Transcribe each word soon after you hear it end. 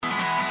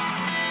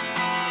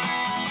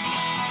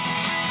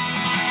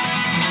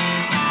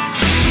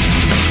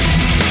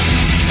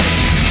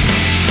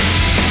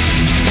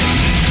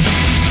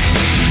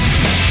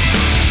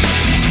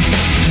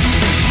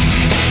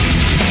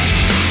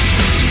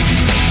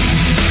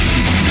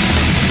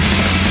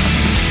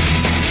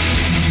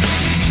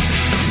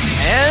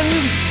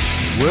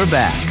we're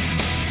back.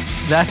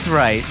 That's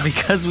right,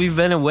 because we've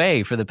been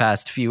away for the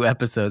past few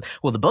episodes.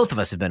 Well, the both of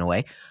us have been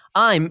away.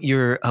 I'm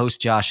your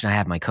host, Josh, and I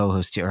have my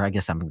co-host here. Or I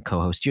guess I'm the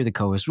co-host. You're the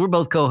co-host. We're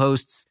both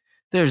co-hosts.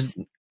 There's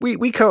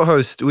we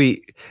co-host.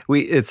 We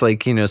it's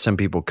like, you know, some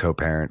people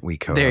co-parent. We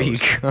co-host. There you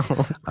go.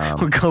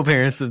 We're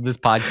co-parents of this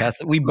podcast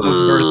that we both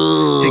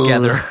birthed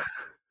together.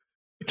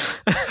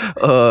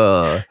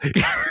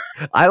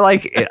 I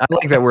like it. I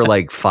like that we're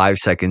like 5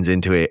 seconds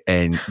into it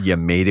and you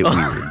made it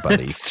weird,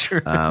 buddy. That's true.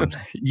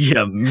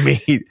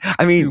 Maybe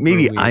I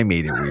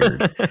made it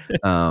weird.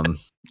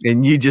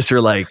 And you just were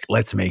like,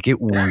 let's make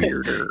it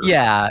weirder.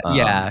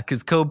 Yeah,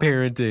 because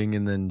co-parenting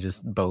and then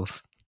just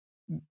both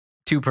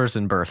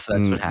two-person birth.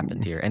 That's what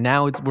happened here. And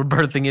now we're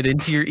birthing it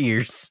into your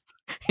ears.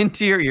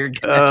 Into your ear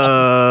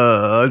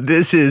canal.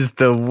 This is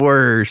the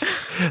worst.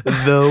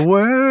 The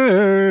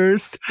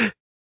worst.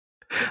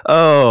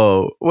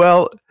 Oh,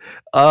 well,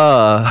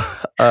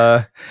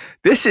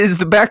 this is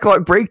the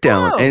Backlog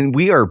Breakdown, and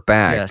we are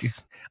back.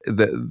 Yes.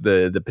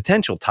 The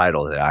potential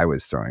title that I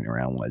was throwing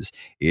around was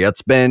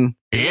It's been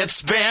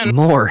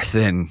more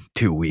than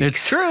 2 weeks.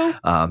 It's true.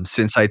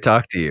 Since I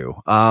talked to you.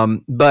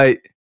 But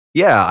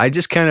yeah, I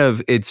just kind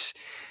of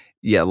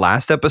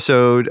last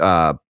episode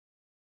last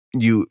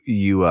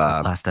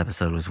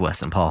episode was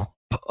Wes and Paul.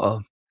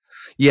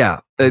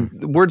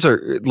 Words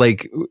are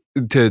like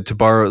to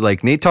borrow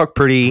like Nate Talk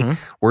Pretty,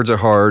 words are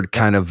hard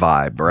kind of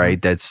vibe,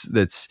 right? That's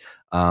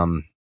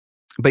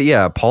but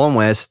yeah, Paul and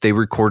Wes, they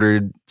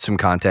recorded some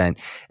content,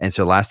 and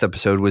so last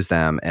episode was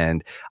them,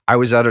 and I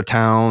was out of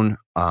town,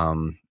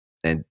 and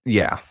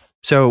yeah,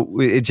 so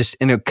it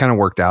kind of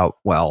worked out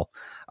well,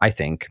 I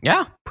think.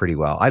 Yeah, pretty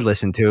well. I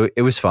listened to it;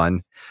 it was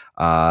fun.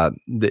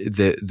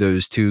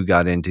 Those two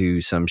got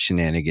into some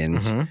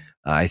shenanigans.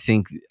 I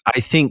think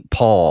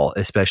Paul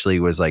especially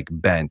was like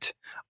bent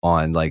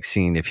on like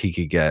seeing if he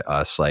could get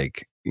us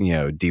like, you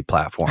know,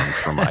 deplatformed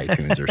from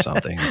iTunes or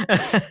something.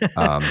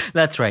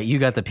 That's right. You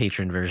got the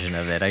patron version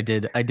of it. I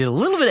did a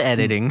little bit of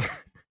editing.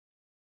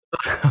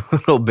 A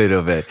little bit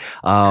of it.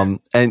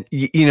 And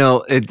you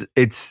know,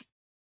 it's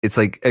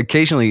like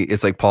occasionally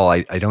it's like, Paul,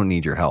 I don't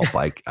need your help.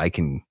 I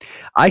can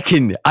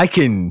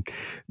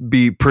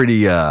be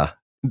pretty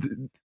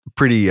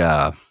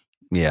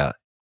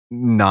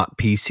not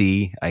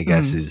PC, I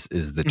guess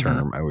is the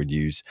term I would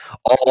use.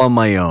 All on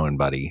my own,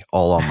 buddy.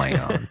 All on my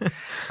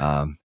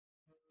own.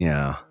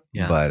 Yeah.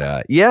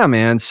 But yeah,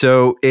 man.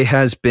 So it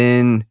has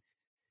been,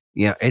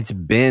 it's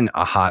been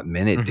a hot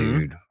minute,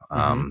 dude.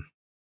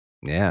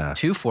 Yeah.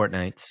 2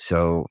 fortnights.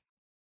 So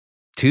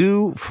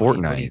 2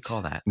 fortnights.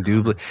 What do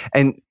you call that?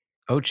 And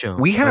Ocho.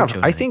 We have, Ocho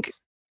I nights.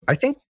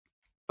 think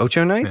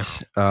Ocho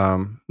nights.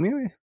 Yeah.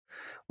 Maybe.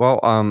 Well,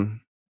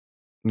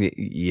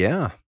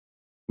 yeah.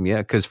 Yeah,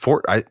 because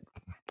I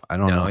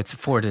don't know. No, it's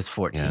 4 is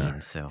 14. Yeah.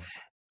 So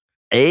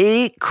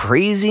 8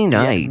 crazy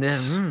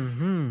nights.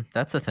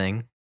 That's a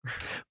thing.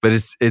 But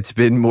it's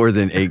been more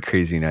than 8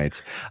 crazy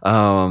nights.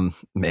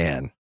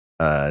 Man,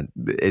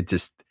 it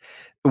just,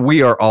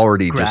 we are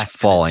already just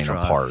falling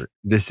apart.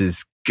 This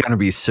is gonna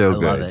be so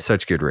good.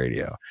 Such good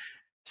radio.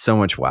 So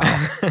much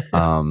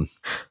wow.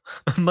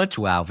 Much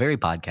wow. Very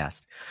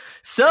podcast.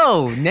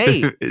 So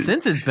Nate,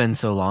 since it's been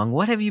so long,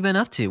 what have you been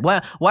up to?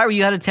 Why were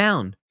you out of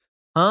town?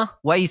 Huh?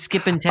 Why are you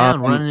skipping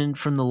town, running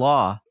from the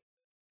law?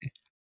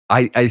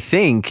 I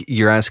think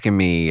you're asking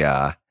me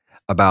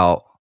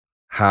about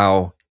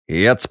how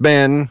it's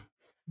been.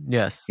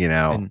 Yes. You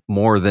know,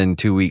 more than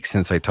 2 weeks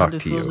since I talked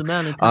to you.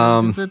 Amount of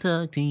time since I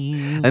talked to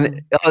you.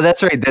 And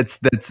that's right. That's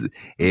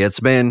it's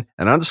been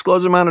an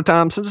undisclosed amount of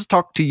time since I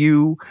talked to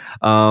you.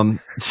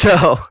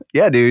 So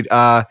yeah, dude.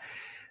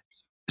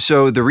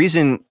 So the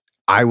reason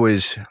I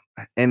was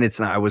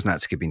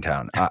not skipping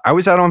town. I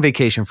was out on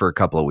vacation for a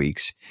couple of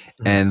weeks,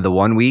 and the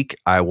 1 week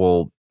I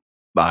wouldn't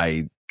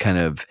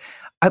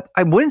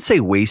say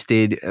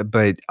wasted,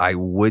 but I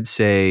would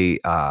say,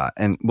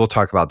 and we'll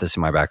talk about this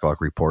in my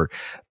backlog report,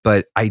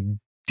 but I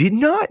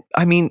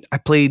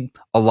played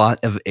a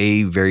lot of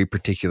a very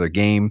particular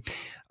game,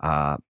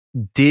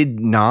 did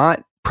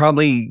not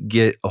probably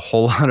get a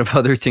whole lot of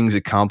other things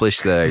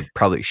accomplished that I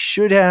probably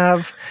should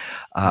have.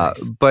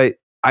 Nice. But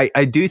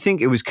I do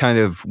think it was kind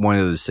of one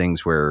of those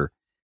things where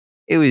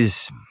it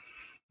was,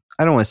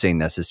 I don't want to say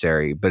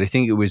necessary, but I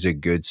think it was a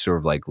good sort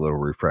of like little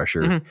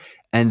refresher.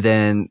 And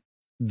then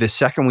the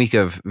second week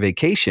of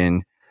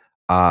vacation,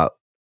 a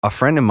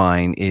friend of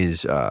mine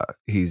is,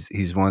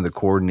 he's one of the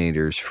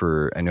coordinators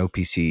for an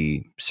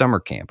OPC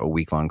summer camp, a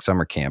week-long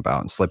summer camp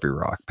out in Slippery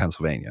Rock,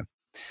 Pennsylvania.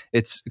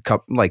 It's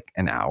like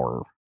an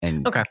hour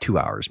and 2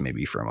 hours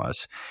maybe from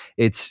us.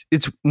 It's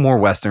more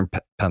Western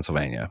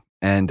Pennsylvania.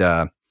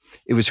 And,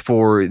 it was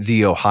for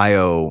the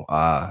Ohio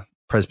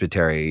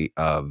Presbytery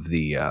of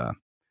the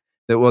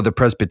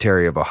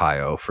Presbytery of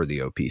Ohio for the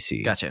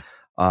OPC. Gotcha.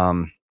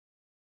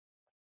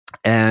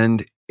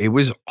 And it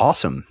was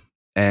awesome.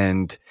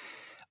 And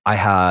I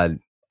had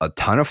a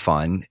ton of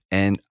fun,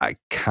 and I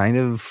kind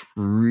of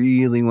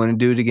really want to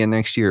do it again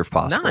next year if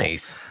possible.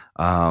 Nice.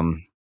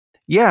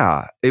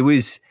 Yeah, it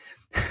was.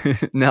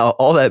 Now,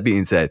 all that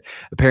being said,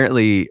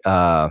 apparently,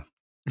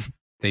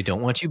 They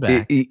don't want you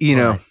back. You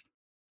know,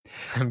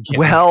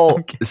 well,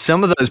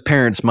 some of those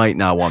parents might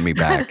not want me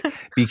back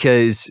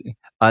because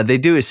they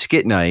do a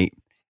skit night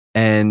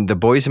and the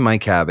boys in my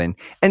cabin.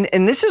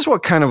 And this is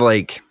what kind of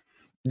like,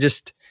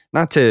 just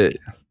not to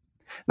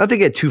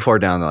get too far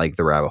down like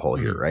the rabbit hole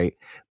here, right?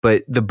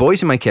 But the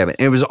boys in my cabin,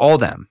 and it was all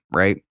them,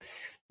 right?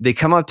 They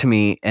come up to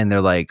me and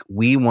they're like,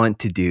 we want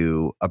to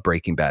do a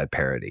Breaking Bad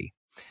parody.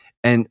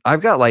 And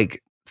I've got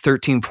like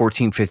 13,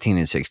 14, 15,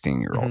 and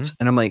 16-year-olds.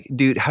 And I'm like,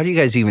 dude, how do you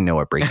guys even know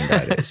what Breaking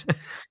Bad is?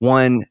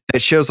 One,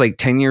 that show's like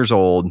 10 years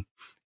old,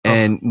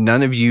 and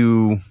none of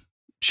you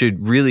should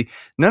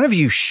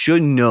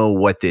know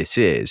what this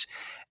is.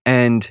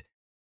 And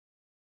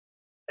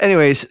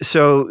anyways,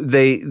 so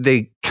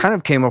they kind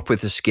of came up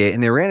with a skit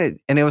and they ran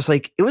it, and it was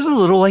a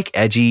little like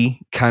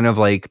edgy, kind of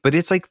like, but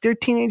it's like they're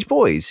teenage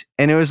boys.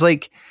 And it was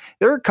like,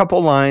 there were a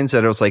couple lines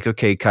that I was like,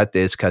 okay, cut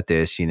this,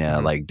 you know,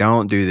 like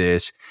don't do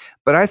this.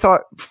 But I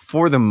thought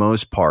for the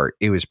most part,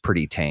 it was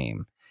pretty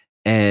tame.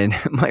 And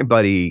my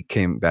buddy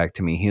came back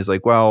to me. He was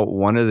like, well,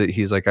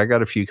 he's like, I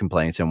got a few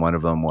complaints. And one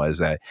of them was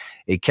that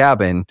a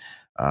cabin,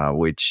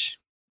 which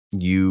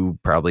you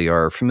probably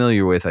are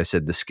familiar with. I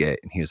said the skit,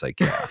 and he was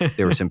like, yeah,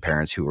 there were some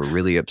parents who were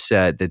really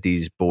upset that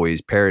these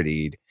boys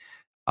parodied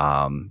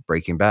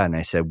Breaking Bad. And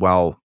I said,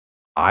 well,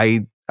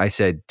 I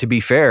said, to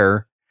be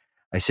fair,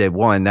 I said,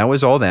 one, that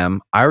was all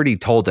them. I already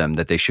told them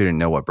that they shouldn't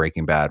know what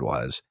Breaking Bad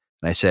was.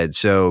 And I said,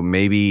 so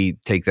maybe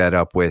take that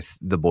up with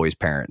the boys'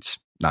 parents,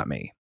 not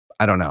me.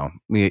 I don't know,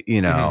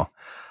 you know,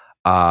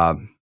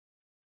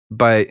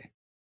 but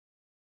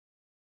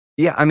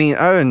yeah, I mean,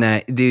 other than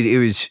that, dude, it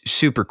was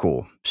super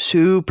cool.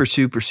 Super,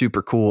 super,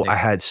 super cool. I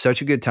had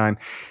such a good time.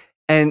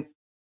 And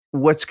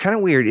what's kind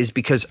of weird is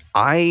because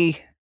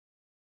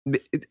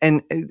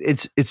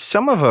it's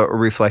some of a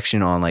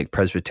reflection on like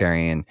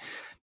Presbyterian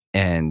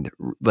and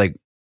like,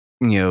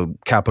 you know,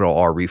 capital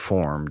R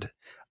Reformed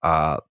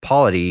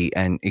polity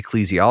and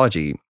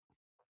ecclesiology,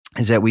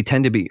 is that we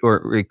tend to be,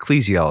 or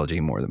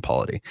ecclesiology more than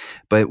polity,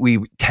 but we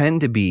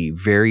tend to be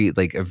very,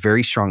 like a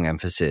very strong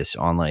emphasis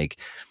on like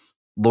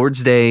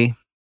Lord's Day,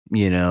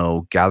 you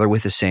know, gather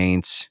with the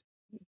saints,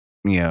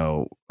 you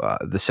know,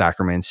 the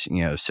sacraments,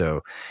 you know,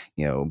 so,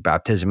 you know,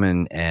 baptism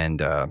and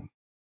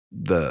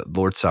the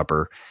Lord's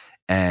Supper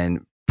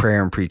and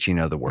prayer and preaching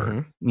of the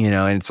word, you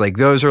know, and it's like,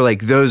 those are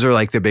like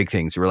the big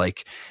things. We're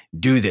like,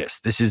 do this.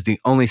 This is the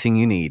only thing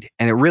you need.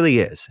 And it really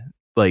is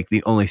like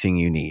the only thing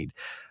you need.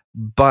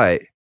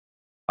 But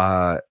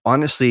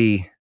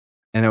honestly,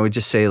 and I would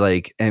just say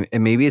like, and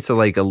maybe it's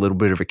like a little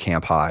bit of a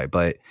camp high,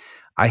 but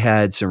I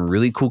had some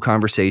really cool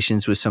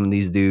conversations with some of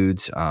these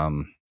dudes,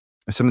 some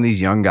of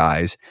these young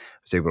guys. I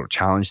was able to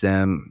challenge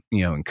them,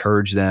 you know,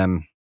 encourage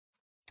them.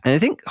 And I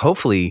think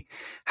hopefully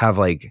have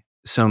like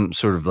some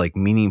sort of like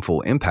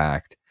meaningful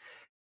impact.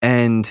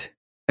 And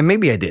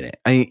maybe I didn't,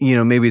 you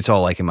know, maybe it's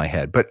all like in my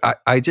head, but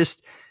I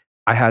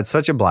had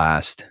such a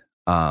blast.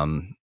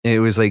 It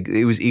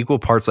was equal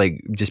parts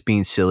like just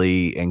being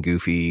silly and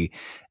goofy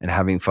and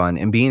having fun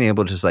and being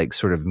able to just like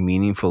sort of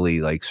meaningfully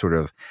like sort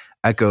of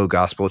echo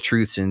gospel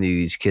truths into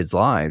these kids'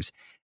 lives.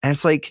 And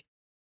it's like,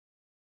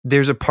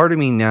 there's a part of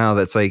me now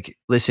that's like,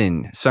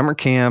 listen, summer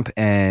camp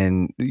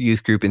and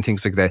youth group and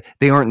things like that,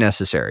 they aren't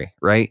necessary,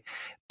 right?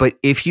 But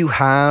if you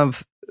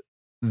have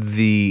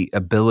the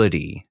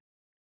ability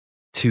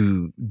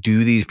to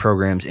do these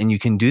programs, and you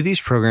can do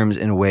these programs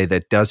in a way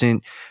that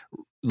doesn't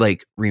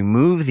like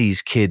remove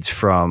these kids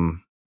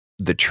from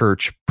the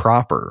church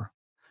proper,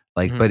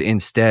 like, but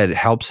instead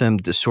helps them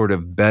to sort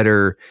of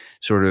better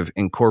sort of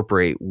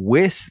incorporate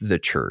with the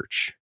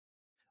church,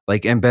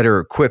 like, and better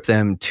equip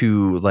them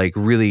to like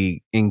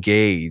really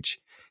engage.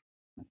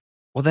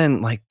 Well,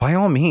 then like, by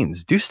all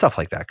means do stuff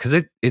like that.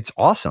 Cause it's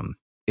awesome.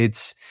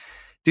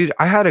 Dude,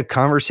 I had a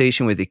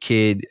conversation with a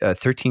kid, a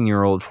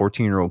 13-year-old,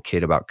 14-year-old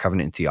kid about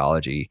covenant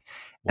theology.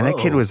 And that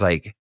kid was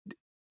like,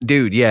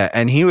 dude, yeah.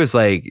 And he was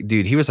like,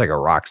 dude, he was like a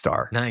rock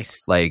star.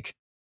 Nice. Like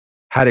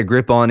had a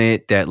grip on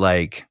it that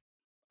like,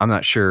 I'm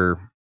not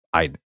sure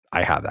I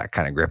have that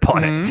kind of grip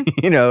on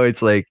it. You know,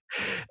 it's like,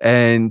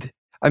 and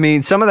I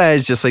mean, some of that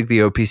is just like the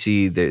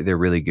OPC. They're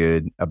really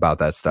good about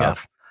that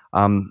stuff.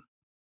 Yeah.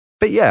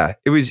 But yeah,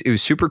 it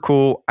was super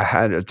cool. I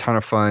had a ton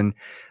of fun.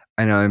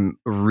 And I'm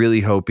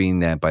really hoping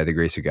that by the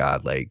grace of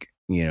God, like,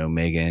 you know,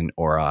 Megan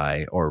or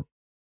I, or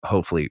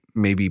hopefully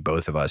maybe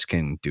both of us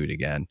can do it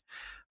again.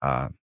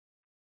 You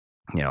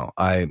know,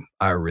 I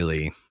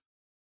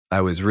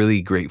was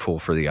really grateful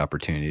for the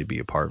opportunity to be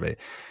a part of it.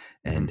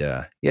 And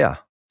yeah,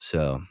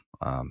 so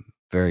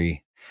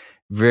very,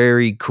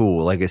 very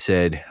cool. Like I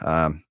said,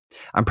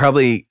 I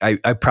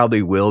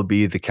probably will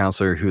be the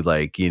counselor who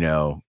like, you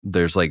know,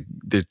 there's like,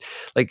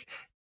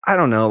 I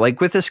don't know,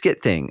 like with the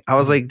skit thing, I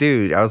was like,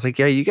 dude,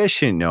 yeah, you guys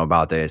shouldn't know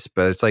about this,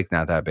 but it's like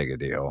not that big a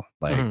deal.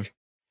 Like,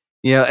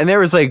 you know, and there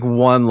was like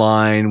one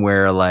line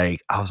where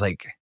like, I was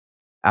like,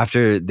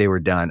 after they were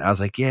done, I was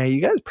like, yeah, you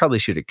guys probably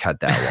should have cut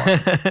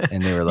that one.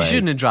 And they were like, you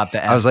shouldn't have dropped the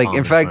F-bomb I was like,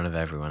 in fact, front of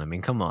everyone. I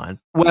mean, come on.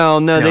 Well,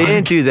 no, they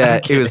didn't do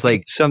that. It was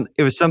like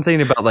it was something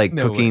about like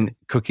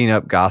cooking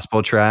up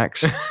gospel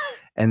tracks.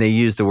 and they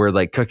used the word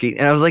like cookie,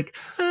 and I was like,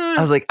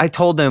 I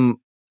told them,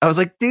 I was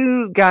like,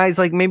 dude, guys,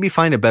 like maybe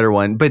find a better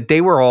one. But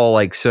they were all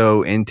like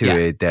so into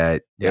it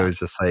that it was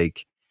just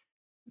like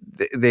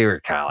they were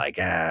kind of like,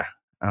 ah.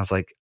 I was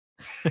like,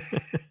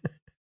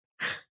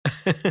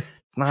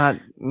 not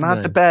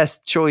nice. The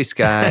best choice,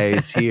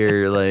 guys.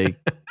 Here, like,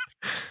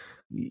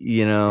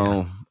 you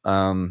know,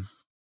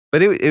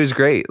 but it was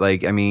great.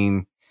 Like, I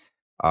mean,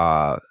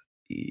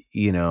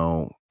 you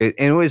know, and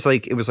it was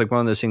like one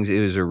of those things.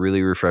 It was a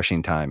really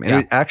refreshing time,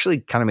 and it actually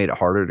kind of made it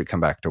harder to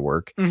come back to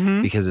work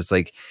because it's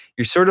like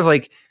you're sort of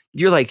like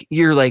you're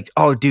like,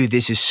 oh, dude,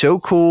 this is so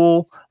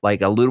cool.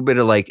 Like a little bit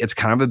of like, it's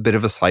kind of a bit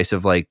of a slice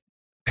of like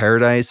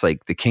paradise,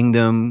 like the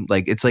kingdom.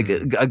 Like it's like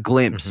a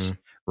glimpse,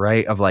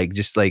 right, of like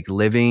just like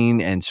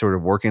living and sort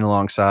of working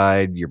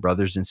alongside your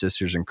brothers and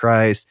sisters in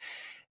Christ,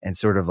 and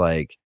sort of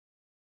like,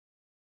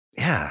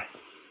 yeah,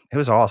 it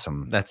was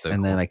awesome. That's so and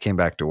cool. Then I came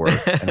back to work,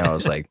 and I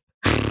was like.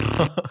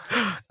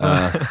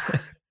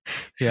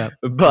 Yeah,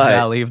 but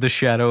Valley of the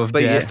Shadow of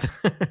Death.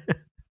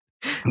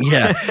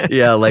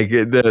 Yeah, like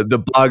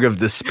the bog of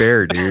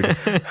despair, dude.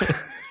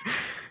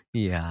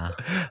 Yeah.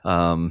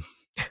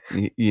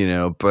 You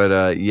know,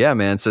 but yeah,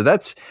 man. So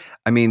that's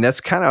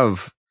kind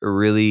of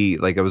really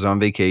like I was on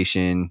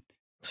vacation.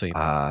 Sweet.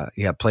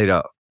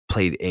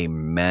 Played a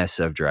mess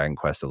of Dragon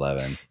Quest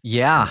XI.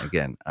 Yeah. And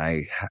again,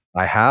 I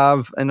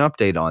have an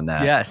update on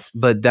that. Yes.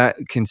 But that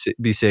can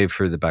be saved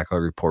for the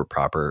backlog report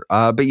proper.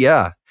 But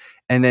yeah,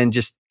 and then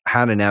just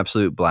had an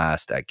absolute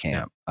blast at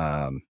camp.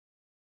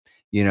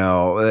 You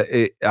know,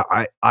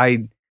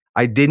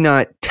 I did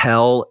not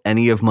tell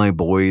any of my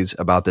boys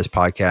about this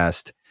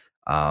podcast.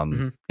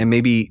 And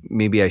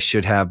maybe I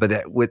should have, but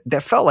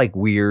that felt like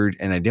weird,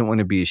 and I didn't want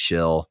to be a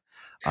shill.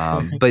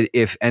 But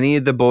if any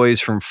of the boys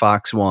from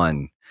Fox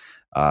One,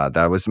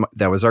 that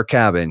was our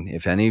cabin.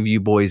 If any of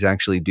you boys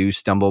actually do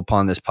stumble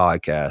upon this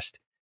podcast,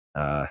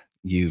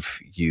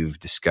 you've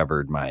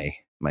discovered my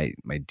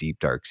deep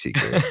dark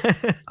secret.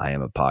 I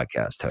am a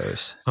podcast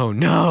host. Oh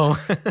no,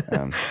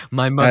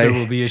 my mother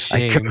will be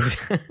ashamed.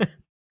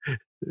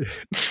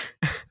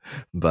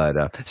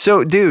 But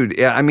so, dude,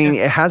 yeah, I mean,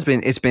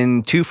 it's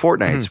been 2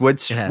 fortnights.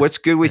 What's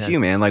good with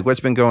you, man? Like, what's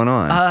been going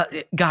on?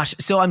 Gosh,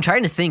 so I'm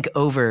trying to think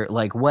over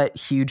like what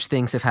huge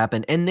things have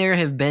happened, and there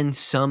have been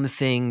some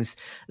things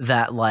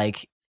that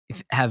like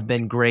have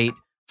been great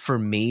for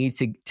me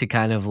to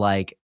kind of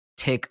like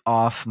tick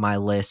off my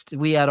list.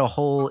 We had a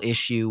whole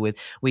issue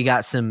we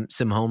got some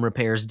home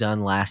repairs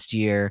done last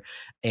year,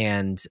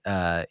 and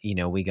you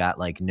know, we got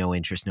like no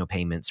interest, no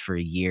payments for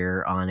a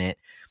year on it.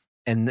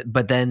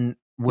 But then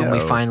when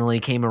we finally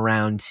came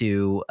around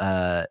to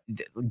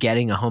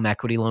getting a home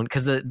equity loan,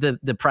 because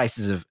the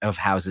prices of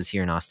houses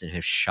here in Austin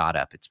have shot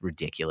up. It's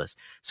ridiculous.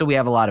 So we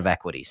have a lot of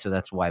equity. So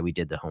that's why we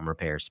did the home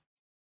repairs.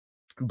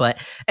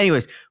 But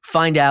anyways,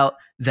 find out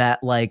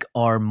that like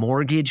our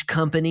mortgage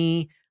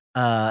company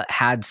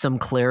had some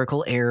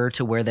clerical error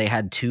to where they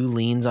had 2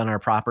 liens on our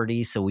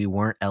property. So we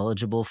weren't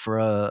eligible for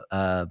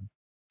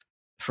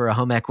a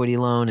home equity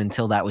loan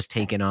until that was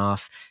taken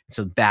off.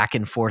 So back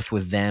and forth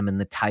with them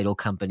and the title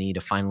company to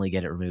finally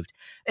get it removed.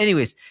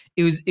 Anyways,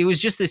 it was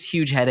just this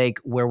huge headache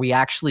where we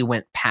actually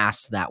went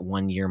past that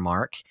 1 year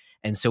mark.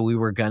 And so we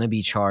were going to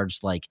be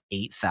charged like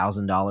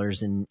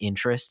 $8,000 in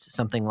interest,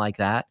 something like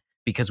that,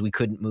 because we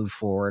couldn't move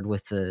forward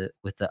with the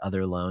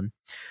other loan.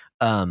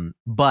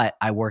 But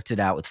I worked it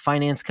out with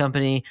finance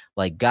company,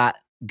 like got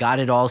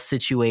it all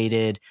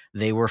situated.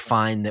 They were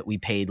fine that we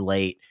paid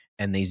late,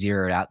 and they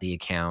zeroed out the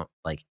account.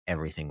 Like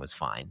everything was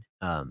fine.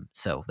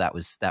 So that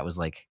was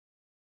like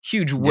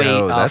huge weight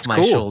off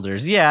my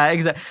shoulders. Yeah,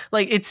 exactly.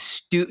 Like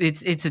it's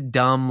a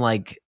dumb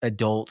like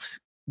adult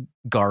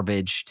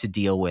garbage to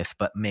deal with,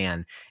 but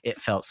man,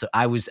 it felt so.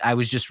 I was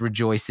just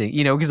rejoicing,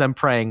 you know, because I'm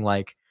praying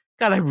like,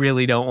 God, I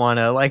really don't want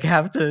to like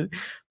have to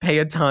pay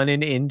a ton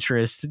in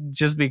interest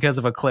just because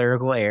of a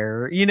clerical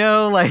error, you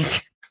know,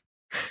 like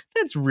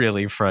that's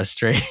really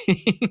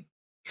frustrating.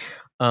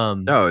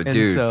 No,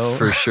 dude, so,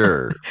 for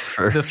sure.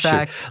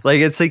 Like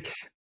it's like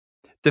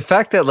the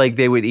fact that like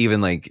they would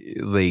even like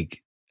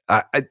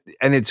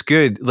and it's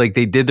good, like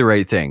they did the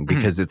right thing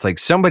because it's like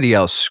somebody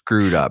else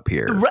screwed up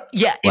here.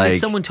 Yeah, and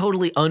it's someone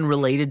totally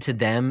unrelated to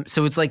them.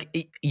 So it's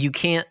like you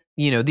can't,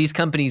 you know, these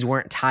companies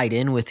weren't tied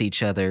in with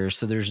each other,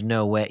 so there's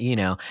no way, you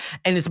know.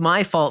 And it's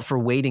my fault for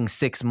waiting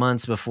 6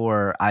 months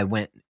before I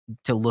went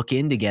to look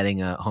into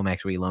getting a home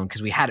equity loan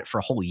because we had it for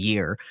a whole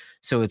year.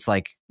 So it's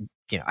like,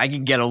 you know, I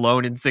can get a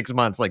loan in 6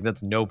 months. Like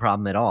that's no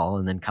problem at all.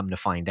 And then come to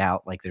find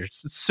out, like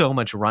there's so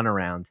much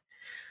runaround.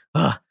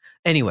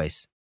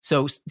 Anyways,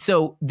 so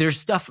there's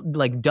stuff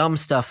like dumb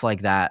stuff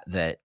like that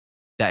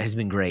has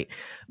been great.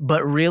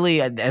 But really,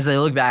 as I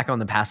look back on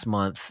the past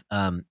month,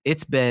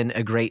 it's been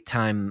a great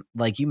time,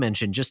 like you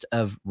mentioned, just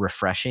of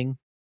refreshing,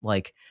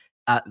 like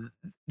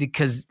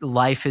because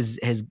life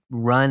has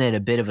run at a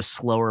bit of a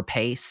slower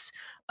pace.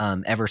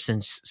 Ever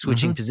since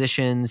switching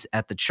positions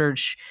at the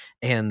church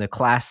and the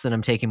class that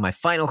I'm taking, my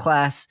final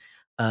class,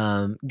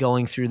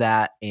 going through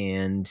that.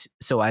 And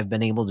so I've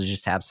been able to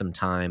just have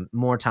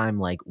more time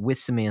like with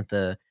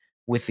Samantha,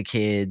 with the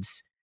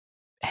kids,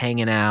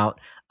 hanging out.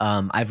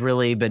 I've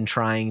really been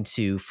trying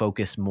to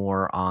focus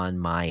more on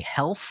my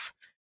health.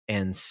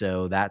 And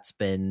so that's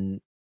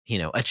been,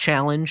 a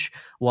challenge,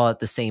 while at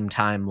the same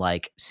time,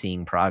 like,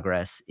 seeing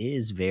progress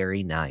is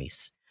very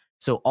nice.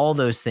 So all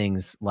those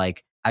things,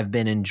 like, I've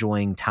been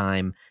enjoying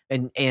time,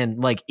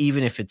 and like,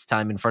 even if it's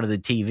time in front of the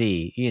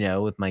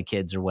TV, with my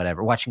kids or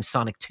whatever, watching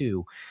Sonic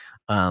 2,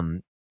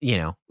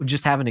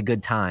 just having a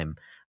good time.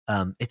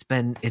 It's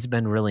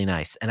been really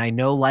nice. And I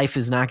know life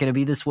is not going to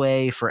be this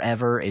way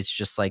forever. It's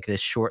just like this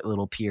short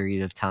little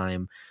period of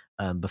time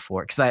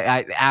before, because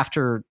I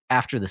after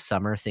the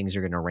summer, things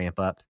are going to ramp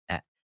up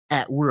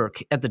at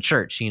work, at the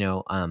church,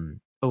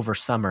 over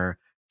summer,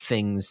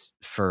 things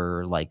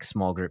for like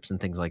small groups and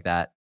things like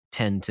that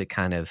tend to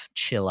kind of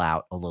chill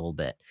out a little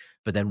bit.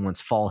 But then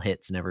once fall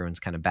hits and everyone's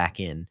kind of back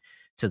in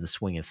to the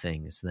swing of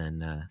things,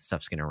 then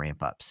stuff's going to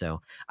ramp up. So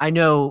I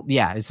know,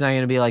 it's not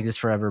going to be like this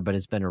forever, but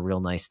it's been a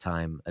real nice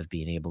time of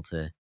being able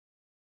to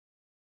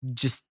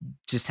just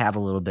have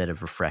a little bit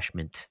of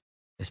refreshment.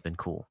 It's been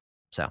cool.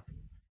 So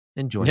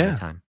enjoying the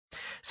time.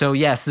 So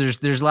yes,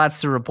 there's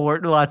lots to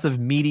report, lots of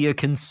media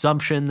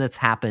consumption that's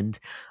happened.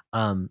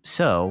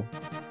 So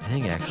I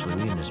think actually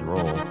we can just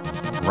roll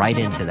right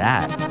into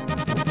that.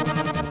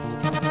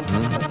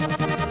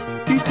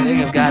 I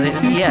think I've got it.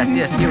 Yes,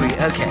 here we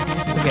go. Okay,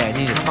 I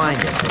need to find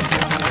it.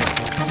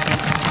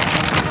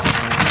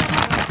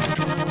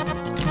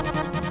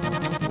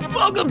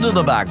 Welcome to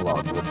the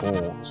Backlog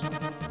Report.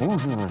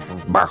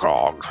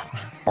 Backlog.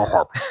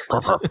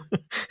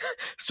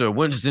 Sir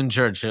Winston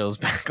Churchill's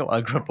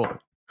Backlog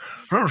Report.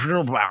 I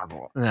don't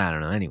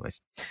know. Anyways.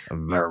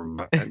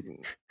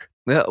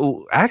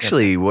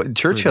 Actually, what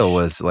Churchill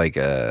was like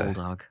a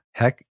bulldog.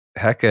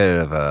 heck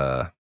of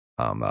a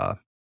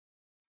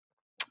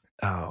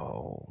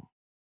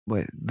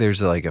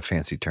there's like a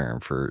fancy term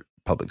for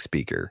public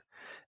speaker,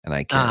 and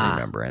I can't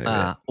remember any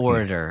of it.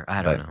 Orator.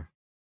 I don't know.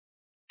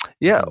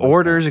 Yeah,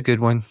 orator is a good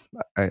one.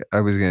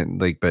 I was gonna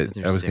but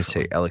I was gonna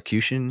say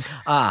elocution.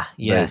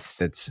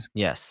 Yes.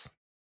 Yes.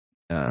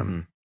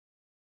 Mm-hmm.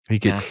 He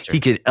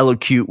could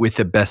elocute with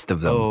the best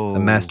of them. A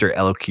master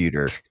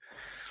elocutor.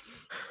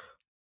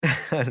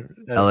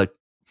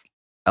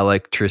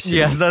 Electricity.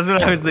 Yes, that's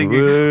what I was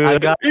thinking. I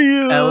got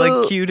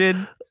elocuted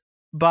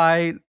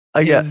by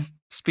his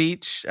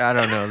speech. I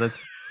don't know.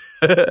 That's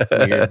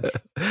weird.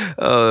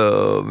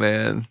 Oh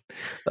man,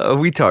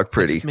 we talk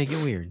pretty. Just make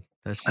it weird.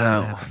 That's just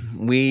what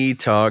happens. We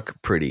talk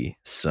pretty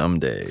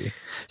someday.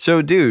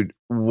 So, dude,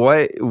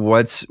 what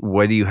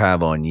do you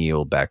have on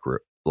Yield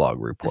Backlog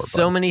Report?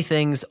 So many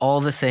things,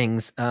 all the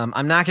things.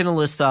 I'm not going to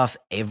list off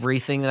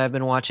everything that I've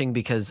been watching,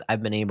 because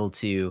I've been able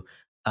to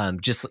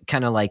just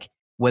kind of like,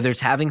 whether it's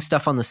having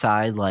stuff on the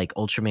side like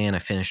Ultraman. I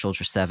finished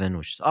Ultra 7,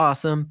 which is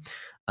awesome.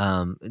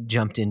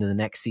 Jumped into the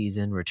next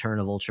season, Return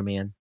of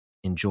Ultraman.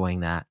 Enjoying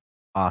that.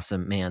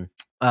 Awesome, man.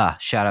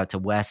 Shout out to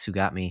Wes, who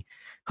got me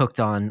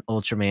hooked on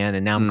Ultraman,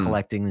 and now I'm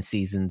collecting the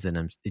seasons,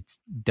 and it's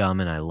dumb,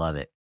 and I love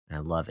it.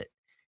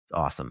 It's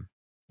awesome.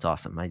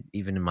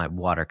 Even in my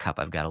water cup,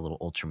 I've got a little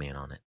Ultraman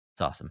on it.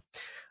 It's awesome.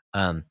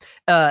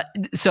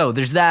 So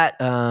there's that.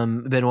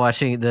 Been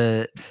watching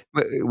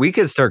we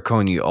could start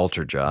calling you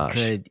Ultra Josh.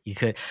 You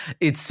could.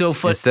 It's so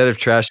fun. Instead of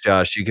Trash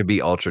Josh, you could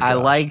be Ultra Josh. I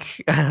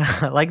like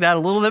that a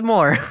little bit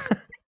more.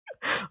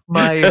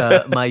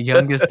 My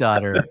youngest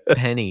daughter,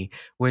 Penny,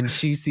 when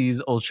she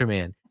sees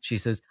Ultraman, she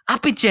says,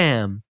 Appy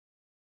Jam.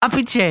 And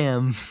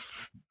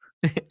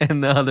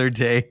the other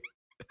day,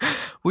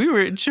 we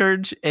were at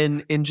church,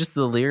 and in just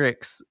the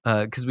lyrics,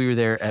 because we were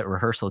there at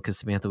rehearsal because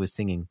Samantha was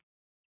singing,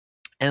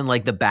 and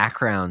like the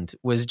background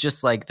was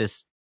just like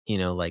this,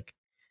 like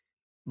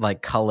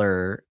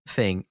color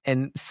thing,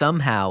 and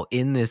somehow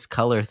in this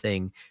color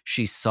thing,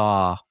 she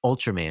saw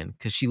Ultraman,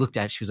 because she looked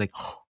at it, she was like,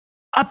 oh,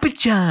 Appy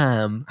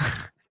Jam.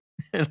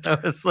 And I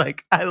was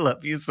like, I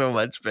love you so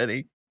much,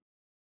 Penny.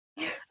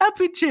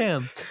 Appy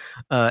Jam.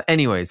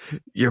 Anyways,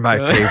 you're my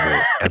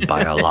favorite, and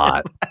by a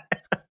lot.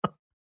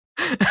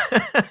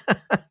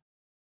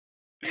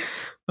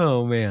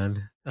 Oh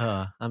man,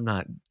 I'm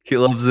not. He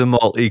loves them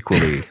all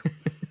equally.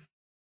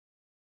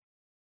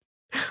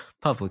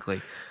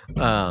 Publicly.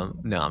 No,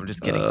 I'm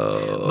just kidding.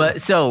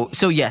 But so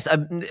yes,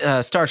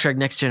 Star Trek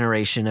Next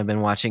Generation I've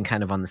been watching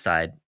kind of on the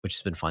side, which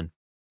has been fun.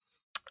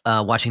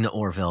 Watching the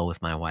Orville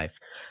with my wife,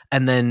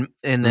 and then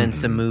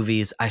some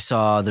movies. I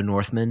saw The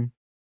Northman,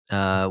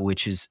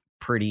 which is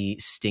pretty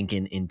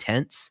stinking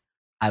intense.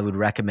 I would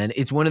recommend.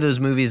 It's one of those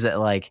movies that,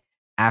 like,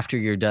 after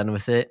you're done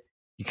with it,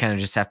 you kind of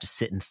just have to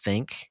sit and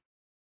think,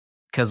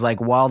 because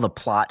like while the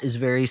plot is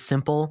very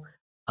simple,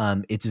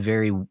 it's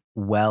very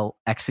well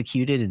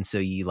executed, and so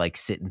you like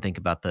sit and think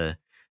about the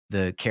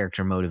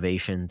character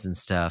motivations and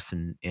stuff,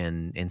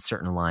 and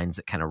certain lines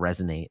that kind of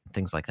resonate and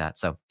things like that.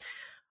 So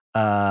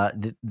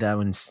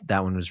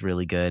that one was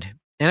really good,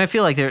 and I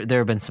feel like there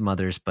have been some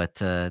others, but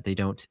they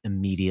don't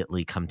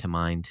immediately come to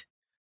mind.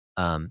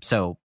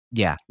 So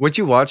yeah, what'd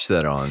you watch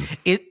that on?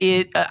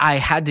 I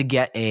had to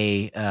get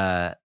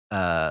a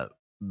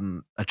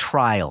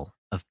trial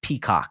of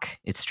Peacock.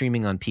 It's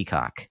streaming on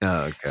Peacock.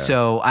 Oh, okay.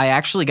 So I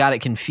actually got it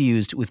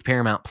confused with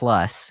Paramount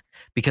Plus,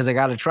 because I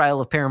got a trial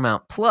of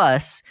Paramount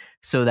Plus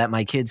so that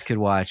my kids could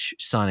watch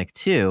Sonic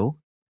 2,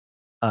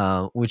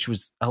 which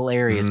was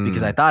hilarious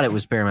because I thought it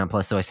was Paramount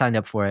Plus. So I signed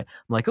up for it.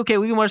 I'm like, okay,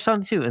 we can watch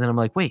Sonic 2. And then I'm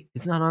like, wait,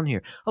 it's not on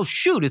here. Oh,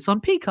 shoot, it's on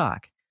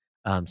Peacock.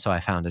 So I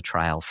found a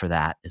trial for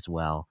that as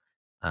well.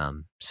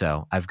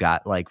 So I've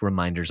got like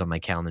reminders on my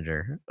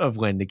calendar of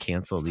when to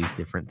cancel these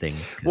different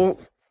things. Well,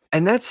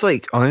 and that's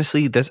like,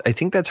 honestly, I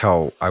think that's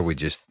how I would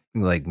just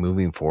like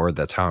moving forward.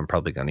 That's how I'm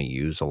probably going to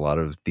use a lot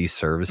of these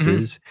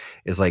services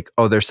is like,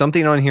 oh, there's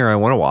something on here I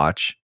want to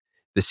watch.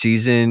 The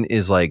season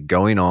is like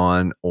going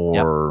on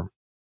or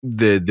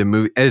the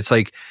movie. It's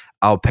like,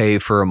 I'll pay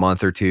for a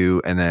month or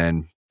two and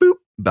then boop,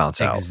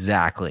 bounce out.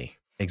 Exactly.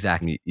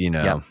 You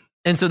know? Yep.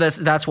 And so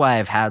that's why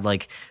I've had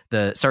like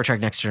the Star Trek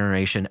Next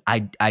Generation.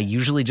 I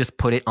usually just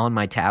put it on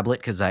my tablet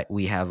because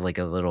we have like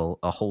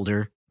a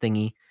holder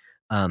thingy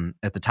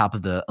at the top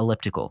of the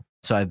elliptical.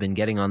 So I've been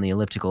getting on the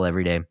elliptical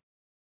every day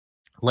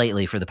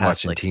lately for the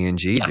past watching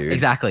TNG, dude.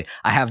 Exactly.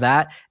 I have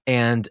that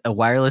and a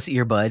wireless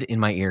earbud in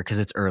my ear because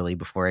it's early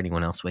before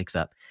anyone else wakes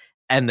up,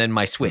 and then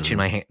my Switch in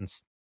my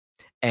hands,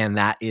 and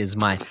that is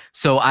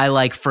so I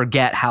like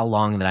forget how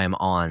long that I'm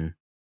on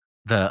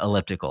the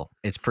elliptical.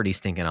 It's pretty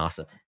stinking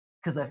awesome.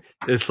 Because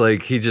it's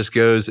like he just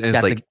goes and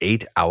it's like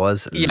 8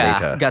 hours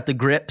later. Got the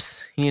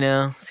grips,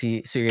 so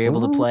you're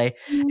able to play.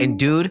 And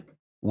dude,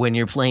 when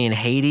you're playing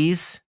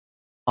Hades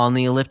on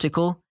the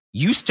elliptical,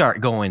 you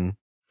start going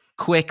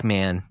quick,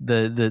 man.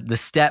 The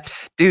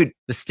steps, dude,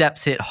 the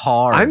steps hit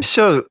hard. I'm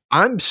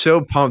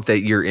so pumped that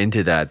you're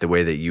into that the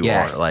way that you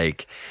are.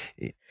 Like,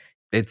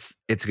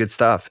 it's good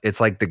stuff. It's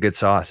like the good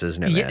sauce,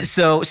 isn't it, man? Yeah,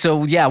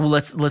 so yeah, well,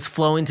 let's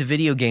flow into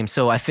video games.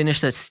 So I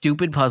finished that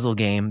stupid puzzle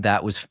game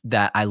that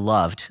I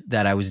loved,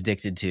 that I was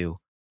addicted to.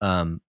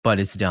 But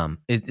it's dumb.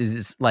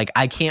 It's like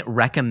I can't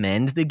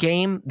recommend the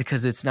game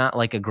because it's not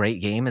like a great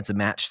game. It's a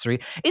match 3.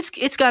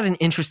 It's got an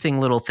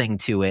interesting little thing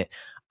to it.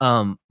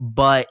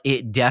 But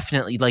it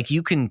definitely, like,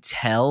 you can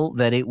tell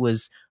that it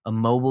was a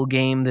mobile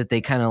game that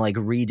they kind of like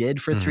redid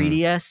for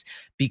 3DS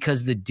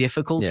because the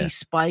difficulty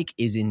spike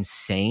is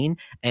insane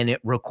and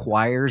it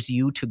requires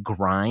you to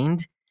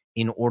grind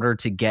in order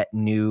to get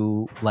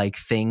new like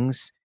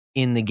things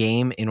in the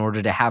game in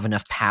order to have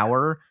enough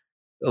power.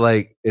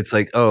 Like, it's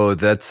like, oh,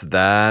 that's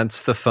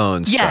the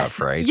phone stuff,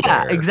 right?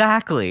 Yeah, there.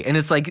 Exactly. And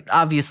it's like,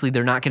 obviously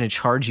they're not going to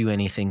charge you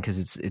anything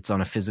because it's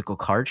on a physical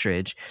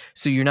cartridge.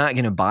 So you're not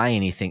going to buy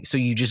anything. So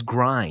you just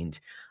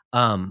grind,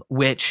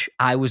 which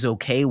I was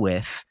okay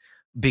with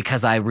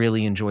because I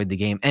really enjoyed the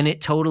game. And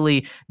it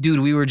totally, dude,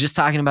 we were just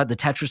talking about the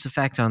Tetris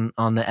effect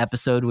on the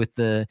episode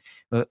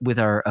with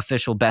our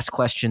official best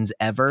questions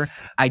ever.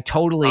 I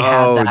totally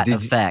had that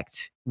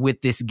effect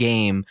with this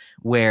game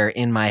where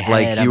in my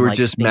head, like you were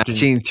just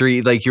matching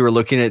 3, like you were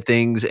looking at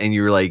things and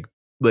you were like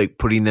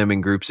putting them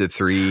in groups of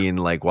 3 and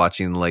like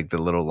watching like the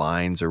little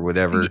lines or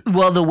whatever.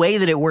 Well, the way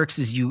that it works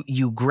is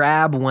you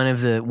grab one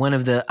of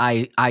the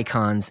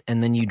icons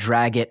and then you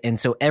drag it, and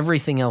so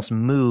everything else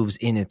moves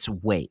in its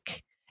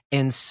wake.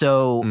 And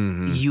so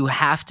you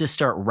have to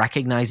start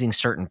recognizing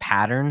certain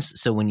patterns.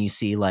 So when you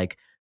see like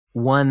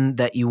one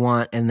that you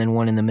want and then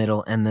one in the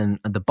middle and then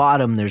at the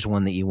bottom there's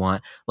one that you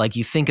want, like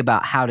you think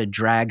about how to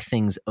drag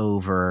things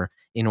over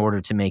in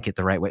order to make it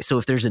the right way. So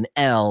if there's an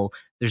L,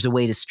 there's a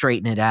way to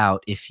straighten it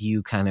out if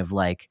you kind of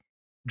like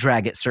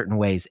drag it certain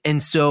ways.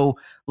 And so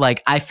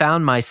like I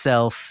found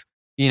myself,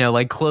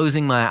 like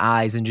closing my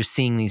eyes and just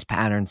seeing these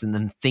patterns and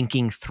then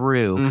thinking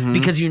through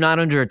because you're not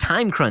under a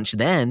time crunch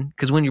then,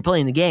 because when you're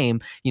playing the game,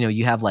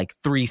 you have like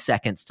 3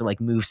 seconds to like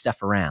move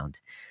stuff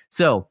around.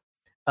 So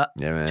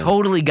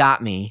totally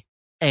got me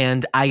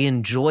and I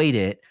enjoyed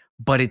it,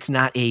 but it's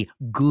not a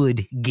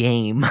good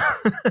game.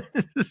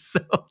 So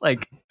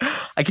like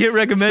I can't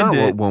recommend it's not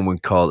it. What one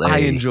would call I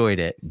enjoyed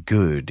it.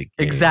 Good game.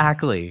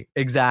 Exactly.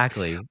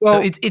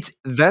 Well, so it's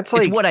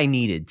what I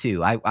needed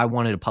too. I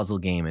wanted a puzzle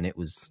game and it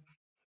was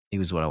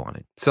what I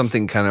wanted.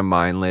 Something kind of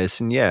mindless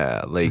and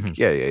yeah.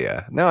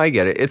 No, I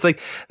get it. It's like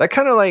that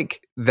kind of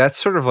like, that's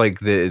sort of like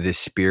the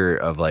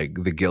spirit of like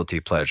the guilty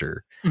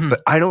pleasure.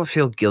 But I don't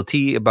feel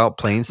guilty about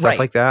playing stuff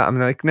like that. I'm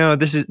like, no,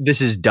 this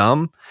is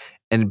dumb.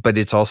 But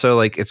it's also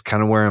like, it's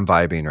kind of where I'm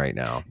vibing right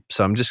now.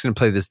 So I'm just going to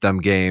play this dumb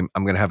game.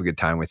 I'm going to have a good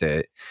time with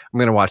it. I'm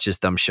going to watch this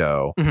dumb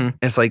show. And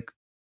it's like,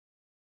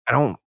 I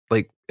don't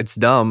like, it's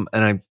dumb.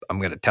 And I'm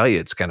going to tell you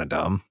it's kind of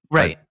dumb.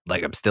 Right.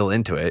 Like I'm still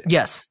into it.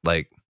 Yes.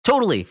 Like,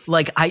 totally.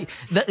 Like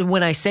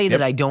when I say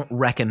that I don't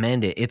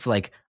recommend it, it's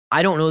like,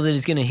 I don't know that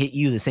it's going to hit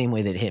you the same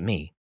way that it hit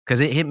me.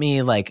 Because it hit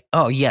me like,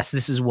 oh yes,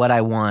 this is what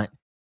I want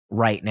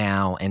right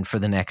now. And for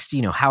the next,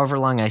 however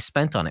long I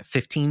spent on it,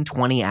 15,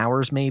 20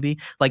 hours, maybe,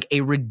 like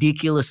a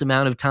ridiculous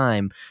amount of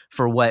time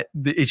for what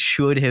it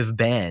should have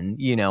been,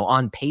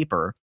 on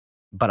paper.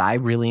 But I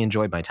really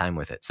enjoyed my time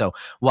with it. So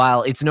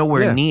while it's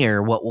nowhere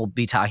near what we'll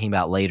be talking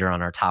about later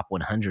on our top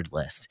 100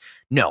 list,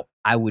 no,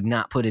 I would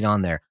not put it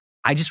on there.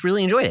 I just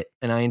really enjoyed it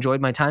and I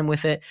enjoyed my time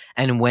with it.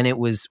 And when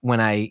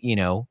I,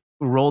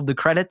 rolled the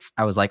credits,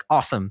 I was like,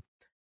 awesome.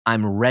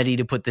 I'm ready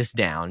to put this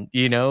down,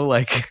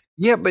 like.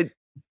 Yeah, but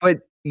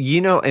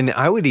And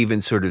I would even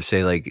sort of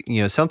say like,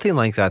 something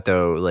like that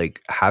though,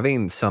 like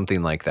having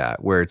something like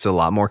that where it's a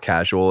lot more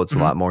casual, it's a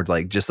lot more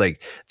like just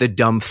like the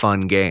dumb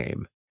fun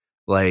game.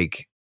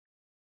 Like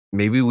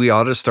maybe we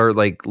ought to start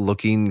like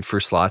looking for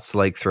slots to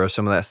like throw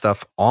some of that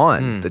stuff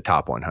on the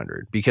top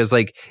 100 because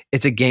like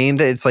it's a game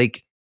that it's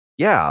like,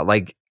 yeah,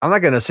 like I'm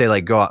not going to say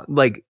like go out,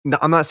 like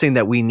I'm not saying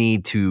that we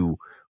need to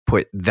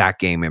put that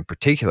game in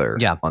particular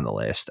on the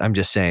list. I'm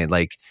just saying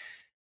like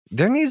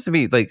there needs to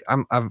be like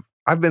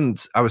I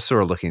was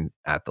sort of looking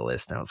at the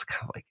list and I was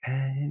kind of like,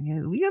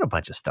 we got a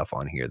bunch of stuff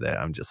on here that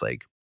I'm just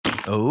like,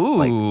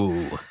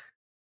 oh,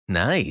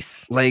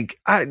 nice. Like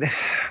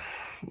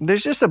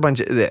there's just a bunch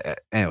of,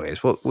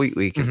 anyways, well,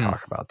 we can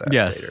talk about that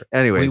later.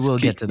 Anyways, we will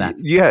get to that.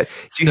 Yeah.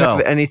 Do you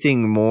have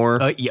anything more?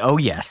 Oh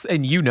yes.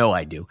 And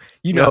I do.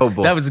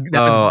 That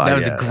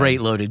was a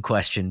great loaded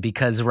question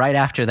because right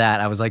after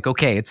that I was like,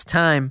 okay, it's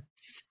time.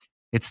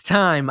 It's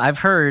time. I've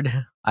heard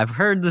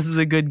this is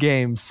a good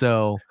game,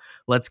 so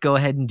let's go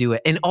ahead and do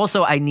it. And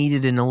also, I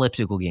needed an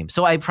elliptical game.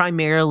 So I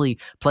primarily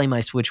play my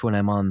Switch when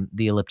I'm on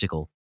the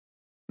elliptical,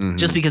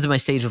 just because of my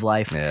stage of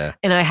life. Yeah.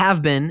 And I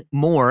have been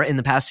more in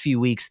the past few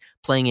weeks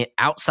playing it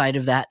outside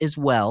of that as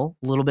well,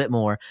 a little bit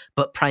more.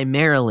 But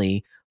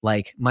primarily,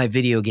 like my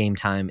video game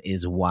time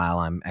is while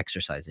I'm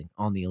exercising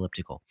on the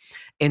elliptical.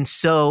 And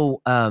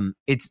so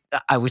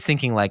I was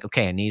thinking like,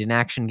 okay, I need an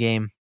action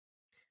game.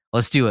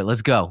 Let's do it.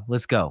 Let's go.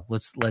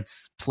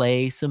 Let's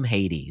play some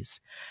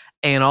Hades.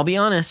 And I'll be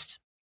honest,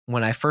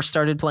 when I first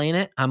started playing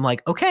it, I'm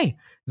like, okay,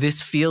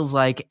 this feels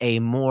like a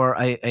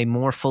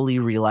more fully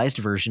realized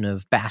version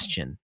of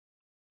Bastion.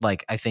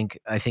 Like I think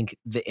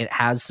it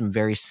has some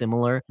very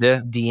similar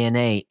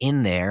DNA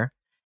in there,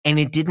 and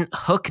it didn't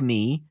hook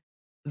me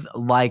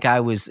like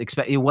I was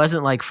expecting. It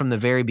wasn't like from the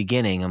very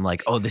beginning. I'm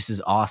like, oh, this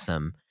is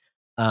awesome.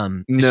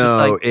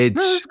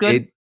 It's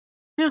good.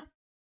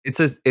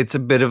 It's a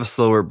bit of a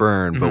slower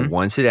burn, but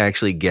once it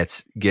actually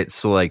gets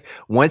so like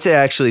once it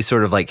actually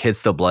sort of like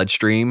hits the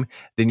bloodstream,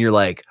 then you're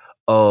like,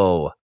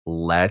 oh,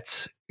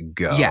 let's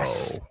go.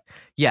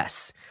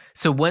 Yes.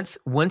 So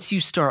once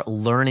you start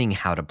learning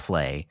how to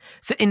play,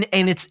 so and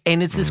it's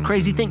this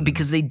crazy thing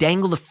because they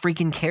dangle the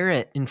freaking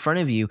carrot in front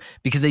of you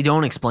because they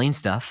don't explain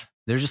stuff.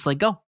 They're just like,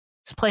 go,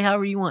 just play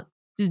however you want.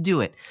 Just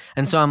do it.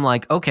 And so I'm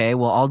like, okay,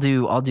 well, I'll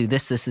do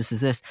this.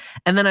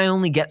 And then I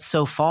only get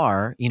so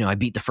far. I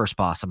beat the first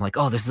boss. I'm like,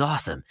 oh, this is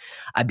awesome.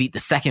 I beat the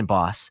second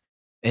boss.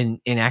 And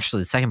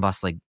actually the second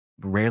boss like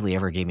rarely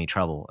ever gave me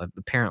trouble.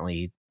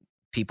 Apparently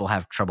people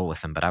have trouble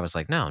with him, but I was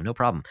like, no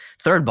problem.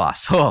 Third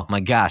boss. Oh my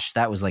gosh.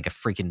 That was like a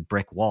freaking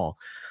brick wall.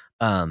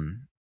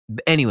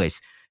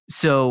 Anyways,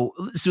 so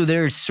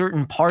there are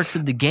certain parts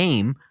of the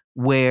game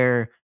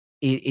where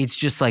it's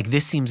just like,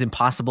 this seems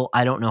impossible.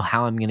 I don't know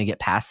how I'm going to get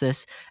past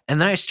this.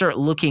 And then I start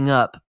looking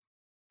up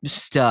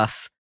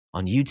stuff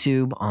on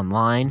YouTube,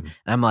 online, and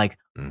I'm like,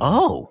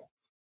 oh,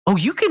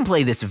 you can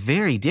play this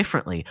very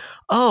differently.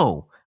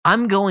 Oh,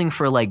 I'm going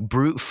for like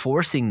brute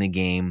forcing the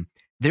game.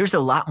 There's a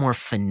lot more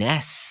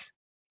finesse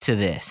to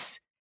this.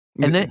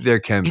 And then there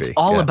can be. It's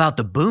all about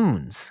the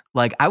boons.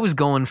 Like I was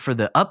going for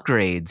the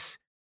upgrades,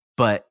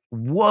 but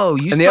whoa,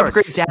 you start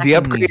stacking the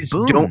upgrades these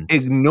boons.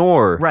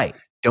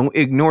 Don't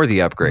ignore the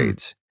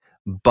upgrades,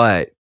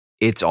 but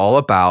it's all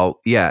about,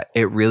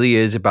 it really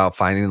is about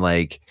finding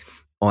like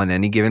on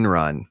any given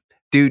run,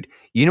 dude,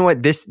 you know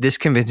what? This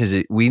convinces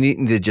it. We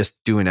need to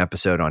just do an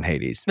episode on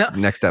Hades.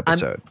 Next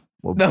episode.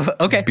 We'll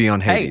be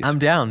on Hades. Hey, I'm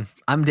down.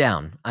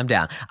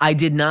 I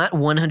did not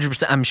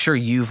 100%. I'm sure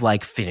you've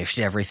like finished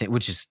everything,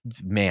 which is,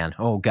 man,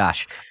 oh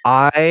gosh.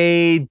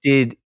 I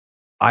did.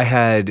 I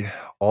had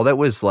all that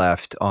was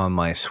left on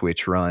my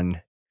Switch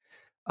run.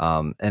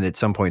 And at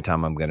some point in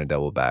time, I'm going to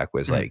double back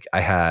was like,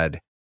 I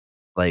had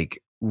like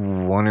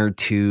one or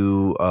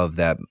two of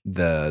that,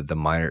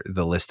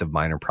 the list of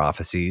minor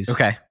prophecies.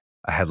 Okay.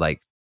 I had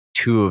like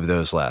two of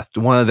those left.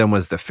 One of them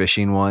was the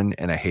fishing one.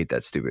 And I hate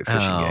that stupid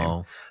fishing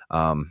game.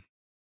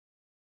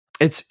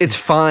 It's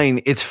fine.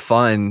 It's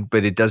fun,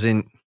 but it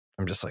doesn't,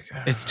 I'm just like,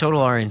 it's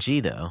total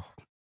RNG though.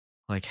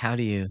 Like, how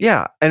do you?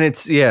 Yeah. And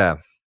it's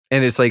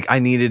like, I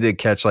needed to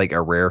catch like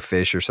a rare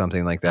fish or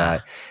something like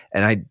that.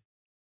 And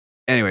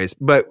anyways,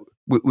 but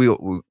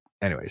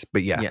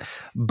but yeah.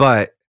 Yes.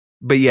 But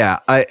yeah,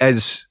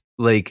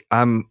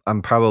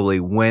 I'm probably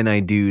when I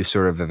do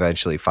sort of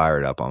eventually fire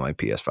it up on my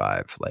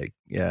PS5, like,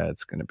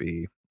 it's going to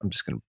be, I'm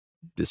just going to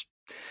just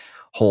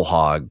whole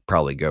hog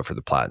probably go for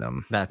the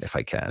platinum if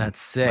I can. That's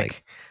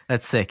sick.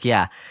 That's sick.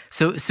 Yeah.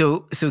 So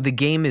the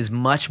game is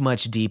much,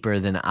 much deeper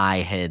than I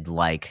had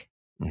like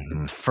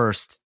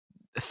first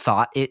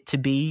thought it to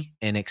be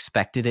and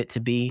expected it to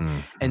be.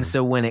 And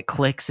so when it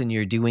clicks and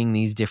you're doing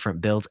these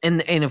different builds,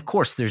 and of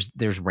course there's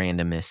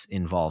randomness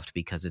involved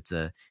because it's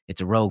a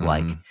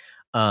roguelike.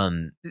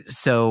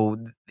 So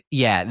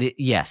yeah,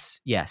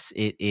 yes.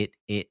 It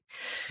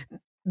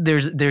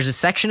there's a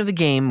section of the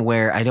game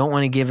where I don't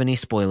want to give any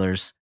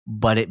spoilers,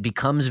 but it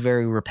becomes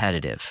very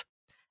repetitive.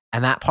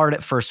 And that part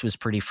at first was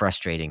pretty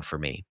frustrating for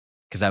me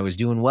because I was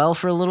doing well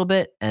for a little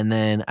bit and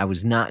then I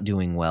was not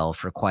doing well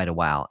for quite a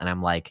while. And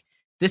I'm like,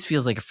 this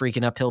feels like a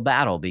freaking uphill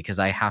battle because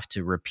I have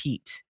to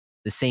repeat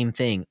the same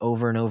thing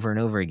over and over and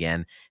over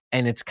again.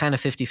 And it's kind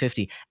of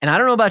 50-50. And I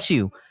don't know about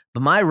you,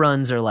 but my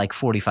runs are like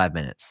 45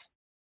 minutes.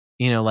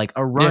 Like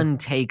a run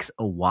takes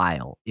a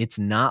while. It's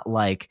not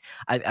like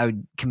I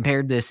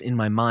compared this in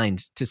my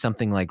mind to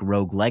something like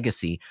Rogue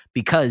Legacy,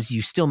 because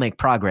you still make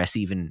progress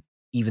even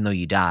though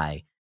you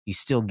die. You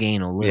still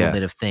gain a little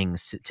bit of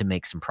things to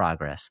make some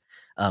progress,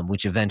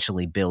 which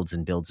eventually builds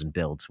and builds and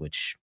builds,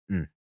 which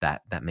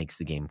that makes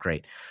the game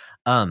great,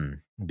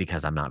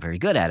 because I'm not very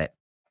good at it.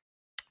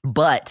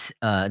 But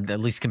at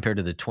least compared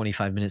to the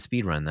 25-minute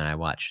speed run that I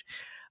watched.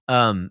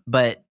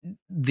 But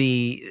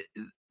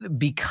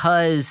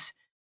because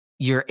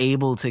you're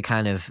able to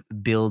kind of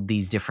build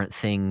these different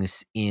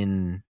things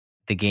in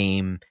the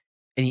game,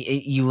 and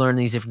you learn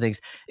these different things.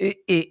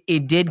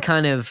 It did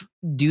kind of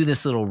do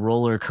this little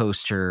roller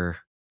coaster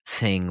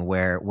thing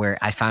where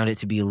I found it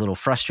to be a little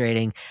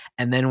frustrating.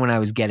 And then when I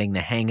was getting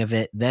the hang of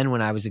it, then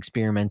when I was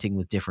experimenting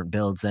with different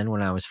builds, then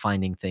when I was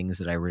finding things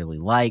that I really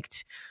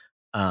liked,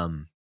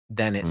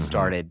 then it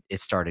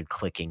started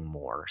clicking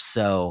more.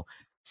 So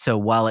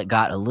while it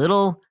got a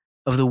little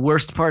of the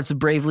worst parts of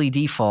Bravely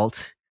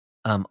Default,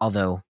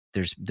 although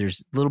there's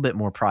a little bit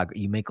more progress,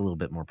 you make a little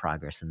bit more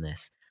progress in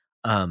this.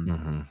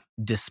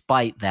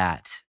 Despite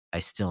that, I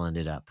still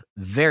ended up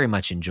very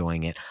much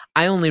enjoying it.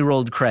 I only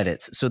rolled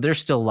credits, so there's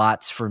still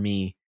lots for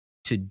me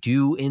to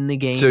do in the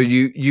game. So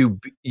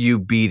you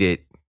beat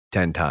it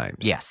 10 times.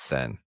 Yes.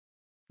 Then.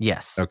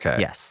 Yes. Okay.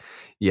 Yes.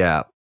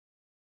 Yeah.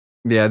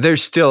 Yeah.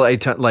 There's still a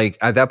ton, like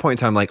at that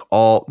point in time, like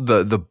all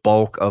the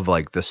bulk of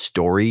like the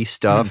story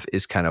stuff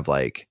is kind of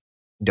like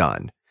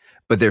done,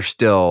 but there's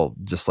still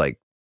just like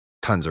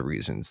tons of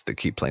reasons to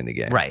keep playing the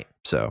game. Right.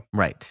 So.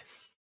 Right.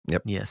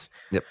 Yep. Yes.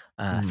 Yep.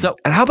 So,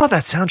 and how about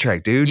that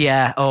soundtrack, dude?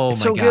 Yeah. Oh it's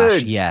my so gosh.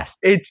 Good. Yes.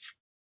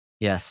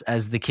 Yes.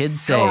 As the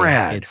kids so say,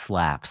 rad. It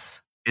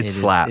slaps. It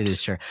slaps. It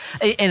is sure.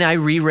 And I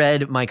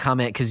reread my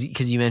comment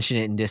because you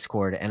mentioned it in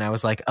Discord, and I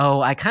was like, oh,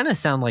 I kind of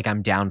sound like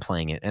I'm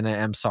downplaying it. And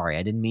I'm sorry.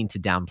 I didn't mean to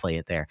downplay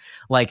it there.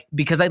 Like,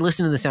 because I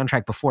listened to the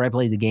soundtrack before I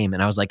played the game,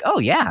 and I was like, oh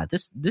yeah,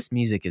 this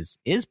music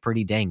is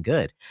pretty dang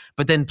good.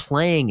 But then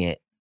playing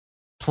it,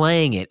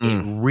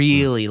 it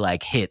really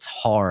like hits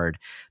hard,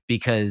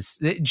 because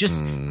it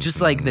just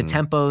like the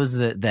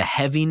tempos, the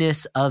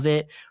heaviness of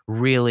it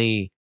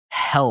really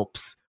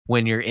helps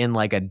when you're in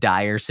like a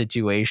dire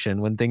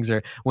situation, when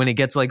it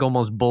gets like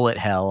almost bullet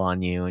hell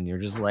on you, and you're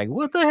just like,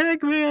 what the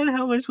heck, man?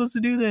 How am I supposed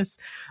to do this?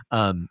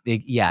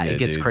 It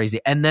gets crazy.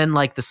 And then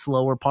like the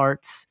slower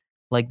parts,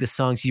 like the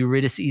songs,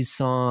 Eurydice's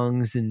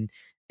songs and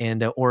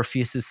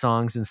Orpheus's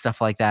songs and stuff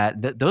like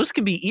that, those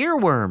can be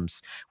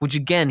earworms, which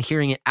again,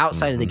 hearing it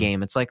outside of the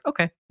game, it's like,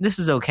 okay, this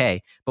is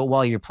okay. But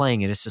while you're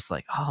playing it, it's just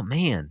like, oh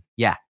man,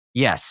 yeah.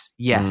 Yes.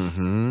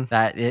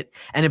 That it,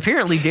 and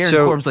apparently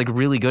Darren Korb's like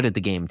really good at the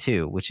game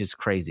too, which is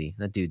crazy.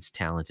 That dude's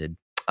talented.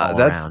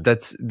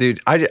 That's dude.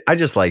 I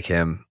just like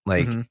him.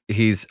 Like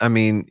he's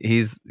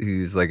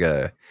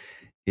like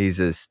he's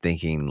a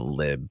stinking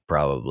lib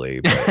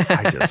probably, but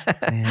I just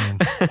man,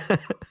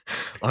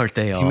 aren't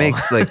they all? He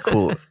makes like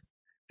cool.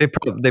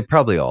 They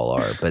probably all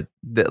are, but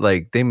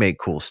they make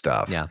cool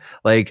stuff. Yeah.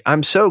 Like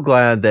I'm so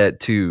glad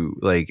that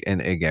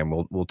and again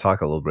we'll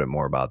talk a little bit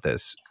more about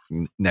this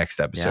next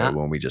episode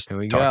when we just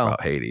talk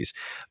about Hades.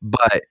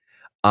 But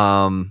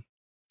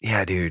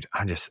yeah, dude,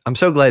 I'm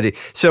so glad.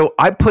 So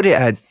I put it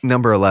at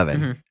number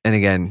 11, and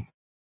again,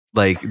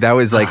 like that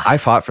was like I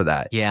fought for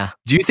that. Yeah.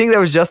 Do you think that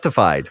was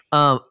justified?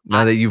 Now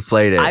that you've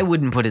played it, I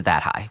wouldn't put it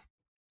that high.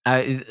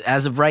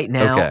 As of right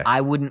now,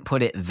 I wouldn't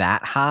put it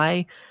that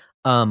high.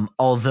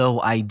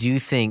 Although I do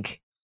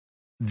think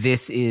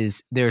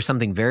there's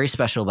something very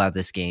special about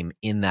this game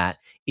in that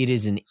it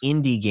is an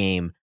indie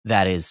game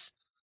that is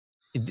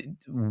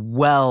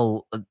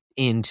well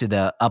into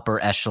the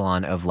upper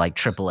echelon of like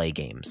AAA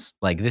games.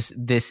 Like this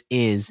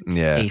is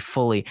a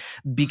fully,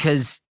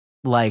 because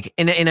like,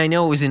 and I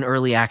know it was in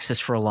early access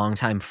for a long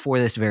time for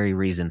this very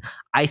reason.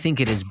 I think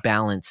it is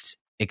balanced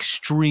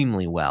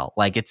extremely well.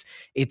 Like it's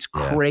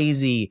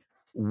crazy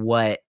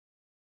what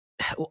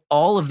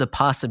all of the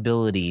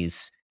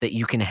possibilities that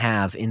you can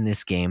have in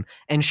this game.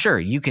 And sure,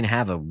 you can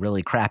have a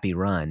really crappy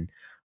run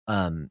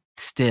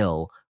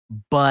still,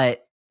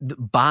 but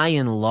by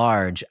and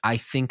large, I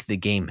think the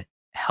game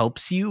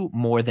helps you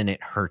more than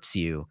it hurts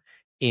you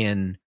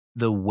in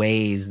the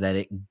ways that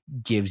it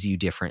gives you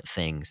different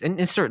things.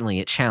 And certainly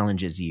it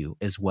challenges you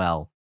as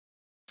well.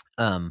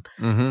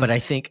 But I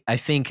think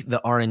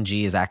the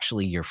RNG is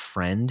actually your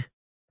friend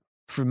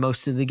for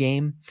most of the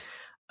game.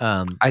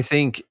 I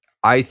think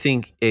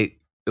it,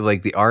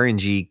 like the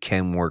RNG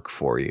can work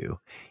for you.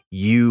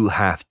 You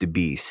have to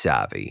be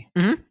savvy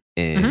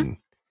in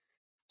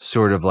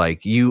sort of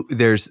like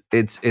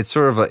it's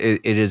sort of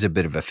it is a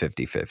bit of a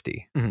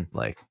 50-50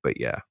 like, but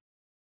yeah.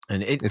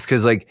 And it's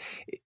because like,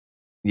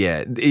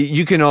 yeah,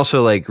 you can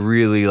also like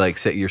really like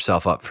set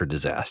yourself up for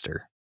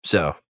disaster.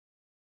 So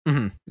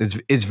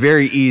it's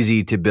very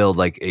easy to build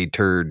like a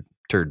turd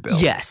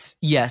build.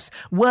 Yes.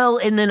 Well,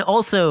 and then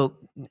also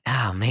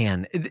oh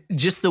man,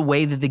 just the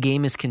way that the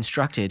game is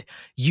constructed,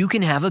 you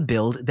can have a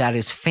build that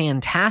is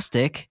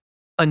fantastic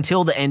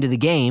until the end of the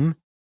game,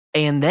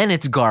 and then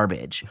it's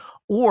garbage.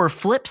 Or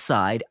flip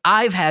side,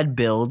 I've had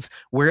builds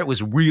where it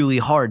was really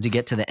hard to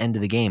get to the end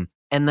of the game,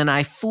 and then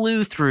I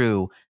flew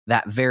through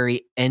that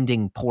very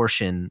ending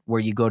portion where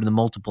you go to the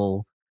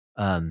multiple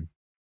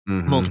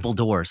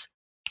doors,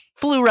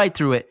 flew right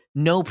through it,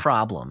 no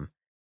problem,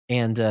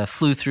 and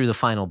flew through the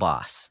final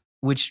boss,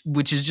 which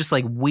is just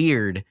like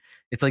weird.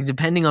 It's like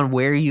depending on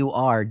where you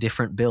are,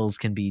 different builds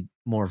can be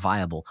more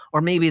viable,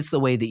 or maybe it's the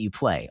way that you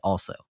play.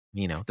 Also,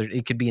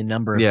 it could be a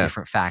number of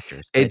different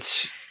factors.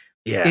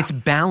 It's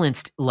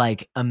balanced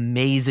like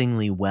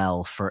amazingly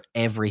well for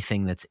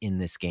everything that's in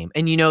this game.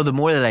 And the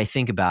more that I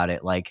think about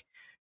it, like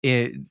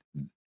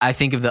I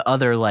think of the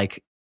other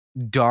like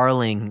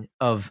darling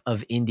of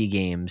indie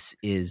games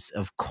is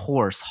of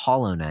course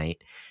Hollow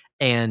Knight.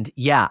 And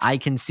yeah, I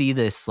can see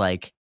this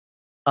like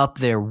up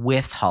there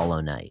with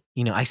Hollow Knight.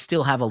 I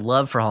still have a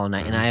love for Hollow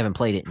Knight, and I haven't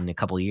played it in a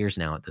couple of years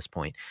now at this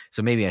point.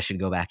 So maybe I should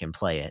go back and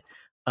play it.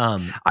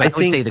 I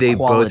think they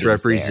both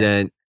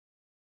represent.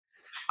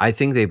 I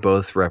think they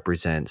both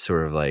represent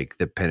sort of like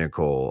the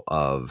pinnacle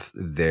of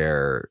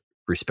their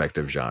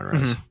respective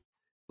genres. Mm-hmm.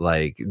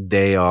 Like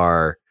they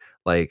are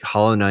like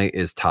Hollow Knight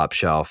is top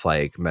shelf,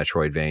 like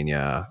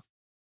Metroidvania,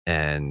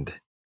 and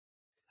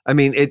I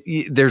mean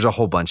there's a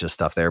whole bunch of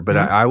stuff there, but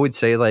I would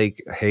say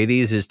like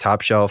Hades is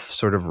top shelf,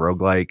 sort of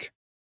roguelike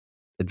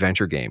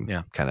adventure game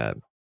kind of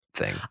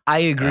thing. I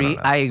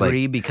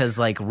agree because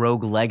like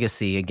Rogue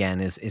Legacy again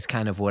is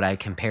kind of what I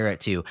compare it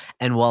to.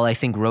 And while I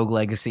think Rogue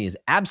Legacy is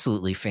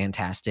absolutely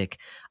fantastic,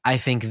 I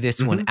think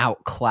this one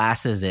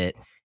outclasses it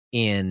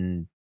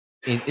in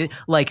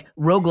like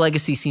Rogue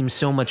Legacy seems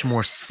so much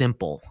more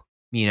simple.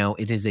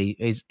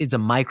 It's a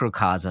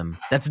microcosm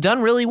that's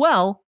done really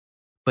well,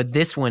 but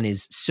this one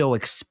is so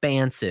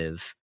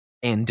expansive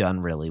and done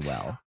really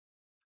well.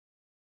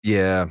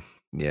 Yeah.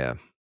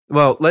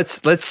 Well, let's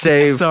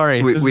save.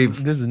 Sorry,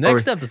 this is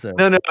next episode.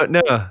 No,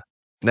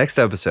 next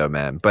episode,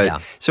 man.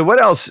 But so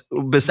what else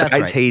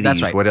besides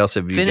Hades? What else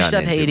have you finished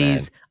up into,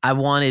 Hades? Man? I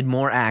wanted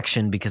more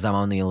action because I'm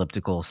on the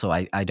elliptical, so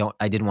I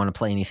didn't want to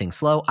play anything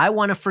slow. I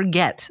want to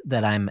forget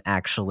that I'm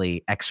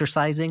actually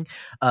exercising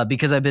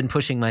because I've been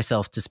pushing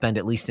myself to spend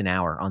at least an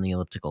hour on the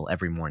elliptical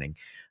every morning.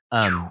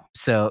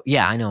 So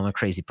yeah, I know I'm a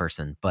crazy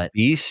person, but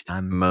beast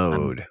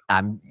mode.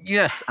 I'm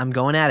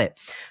going at it.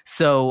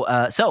 So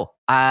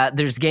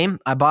there's a game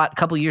I bought a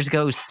couple years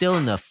ago, still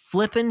in the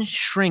flippin'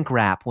 shrink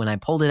wrap when I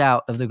pulled it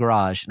out of the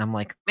garage, and I'm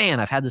like, man,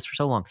 I've had this for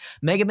so long.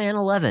 Mega Man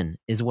 11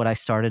 is what I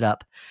started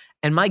up,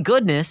 and my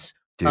goodness,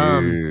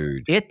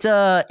 dude,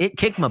 it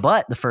kicked my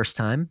butt the first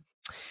time.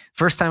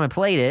 First time I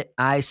played it,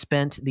 I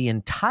spent the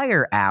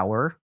entire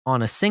hour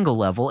on a single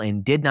level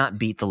and did not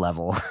beat the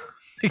level.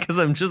 Because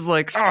I'm just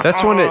like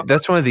that's one of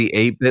the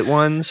 8-bit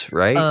ones,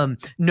 right?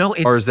 No,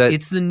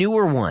 it's the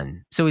newer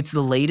one. So it's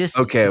the latest.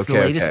 The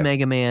latest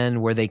Mega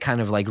Man where they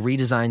kind of like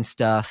redesign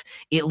stuff.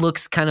 It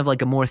looks kind of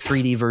like a more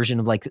 3D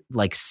version of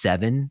like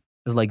 7,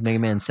 like Mega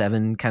Man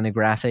 7 kind of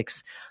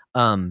graphics.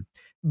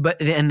 But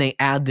they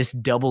add this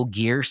double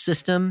gear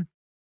system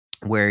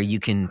where you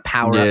can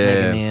power up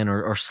Mega Man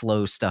or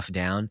slow stuff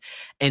down.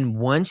 And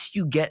once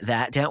you get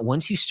that down,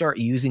 once you start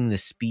using the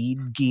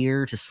speed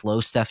gear to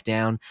slow stuff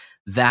down,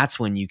 that's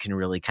when you can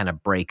really kind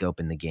of break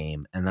open the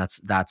game. And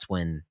that's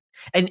when,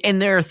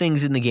 and there are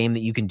things in the game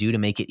that you can do to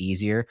make it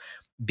easier.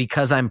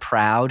 Because I'm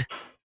proud,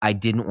 I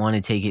didn't want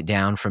to take it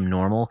down from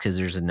normal because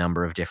there's a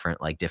number of different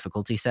like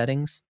difficulty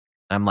settings.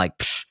 I'm like,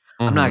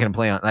 I'm not going to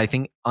play on, I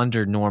think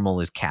under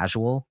normal is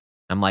casual.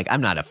 I'm like,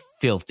 I'm not a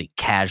filthy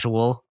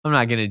casual. I'm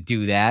not going to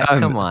do that.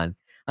 Come on.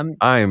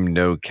 I'm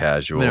no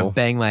casual. I'm going to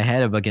bang my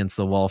head up against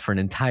the wall for an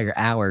entire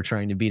hour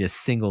trying to beat a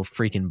single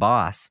freaking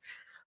boss.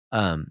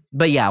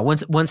 But yeah,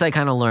 once I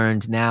kind of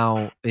learned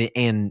now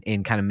and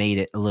kind of made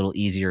it a little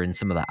easier in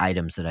some of the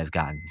items that I've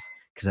gotten,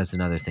 because that's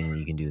another thing that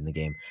you can do in the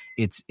game.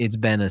 It's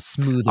been a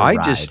smoother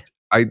ride.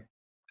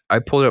 I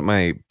pulled up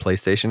my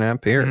PlayStation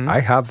app here. I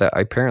have that. I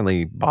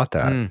apparently bought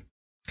that.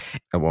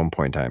 At one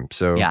point in time.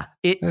 So yeah,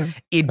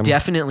 it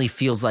definitely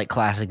feels like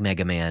classic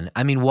Mega Man.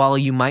 I mean, while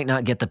you might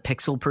not get the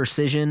pixel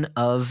precision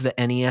of the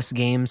NES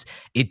games,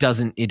 it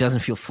doesn't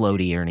feel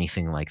floaty or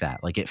anything like that.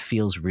 Like it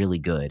feels really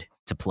good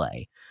to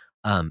play.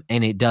 And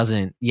it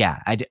doesn't,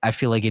 I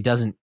feel like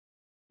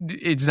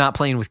it's not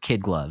playing with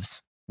kid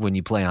gloves when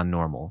you play on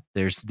normal.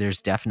 There's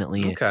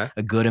definitely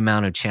a good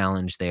amount of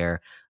challenge there.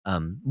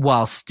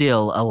 While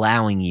still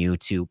allowing you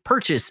to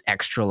purchase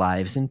extra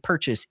lives and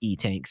purchase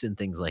E-tanks and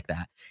things like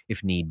that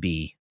if need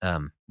be,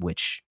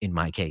 which in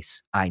my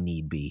case, I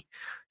need be.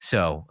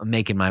 So I'm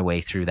making my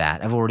way through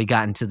that. I've already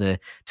gotten to the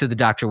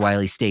Dr.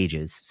 Wily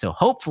stages. So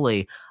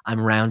hopefully I'm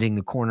rounding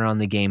the corner on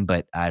the game,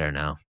 but I don't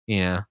know.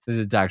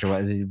 The Dr.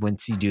 Wily,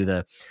 once you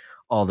do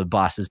all the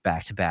bosses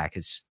back to back,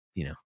 it's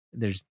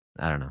just,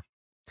 I don't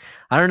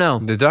know.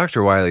 The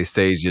Dr. Wily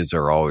stages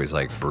are always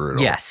like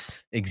brutal.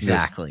 Yes,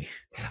 exactly.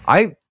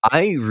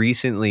 I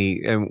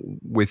recently, and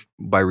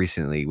by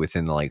recently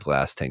within the like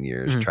last 10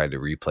 years, Mhm. tried to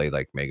replay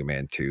like Mega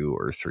Man 2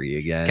 or 3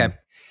 again. Okay.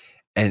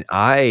 And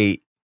I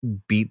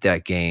beat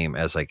that game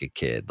as like a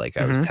kid, like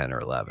I was Mhm. 10 or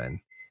 11.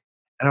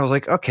 And I was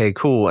like, okay,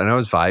 cool. And I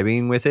was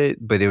vibing with it,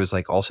 but it was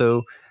like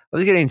also I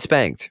was getting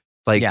spanked,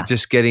 like Yeah.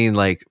 just getting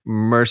like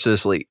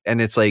mercilessly.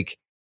 And it's like,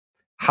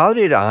 how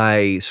did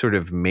I sort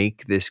of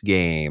make this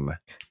game,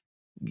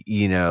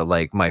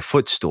 like my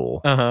footstool?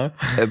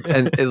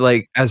 And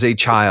like as a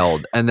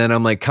child, and then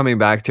I'm like coming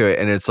back to it,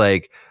 and it's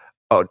like,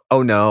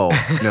 oh no,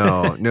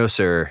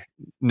 sir,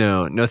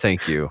 no,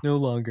 thank you, No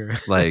longer.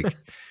 like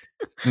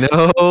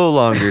no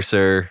longer,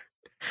 sir.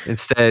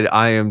 Instead,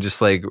 I am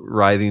just like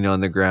writhing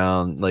on the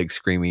ground, like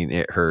screaming,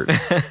 "It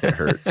hurts! It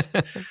hurts!"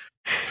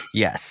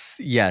 Yes,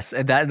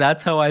 and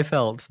that's how I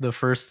felt the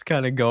first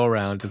kind of go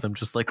around. Is I'm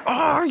just like, oh,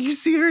 are you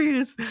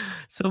serious?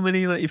 So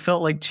many, like, it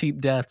felt like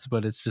cheap deaths,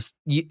 but it's just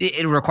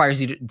it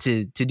requires you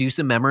to do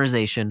some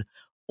memorization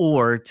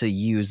or to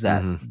use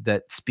that Mhm.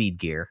 that speed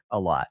gear a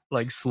lot,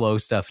 like slow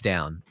stuff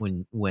down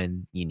when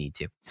you need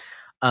to.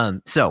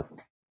 So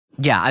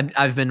yeah,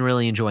 I've been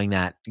really enjoying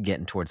that,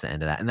 getting towards the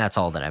end of that, and that's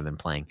all that I've been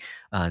playing.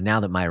 Now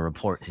that my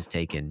report has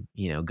taken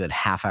a good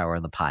half hour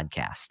of the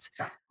podcast,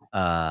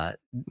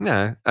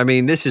 Yeah, I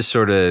mean, this is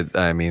sort of.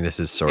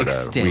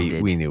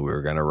 extended. We knew we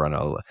were going to run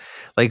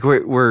like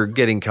we're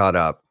getting caught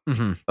up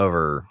Mhm.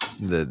 over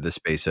the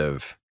space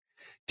of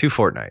 2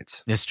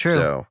 fortnights. It's true.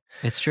 So,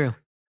 It's true.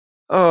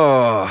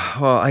 oh,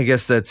 well, I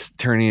guess that's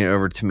turning it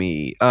over to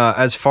me.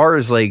 As far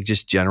as like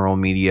just general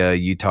media,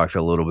 you talked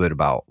a little bit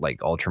about like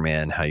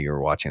Ultraman, how you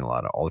were watching a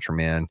lot of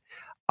Ultraman.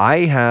 I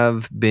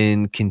have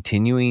been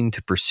continuing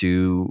to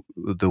pursue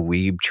the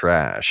weeb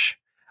trash.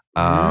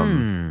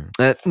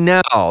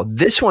 Now,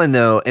 this one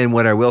though, and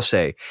what I will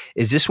say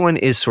is this one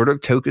is sort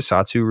of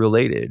tokusatsu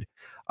related.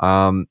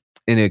 In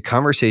a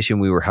conversation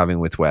we were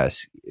having with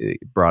Wes, it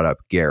brought up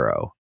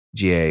Garo,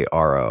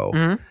 Garo.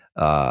 Mhm.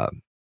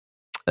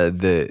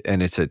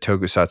 And it's a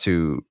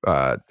tokusatsu,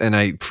 and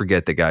I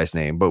forget the guy's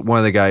name, but one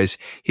of the guys,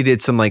 he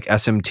did some like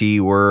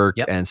SMT work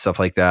Yep. and stuff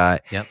like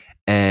that. Yep.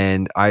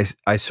 And I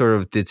sort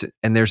of did,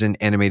 and there's an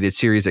animated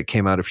series that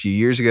came out a few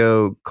years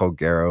ago called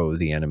Garo,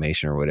 the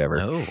animation or whatever.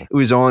 Oh. It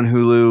was on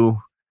Hulu.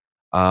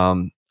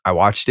 I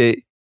watched it.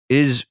 It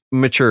is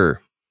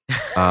mature.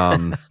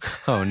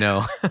 Oh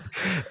no.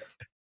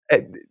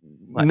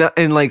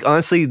 And like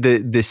honestly,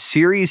 the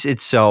series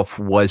itself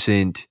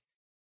wasn't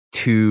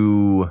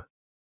too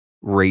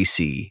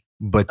racy,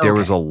 but there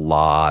was a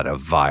lot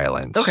of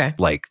violence. Okay.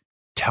 Like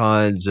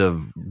tons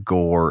of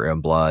gore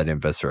and blood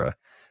and viscera.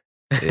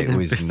 It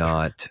was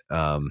not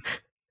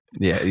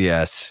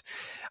yes.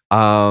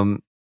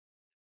 And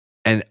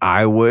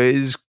I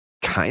was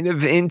kind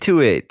of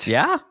into it.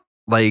 Yeah.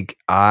 Like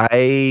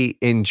I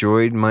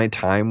enjoyed my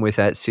time with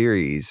that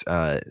series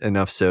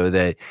enough so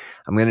that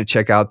I'm going to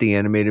check out the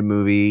animated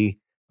movie.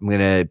 I'm going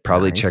to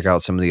probably check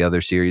out some of the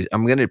other series.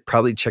 I'm going to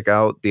probably check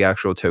out the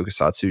actual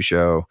tokusatsu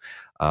show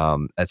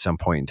at some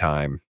point in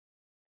time.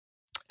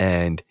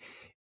 And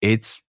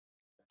it's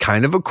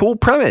kind of a cool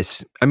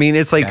premise. I mean,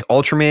 it's like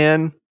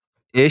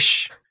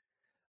Ultraman-ish,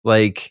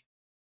 like,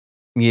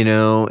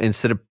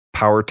 instead of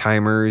power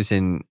timers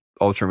and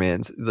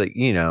Ultramans, like,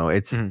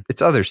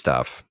 it's other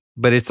stuff.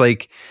 But it's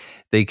like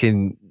they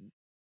can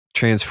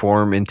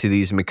transform into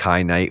these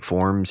Makai Knight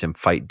forms and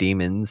fight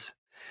demons.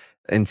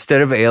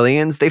 Instead of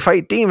aliens, they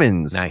fight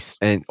demons. Nice.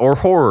 Or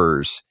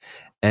horrors.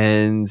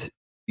 And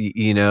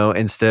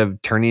instead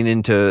of turning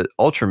into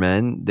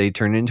Ultramen, they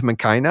turn into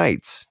Makai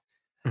Knights.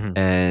 Mhm.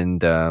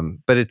 And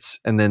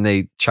and then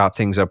they chop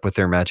things up with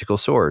their magical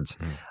swords.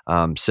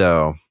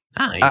 So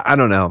Nice. I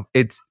don't know.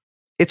 It's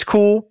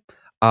cool.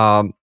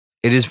 It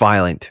is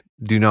violent.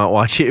 Do not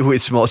watch it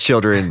with small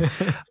children.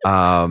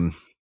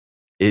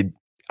 It's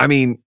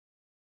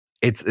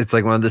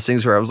like one of those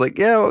things where I was like,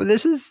 yeah,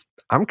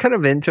 I'm kind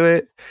of into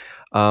it.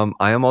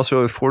 I am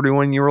also a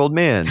 41-year-old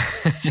man,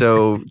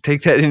 so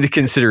take that into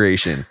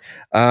consideration.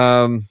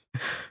 So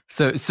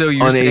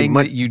you're saying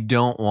that you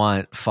don't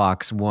want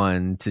Fox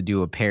One to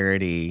do a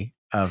parody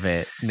of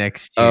it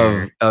next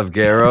year of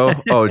Garo?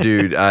 Oh,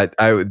 dude,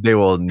 they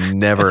will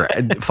never.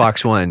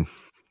 Fox One,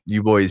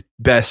 you boys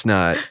best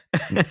not.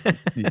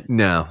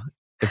 No,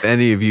 if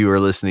any of you are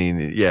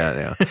listening,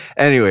 yeah. No.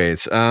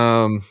 Anyways,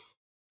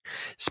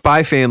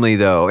 Spy Family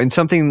though, and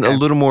something a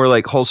little more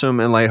like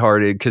wholesome and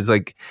lighthearted, because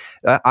like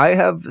I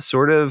have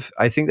sort of,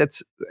 I think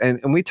that's,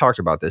 and we talked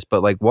about this,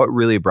 but like what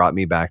really brought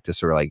me back to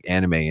sort of like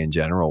anime in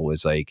general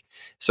was like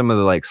some of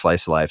the like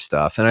slice of life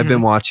stuff. And I've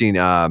been watching,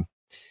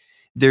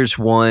 there's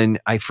one,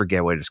 I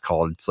forget what it's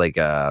called. It's like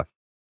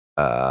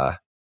Love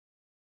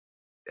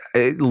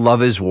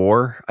is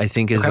War, I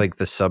think is like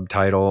the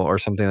subtitle or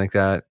something like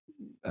that.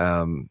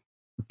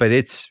 But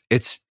it's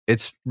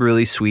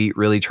really sweet,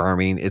 really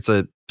charming. It's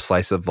a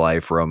slice of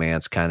life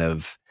romance kind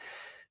of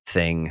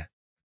thing.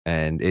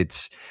 And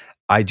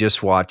I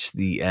just watched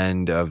the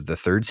end of the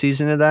 3rd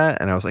season of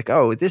that, and I was like,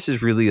 oh, this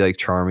is really like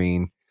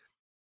charming,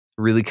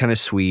 really kind of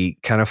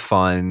sweet, kind of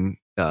fun.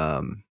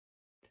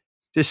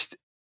 Just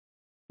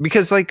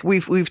because like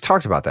we've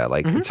talked about that.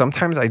 Like Mhm.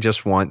 sometimes I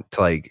just want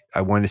to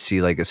I want to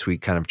see like a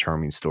sweet kind of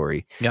charming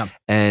story. Yeah.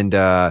 And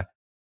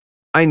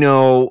I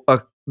know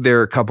there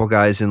are a couple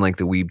guys in like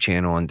the Weeb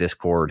channel on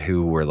Discord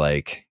who were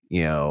like,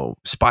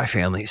 Spy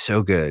Family is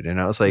so good. And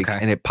I was like, Okay.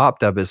 and it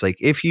popped up as like,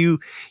 if you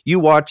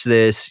watch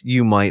this,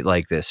 you might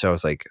like this. So I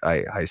was like,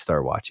 I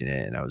started watching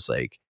it, and I was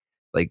like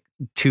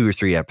 2 or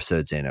 3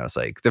 episodes in, I was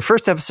like, the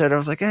first episode, I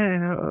was like,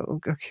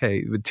 no,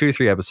 okay. But 2 or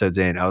 3 episodes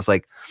in, I was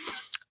like,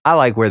 I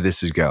like where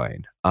this is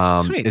going.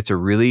 Sweet. It's a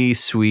really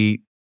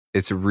sweet,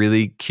 it's a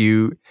really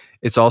cute.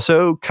 It's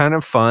also kind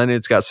of fun.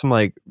 It's got some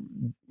like,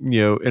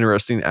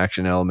 interesting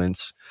action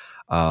elements.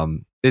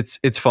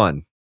 It's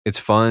fun. It's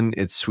fun.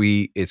 It's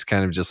sweet. It's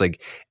kind of just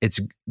like,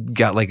 it's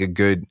got like a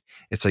good,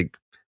 it's like,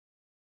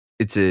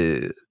 it's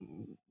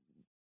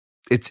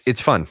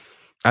fun.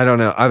 I don't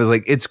know. I was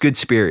like, it's good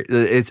spirit.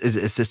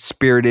 It's a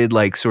spirited,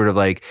 like sort of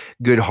like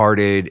good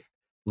hearted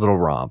little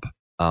romp.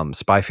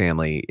 Spy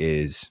Family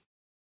is,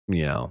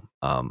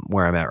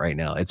 where I'm at right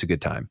now. It's a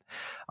good time.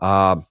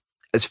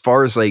 As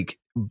far as like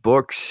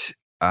books,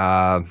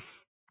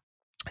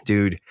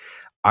 dude,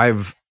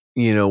 I've,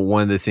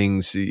 one of the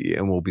things,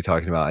 and we'll be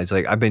talking about, it's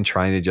like, I've been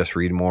trying to just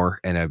read more,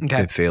 and I've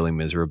been failing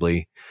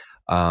miserably.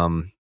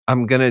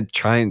 I'm going to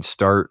try and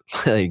start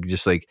like,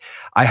 just like,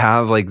 I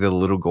have like the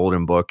Little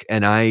Golden Book,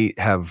 and I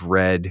have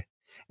read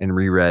and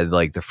reread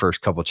like the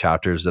first couple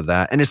chapters of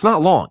that. And it's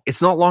not long.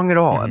 It's not long at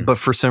all. Mhm. But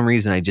for some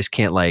reason, I just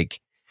can't like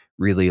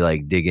really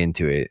like dig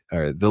into it.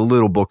 Or the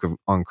Little Book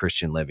on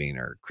Christian Living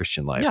or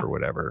Christian Life or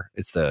whatever.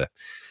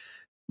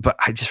 But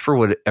I just, for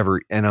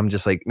whatever, and I'm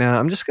just like, nah,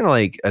 I'm just going to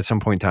like, at some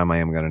point in time, I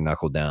am going to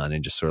knuckle down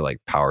and just sort of like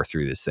power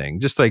through this thing.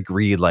 Just like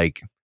read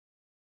like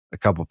a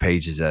couple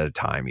pages at a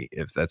time,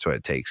 if that's what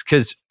it takes.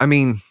 Cause I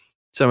mean,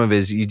 some of it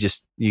is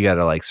you got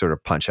to like sort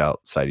of punch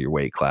outside of your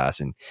weight class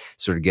and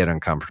sort of get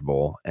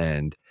uncomfortable.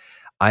 And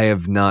I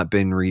have not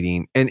been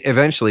reading. And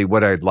eventually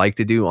what I'd like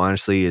to do,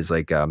 honestly, is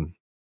like,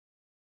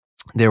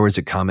 there was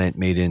a comment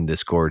made in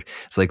Discord.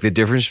 It's like the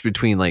difference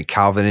between like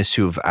Calvinists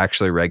who have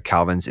actually read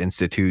Calvin's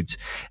Institutes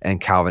and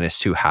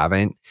Calvinists who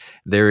haven't.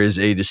 There is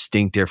a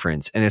distinct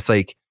difference. And it's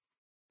like,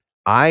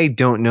 I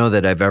don't know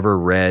that I've ever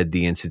read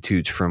the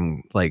Institutes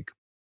from like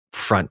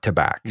front to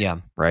back. Yeah.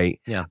 Right.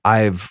 Yeah.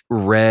 I've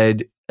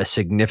read a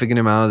significant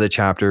amount of the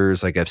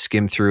chapters. Like I've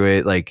skimmed through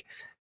it. Like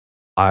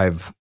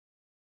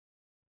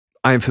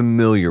I'm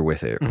familiar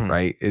with it,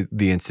 right?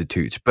 The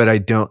Institutes, but I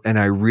don't, and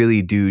I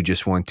really do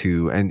just want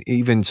to, and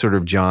even sort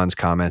of John's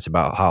comments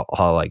about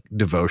how like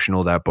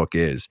devotional that book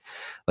is,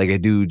 like I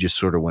do just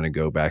sort of want to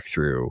go back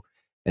through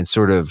and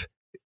sort of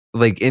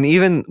like, and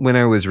even when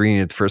I was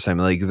reading it the first time,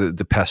 like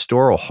the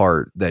pastoral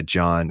heart that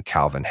John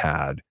Calvin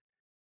had,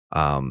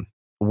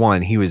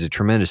 one, he was a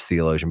tremendous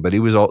theologian, but he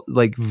was all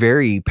like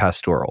very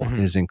pastoral in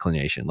his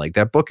inclination. Like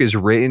that book is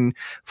written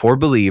for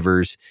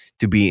believers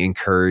to be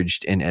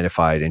encouraged and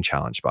edified and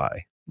challenged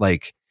by,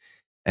 like,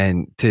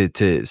 and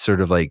to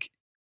sort of like,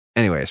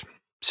 anyways.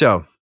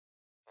 So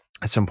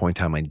at some point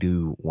in time, I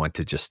do want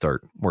to just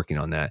start working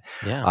on that.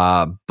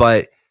 Yeah.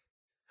 But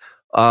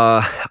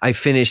I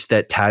finished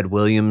that Tad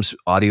Williams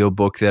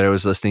audiobook that I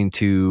was listening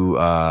to,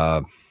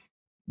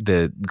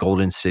 the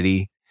Golden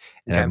City.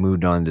 And I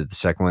moved on to the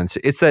second one.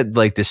 It's that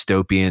like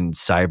dystopian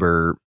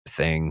cyber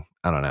thing.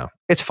 I don't know.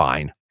 It's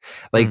fine.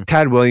 Like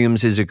Tad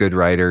Williams is a good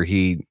writer.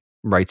 He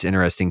writes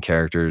interesting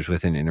characters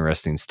with an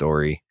interesting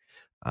story.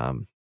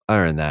 Other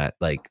than that,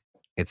 like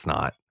it's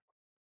not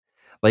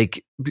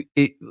like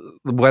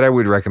what I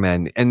would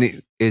recommend.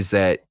 And is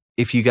that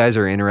if you guys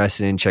are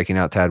interested in checking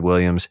out Tad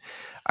Williams,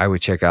 I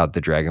would check out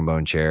the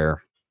Dragonbone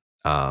Chair,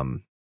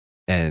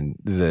 and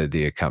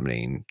the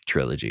accompanying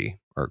trilogy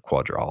or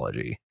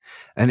quadrology.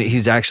 And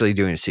he's actually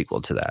doing a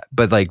sequel to that.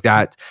 But like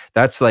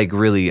that's like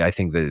really, I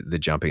think the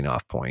jumping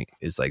off point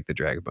is like the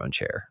Dragonbone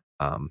Chair.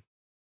 And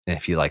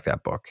if you like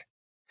that book,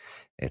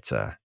 it's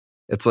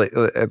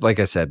like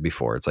I said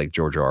before, it's like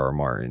George R.R.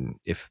 Martin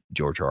if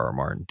George R.R.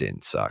 Martin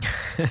didn't suck.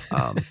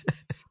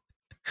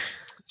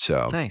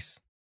 So nice.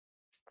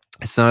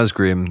 It's not as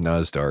grim,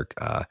 not as dark.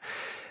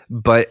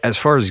 But as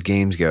far as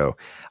games go,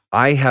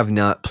 I have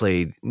not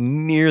played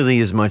nearly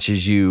as much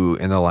as you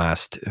in the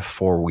last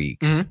 4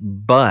 weeks,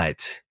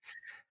 but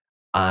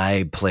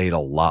I played a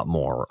lot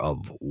more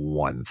of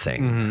one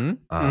thing.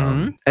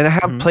 And I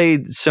have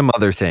played some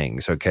other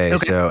things. Okay.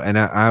 So, and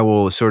I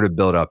will sort of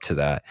build up to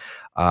that.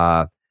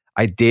 I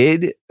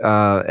did,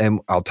 and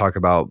I'll talk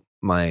about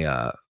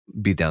my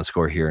beatdown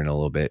score here in a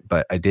little bit,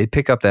 but I did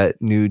pick up that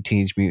new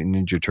Teenage Mutant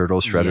Ninja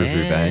Turtles Shredder's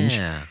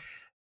Revenge.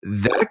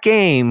 That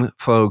game,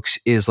 folks,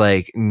 is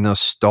like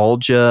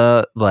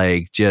nostalgia,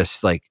 like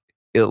just like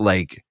it,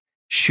 like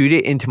shoot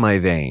it into my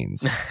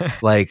veins.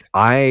 Like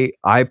I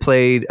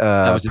played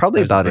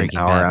probably about an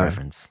hour.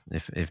 Reference,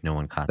 if no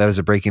one caught that was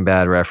a Breaking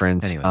Bad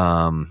reference.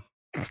 Anyways.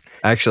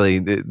 Actually,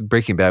 the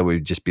Breaking Bad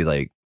would just be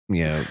like,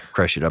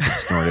 crush it up and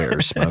snort it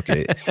or smoke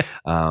it.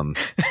 Or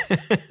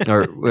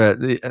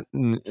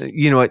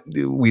you know what?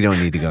 We don't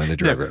need to go into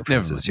drug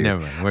references here.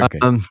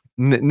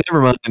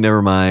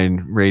 Never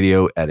mind.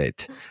 Radio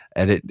edit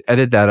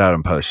that out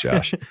in post,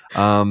 Josh.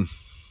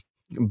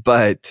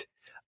 but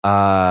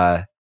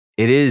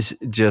it is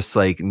just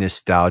like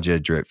nostalgia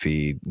drip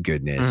feed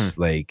goodness.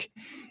 Like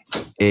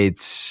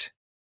it's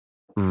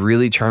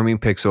really charming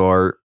pixel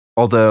art.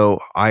 Although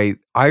I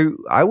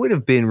would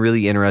have been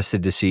really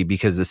interested to see,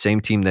 because the same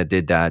team that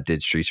did that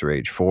did Streets of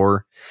Rage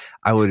 4.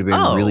 I would have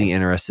been really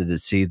interested to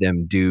see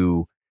them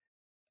do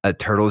a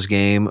Turtles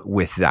game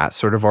with that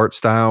sort of art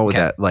style, with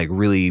that like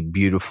really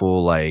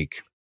beautiful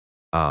like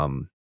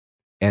and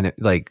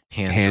like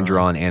hand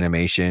drawn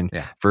animation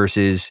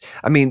versus,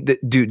 I mean,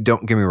 dude,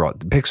 don't get me wrong,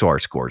 the pixel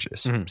art's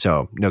gorgeous,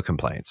 so no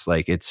complaints.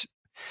 Like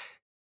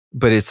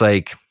but it's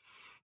like,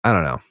 I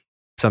don't know.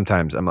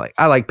 Sometimes I'm like,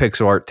 I like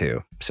pixel art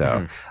too.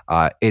 So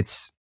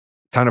it's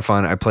kind of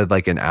fun. I played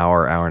like an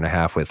hour and a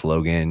half with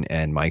Logan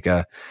and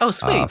Micah. Oh,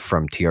 sweet.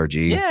 From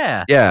TRG.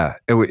 Yeah. Yeah.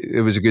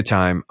 It was a good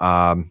time.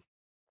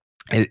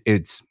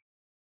 It's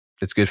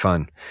good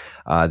fun.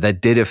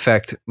 That did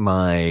affect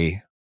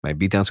my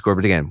beatdown score,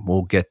 but again,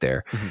 we'll get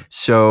there.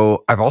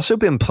 So I've also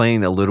been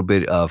playing a little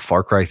bit of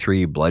Far Cry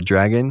 3 Blood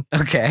Dragon.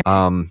 Okay.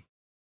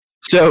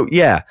 So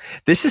yeah,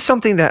 this is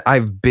something that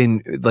I've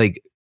been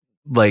like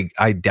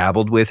I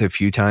dabbled with a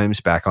few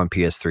times back on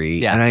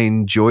PS3 and I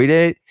enjoyed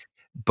it,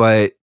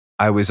 but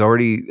I was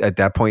already at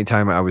that point in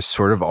time, I was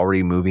sort of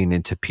already moving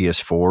into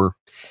PS4.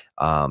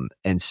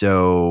 And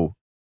so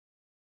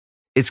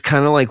it's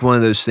kind of like one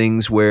of those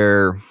things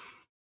where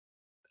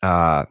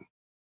I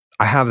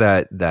have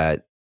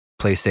that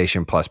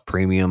PlayStation Plus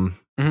Premium,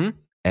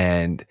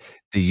 and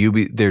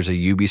there's a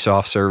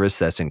Ubisoft service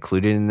that's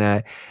included in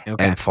that.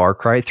 And Far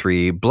Cry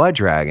 3 Blood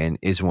Dragon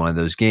is one of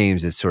those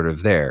games that's sort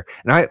of there.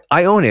 And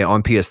I own it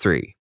on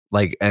PS3.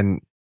 Like,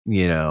 and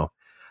you know,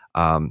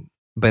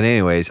 but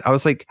anyways, I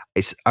was like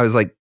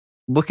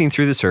looking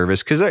through the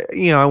service because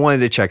I wanted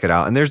to check it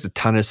out. And there's a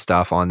ton of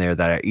stuff on there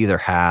that I either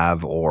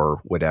have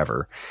or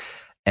whatever.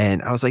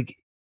 And I was like,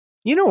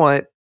 you know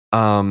what?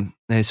 And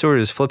I sort of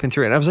was flipping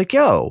through it, and I was like,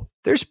 yo,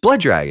 there's Blood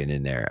Dragon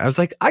in there. I was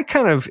like, I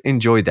kind of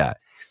enjoyed that.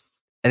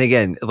 And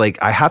again, like,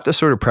 I have to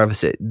sort of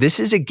preface it.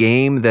 This is a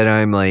game that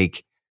I'm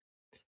like,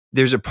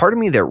 there's a part of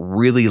me that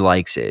really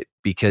likes it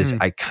because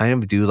I kind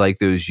of do like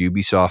those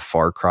Ubisoft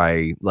Far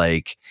Cry,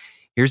 like,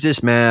 here's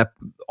this map,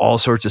 all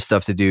sorts of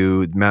stuff to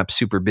do. The map's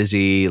super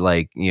busy,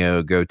 like,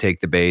 go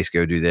take the base,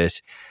 go do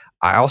this.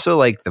 I also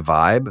like the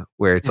vibe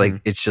where it's like,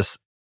 it's just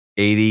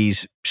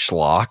 80s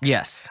schlock.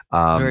 Yes.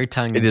 Very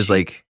tongue-in-cheek. It is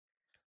like,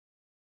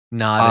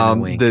 nod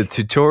and wink.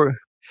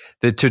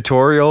 The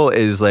tutorial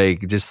is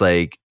like just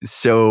like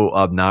so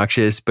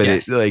obnoxious, but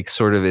it's like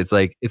sort of, it's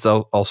like, it's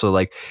also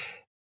like,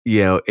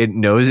 it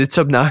knows it's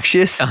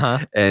obnoxious,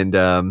 and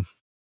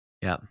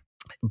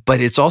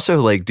but it's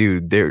also like,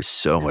 dude, there's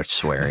so much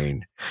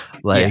swearing,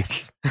 like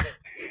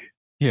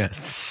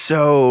yes,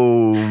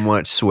 so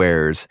much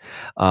swears,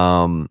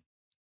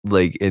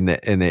 like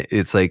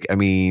it's like, I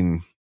mean,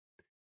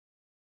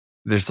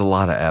 there's a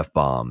lot of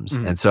F-bombs.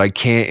 And so I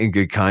can't in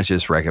good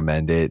conscience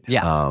recommend it.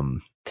 Yeah.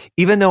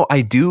 Even though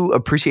I do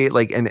appreciate,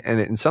 like,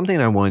 and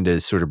something I wanted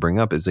to sort of bring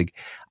up is like,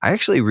 I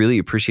actually really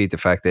appreciate the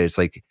fact that it's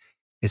like,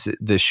 it's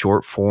the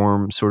short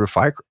form sort of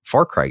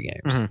Far Cry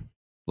games.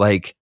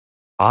 Like,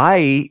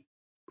 I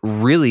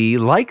really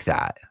like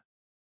that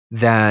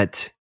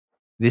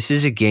this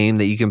is a game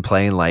that you can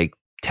play in like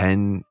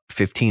 10,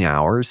 15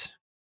 hours.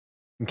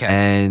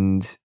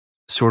 And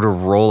sort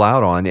of roll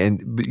out on,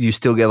 and you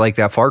still get like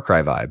that Far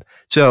Cry vibe.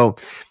 So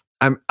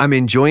I'm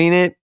enjoying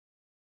it.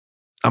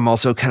 I'm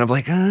also kind of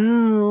like,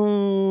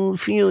 oh,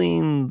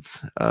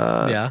 feelings.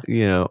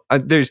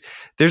 There's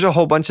a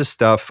whole bunch of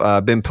stuff.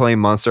 I've been playing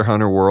Monster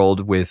Hunter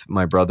World with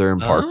my brother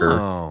and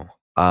Parker.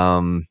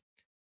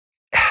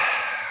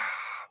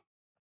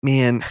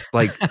 Man,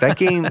 like that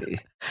game.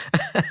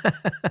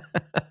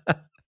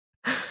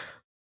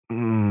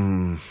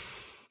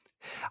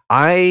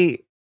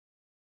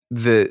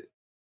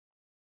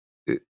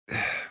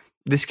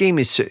 This game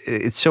is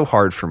it's so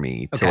hard for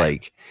me to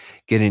like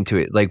get into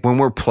it. Like when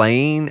we're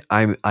playing,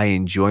 I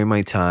enjoy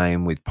my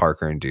time with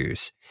Parker and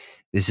Deuce.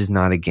 This is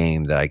not a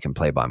game that I can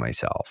play by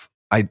myself.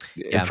 And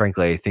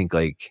frankly, I think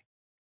like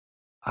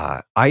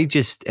I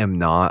just am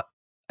not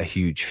a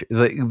huge,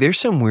 like, there's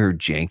some weird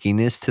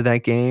jankiness to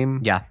that game.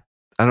 Yeah.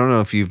 I don't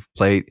know if you've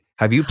played.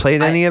 Have you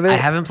played any of it? I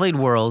haven't played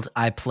World.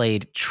 I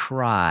played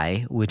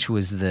Try, which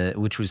was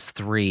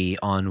 3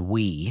 on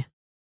Wii,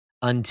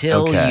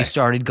 until you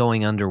started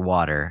going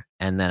underwater,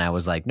 and then I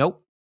was like, nope.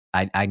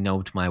 I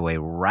noped my way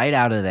right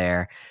out of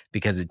there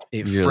because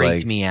it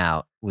freaked me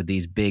out with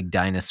these big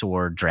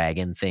dinosaur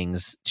dragon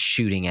things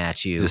shooting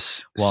at you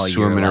just while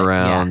swimming you're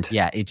around.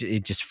 Yeah,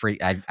 it just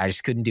freaked. I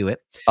just couldn't do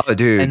it. Oh,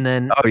 dude. And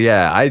then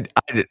I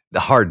did the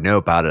hard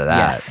nope out of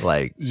that.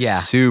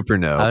 Super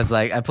nope. I was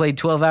like, I played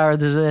 12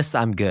 hours of this.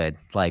 I'm good.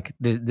 Like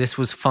this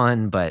was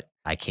fun, but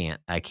I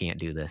can't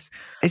do this.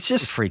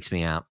 It freaks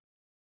me out.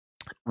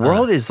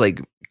 World is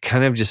like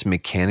kind of just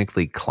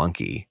mechanically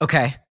clunky.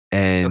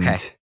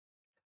 And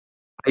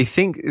I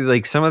think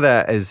like some of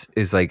that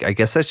is like, I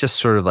guess that's just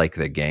sort of like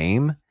the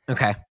game.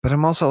 But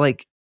I'm also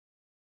like,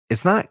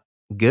 it's not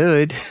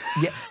good.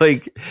 Yeah.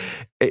 Like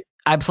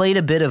I played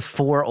a bit of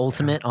 4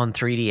 Ultimate on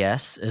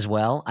 3DS as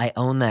well. I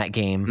own that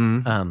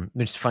game,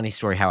 which is a funny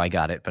story how I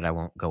got it, but I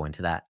won't go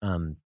into that.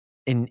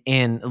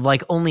 In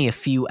like only a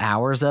few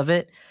hours of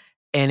it,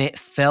 and it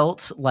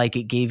felt like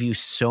it gave you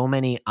so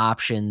many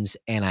options,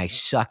 and I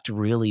sucked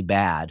really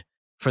bad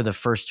for the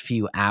first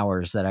few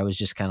hours that I was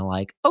just kind of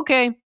like,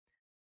 okay,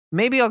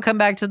 maybe I'll come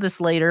back to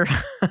this later.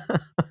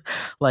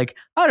 Like,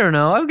 I don't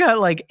know. I've got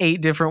like 8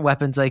 different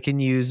weapons I can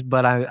use,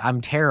 but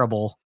I'm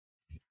terrible.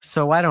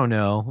 So I don't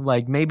know.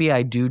 Like, maybe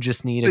I do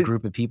just need a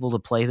group of people to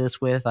play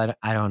this with.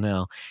 I don't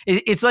know.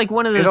 It's like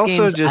one of those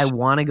games I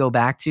want to go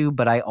back to,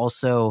 but I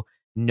also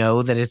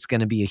know that it's going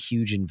to be a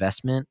huge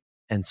investment,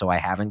 and so I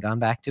haven't gone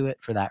back to it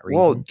for that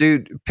reason. Well,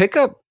 dude, pick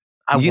up.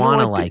 I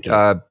want to like it.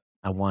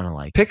 I want to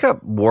like pick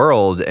up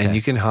World, and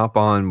you can hop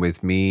on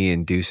with me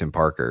and Deuce and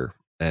Parker,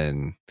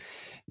 and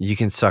you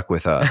can suck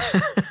with us.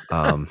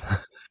 Oh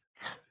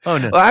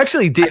no! Well,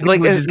 actually,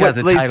 like just got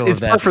the title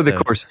it's of par for the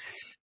course.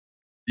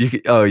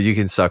 You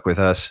can suck with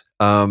us.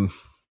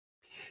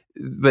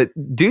 But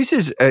Deuce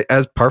is,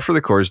 as par for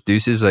the course,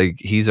 Deuce is like,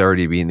 he's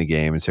already beaten the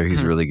game, and so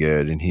he's really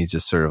good, and he's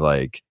just sort of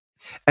like,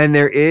 and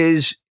there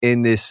is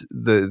in this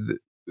the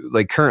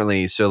like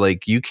currently, so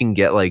like you can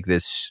get like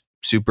this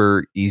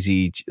super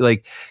easy,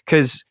 like,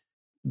 because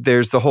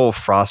there's the whole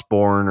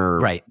Frostborn or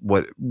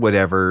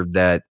whatever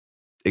that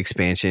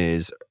expansion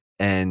is,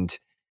 and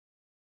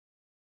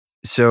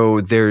so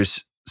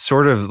there's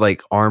sort of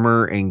like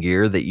armor and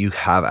gear that you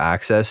have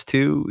access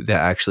to that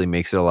actually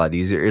makes it a lot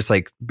easier. It's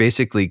like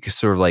basically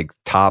sort of like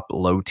top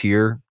low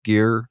tier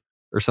gear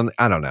or something.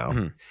 I don't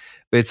know.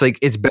 But it's like,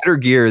 it's better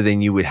gear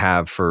than you would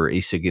have for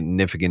a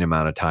significant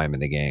amount of time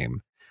in the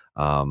game.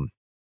 And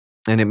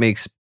it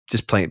makes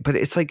just playing, but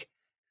it's like,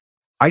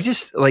 I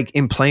just like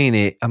in playing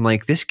it, I'm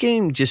like, this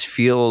game just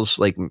feels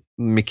like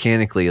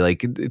mechanically,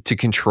 like to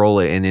control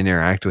it and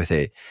interact with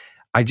it.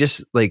 I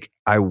just like,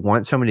 I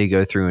want somebody to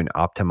go through and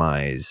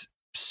optimize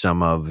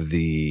some of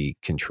the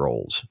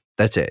controls.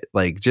 That's it.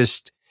 Like,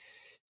 just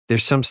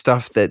there's some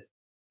stuff that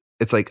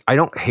it's like, I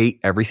don't hate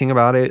everything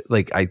about it.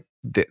 Like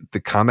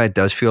the combat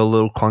does feel a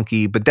little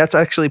clunky, but that's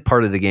actually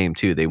part of the game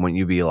too. They want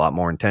you to be a lot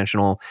more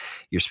intentional.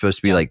 You're supposed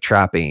to be like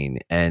trapping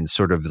and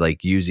sort of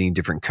like using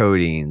different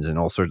codings and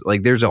all sorts.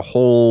 Like there's a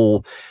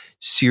whole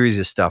series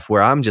of stuff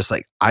where I'm just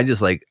like, I'm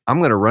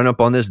going to run up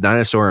on this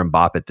dinosaur and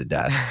bop it to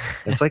death.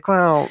 It's like,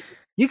 well,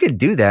 you could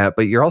do that,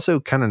 but you're also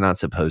kind of not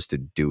supposed to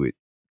do it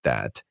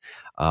that.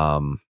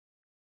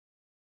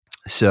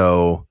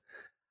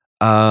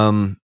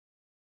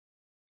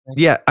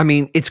 Yeah, I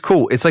mean, it's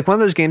cool. It's like one of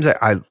those games that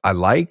I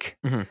like.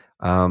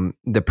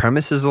 The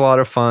premise is a lot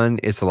of fun.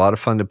 It's a lot of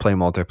fun to play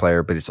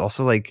multiplayer, but it's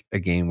also like a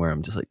game where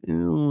I'm just like,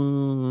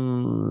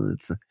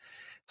 it's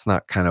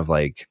not kind of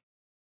like,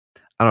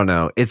 I don't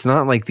know. It's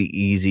not like the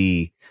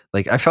easy,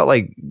 like I felt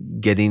like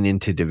getting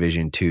into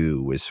Division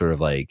 2 was sort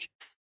of like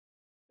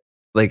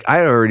I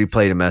had already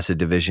played a mess of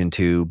Division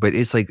 2, but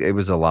it's like, it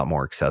was a lot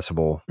more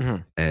accessible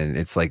and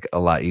it's like a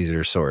lot easier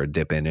to sort of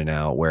dip in and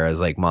out. Whereas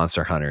like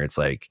Monster Hunter, it's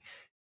like,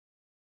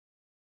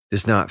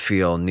 does not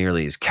feel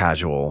nearly as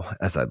casual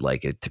as I'd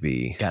like it to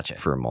be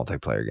for a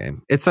multiplayer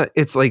game. It's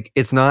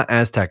not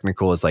as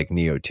technical as like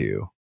Neo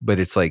 2, but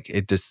it's like,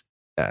 it just,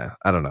 I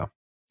don't know.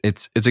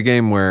 It's a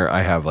game where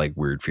I have like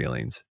weird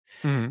feelings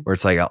where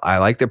it's like, I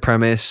like the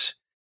premise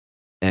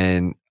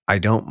and I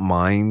don't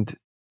mind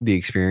the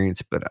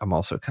experience, but I'm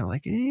also kind of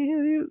like,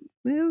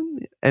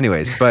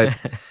 anyways,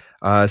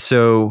 but,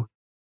 so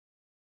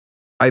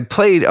I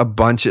played a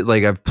bunch of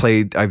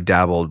I've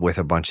dabbled with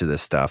a bunch of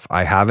this stuff.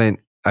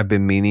 I've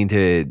been meaning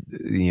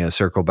to,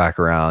 circle back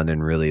around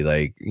and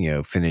really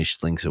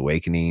finish Link's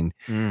Awakening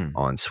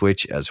on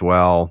Switch as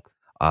well.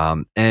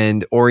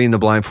 And Ori and the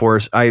Blind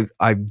Forest,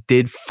 I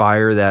did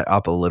fire that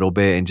up a little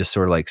bit and just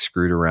sort of like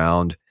screwed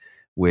around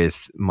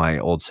with my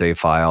old save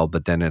file.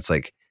 But then it's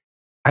like,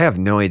 I have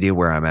no idea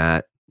where I'm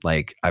at.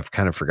 Like I've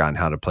kind of forgotten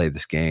how to play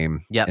this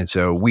game. Yeah. And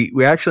so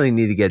we actually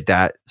need to get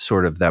that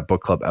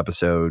book club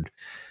episode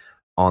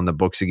on the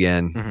books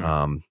again.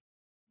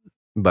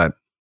 But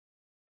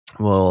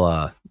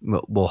we'll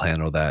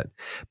handle that.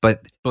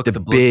 But book the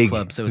book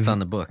club, so it's on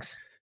the books.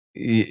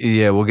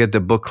 Yeah, we'll get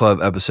the book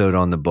club episode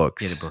on the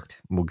books. Get it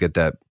booked. We'll get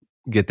that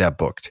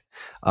booked.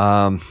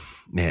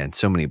 Man,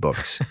 so many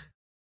books.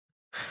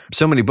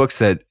 So many books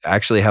that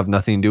actually have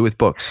nothing to do with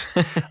books.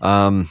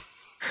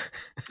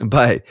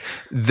 But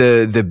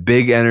the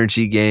big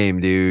energy game,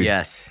 dude.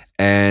 Yes.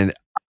 And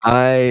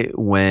I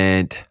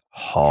went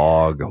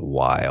hog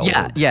wild.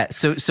 Yeah.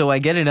 So I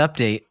get an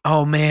update.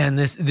 Oh man,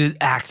 this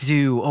Act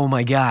 2. Oh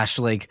my gosh,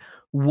 like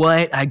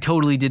what? I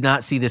totally did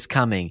not see this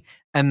coming.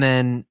 And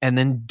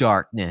then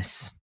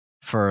darkness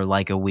for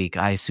like a week.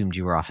 I assumed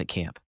you were off at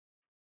camp.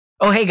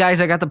 Oh hey guys,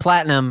 I got the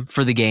platinum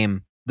for the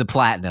game. The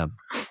platinum.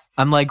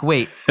 I'm like,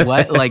 wait,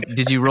 what? Like,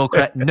 did you roll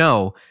credit?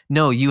 No,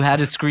 you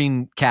had a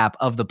screen cap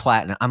of the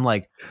platinum. I'm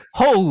like,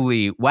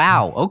 holy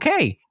wow.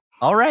 Okay.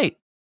 All right.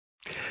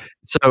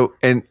 So,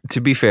 and to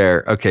be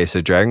fair, okay,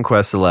 so Dragon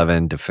Quest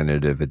XI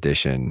Definitive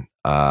Edition,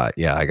 I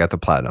got the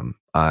platinum.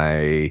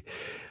 I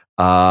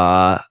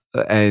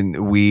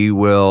And we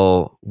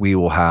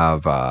will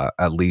have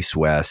at least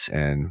Wes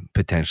and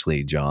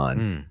potentially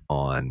John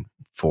on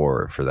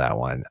for that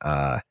one.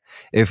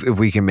 If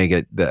we can make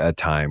it a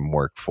time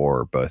work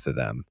for both of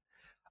them.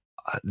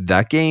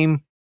 That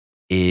game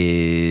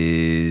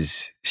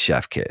is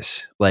chef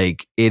kiss.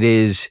 Like it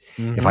is.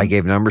 If I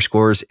gave number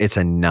scores, it's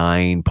a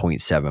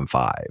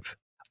 9.75.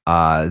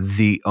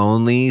 The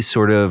only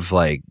sort of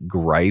like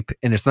gripe,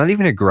 and it's not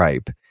even a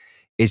gripe,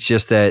 it's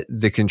just that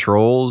the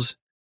controls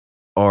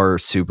are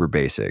super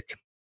basic.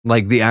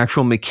 Like the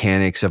actual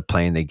mechanics of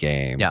playing the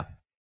game. Yeah.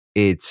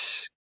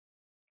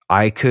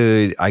 I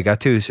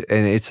got to,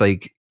 and it's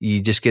like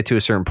you just get to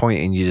a certain point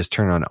and you just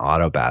turn on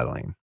auto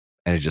battling.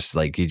 And it's just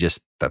like,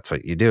 that's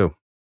what you do.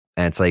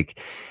 And it's like,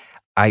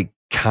 I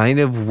kind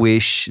of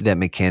wish that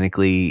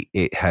mechanically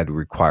it had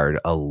required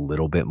a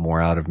little bit more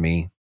out of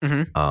me.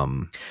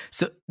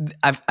 So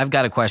I've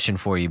got a question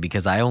for you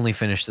because I only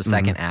finished the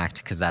second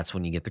act because that's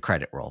when you get the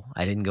credit roll.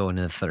 I didn't go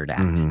into the third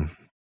act.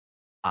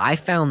 I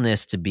found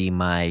this to be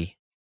my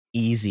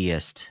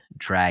easiest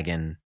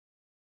Dragon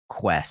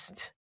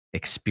Quest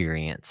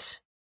experience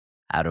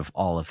out of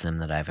all of them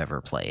that I've ever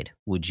played.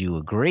 Would you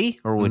agree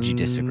or would you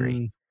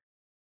disagree?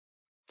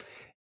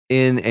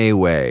 In a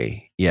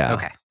way, yeah.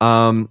 Okay.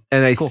 And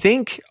I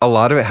think a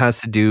lot of it has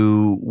to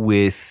do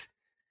with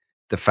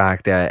the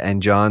fact that,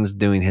 and John's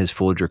doing his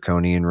full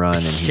Draconian run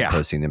and he's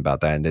posting about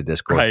that in the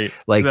Discord. Right.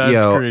 Like, crazy.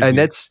 And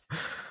that's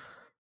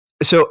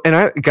so, and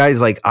I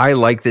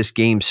like this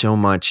game so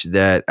much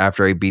that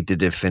after I beat the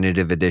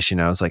definitive edition,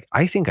 I was like,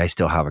 I think I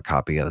still have a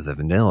copy of the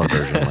vanilla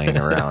version laying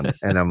around.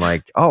 And I'm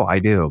like, oh, I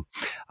do.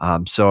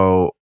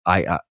 So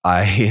I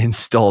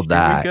installed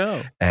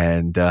that,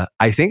 and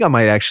I think I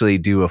might actually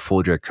do a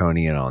full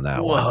Draconian on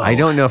that one. I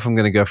don't know if I'm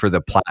going to go for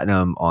the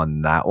platinum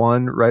on that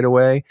one right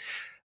away.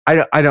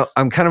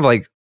 I'm kind of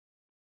like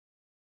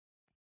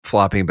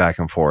flopping back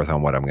and forth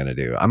on what I'm going to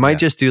do. I might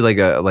just do like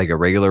a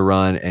regular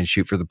run and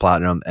shoot for the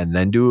platinum and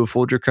then do a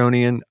full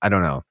Draconian. I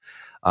don't know.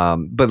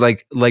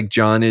 But like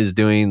John is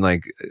doing,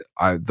 like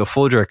the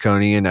full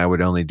Draconian, I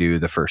would only do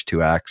the first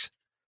two acts.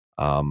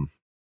 The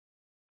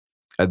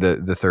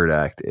third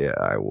act, yeah,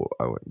 I would.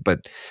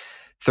 But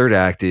third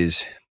act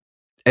is,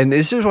 and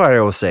this is what I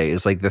will say,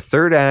 is like the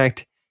third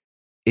act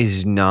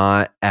is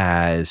not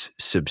as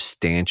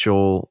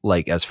substantial,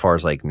 like as far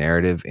as like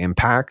narrative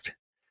impact,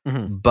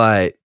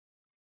 but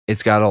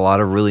it's got a lot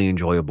of really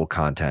enjoyable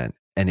content.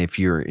 And if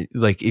you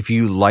like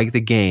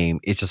the game,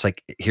 it's just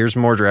like, here's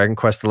more Dragon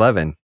Quest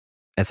 11.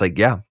 It's like,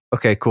 yeah,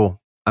 okay,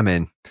 cool, I'm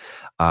in.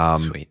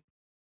 Sweet.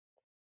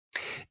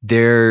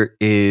 There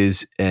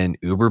is an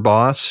Uber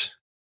boss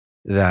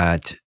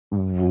that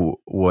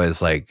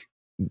was like,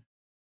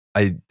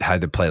 I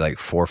had to play like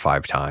 4 or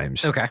 5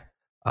 times. Okay.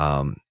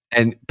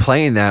 And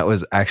playing that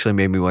was actually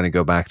made me want to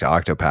go back to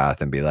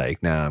Octopath and be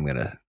like, no, I'm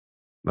gonna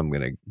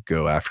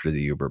go after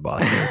the Uber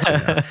boss.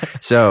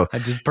 So I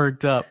just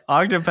perked up.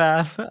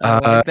 Octopath. I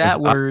like that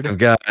word. I've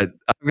got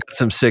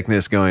some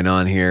sickness going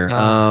on here.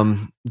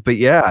 But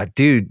yeah,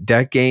 dude,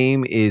 that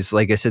game is,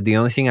 like I said, the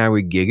only thing I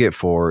would gig it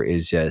for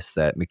is just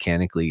that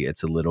mechanically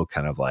it's a little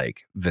kind of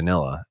like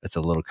vanilla. It's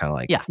a little kind of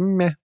like,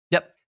 meh.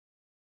 Yep.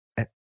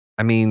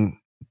 I mean,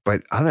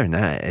 but other than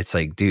that, it's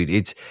like, dude,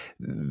 it's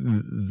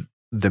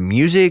the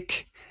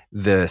music,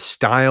 the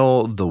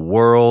style, the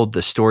world,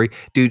 the story,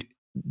 dude.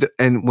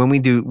 And when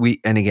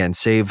and again,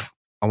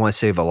 I want to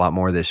save a lot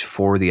more of this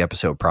for the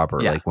episode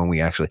proper. Like when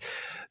we actually,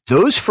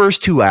 those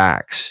first 2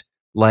 acts,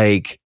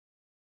 like,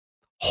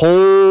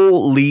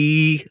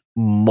 holy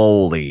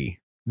moly,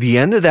 the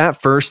end of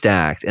that first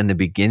act and the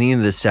beginning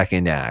of the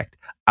second act,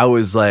 I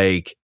was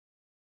like,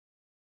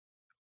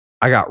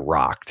 I got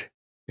rocked.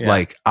 Yeah.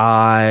 Like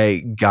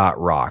I got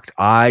rocked.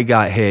 I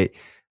got hit.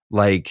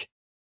 Like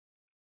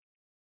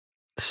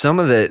some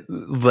of the,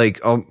 like,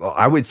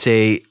 I would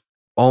say,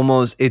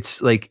 almost,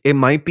 it's like, it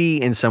might be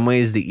in some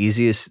ways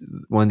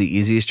one of the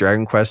easiest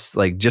Dragon Quests,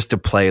 like just to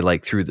play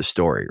like through the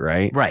story,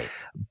 right?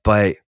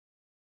 But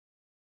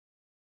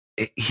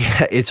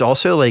it's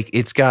also like,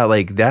 it's got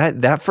like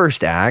that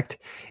first act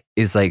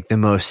is like the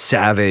most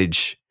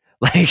savage.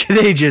 Like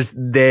I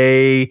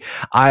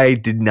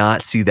did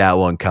not see that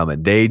one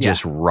coming. They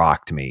just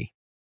rocked me.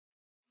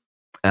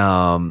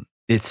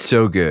 It's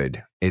so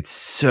good. It's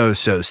so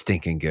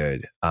stinking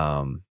good.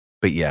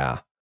 But yeah.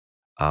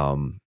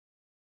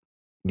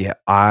 Yeah,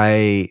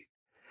 I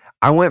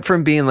went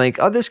from being like,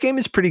 oh, this game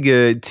is pretty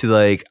good, to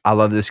like, I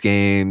love this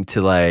game,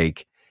 to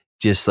like,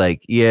 just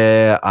like,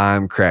 yeah,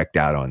 I'm cracked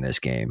out on this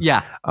game.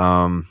 Yeah.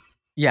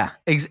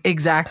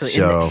 Exactly.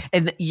 So,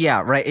 and yeah,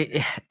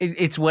 right.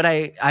 It's what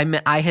I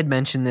had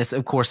mentioned this.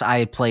 Of course, I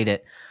had played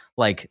it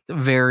like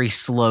very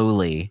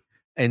slowly.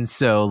 And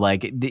so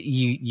like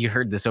you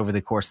heard this over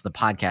the course of the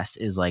podcast,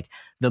 is like,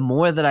 the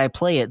more that I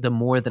play it, the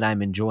more that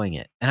I'm enjoying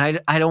it. And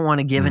I don't want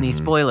to give any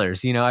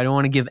spoilers, I don't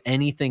want to give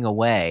anything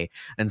away.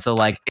 And so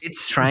like,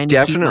 it's trying to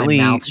definitely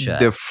keep my mouth shut.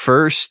 The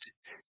first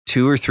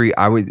 2 or 3,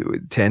 I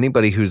would, to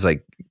anybody who's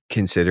like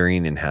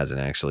considering and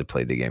hasn't actually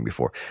played the game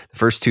before, the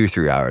first 2 or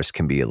 3 hours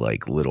can be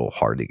like little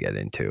hard to get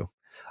into.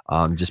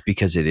 just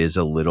because it is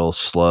a little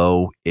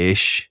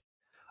slow-ish.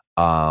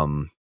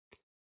 I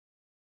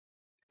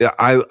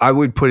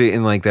would put it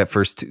in like that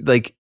first,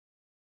 like,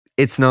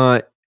 it's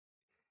not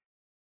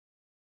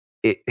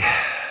it.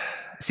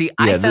 See, Yeah,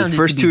 I found the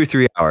first 2 or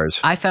 3 hours.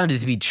 I found it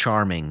to be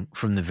charming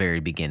from the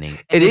very beginning.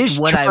 It It's is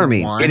what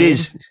charming. I wanted, It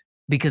is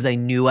because I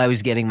knew I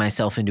was getting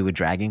myself into a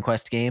Dragon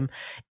Quest game.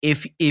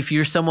 If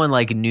you're someone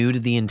like new to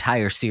the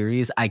entire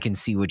series, I can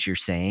see what you're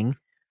saying.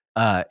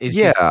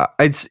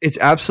 It's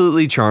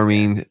absolutely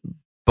charming,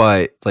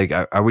 but like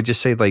I would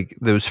just say like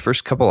those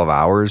first couple of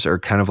hours are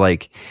kind of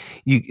like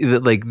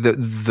like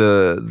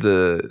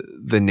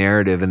the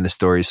narrative and the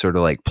story sort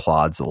of like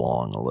plods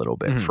along a little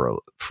bit for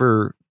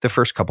the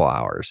first couple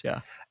hours.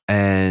 Yeah.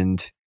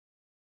 And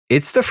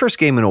it's the first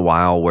game in a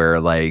while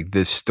where like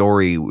the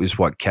story was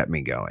what kept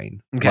me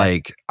going. Okay.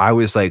 Like I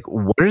was like,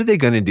 what are they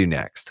going to do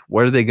next?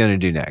 What are they going to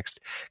do next?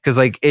 Because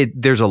like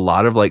there's a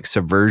lot of like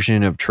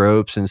subversion of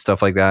tropes and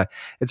stuff like that.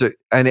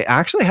 And it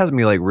actually has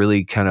me like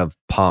really kind of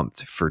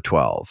pumped for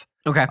 12.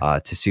 Okay.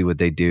 To see what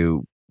they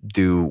do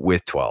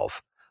with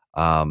 12.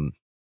 I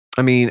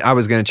mean, I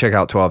was going to check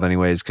out 12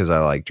 anyways because I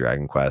like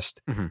Dragon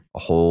Quest a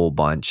whole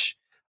bunch.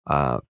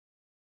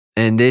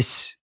 And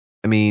this.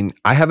 I mean,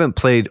 I haven't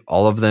played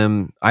all of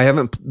them. I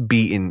haven't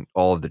beaten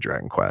all of the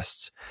Dragon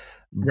Quests,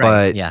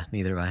 but yeah,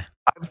 neither have I.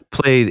 I've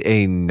played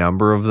a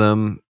number of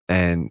them,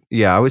 and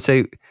yeah, I would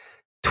say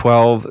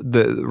 12.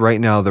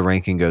 Right now the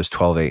ranking goes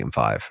 12, 8, and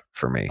 5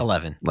 for me.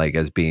 11, like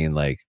as being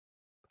like,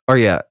 or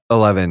yeah,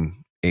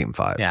 11, 8, and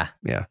 5. Yeah.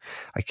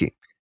 I keep.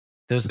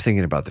 I'm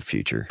thinking about the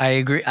future. I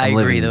agree.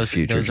 Those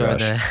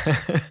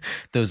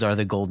are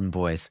the golden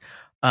boys.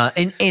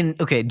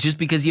 And okay, just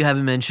because you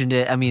haven't mentioned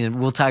it, I mean,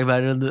 we'll talk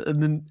about it in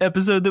the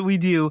episode that we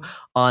do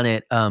on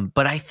it.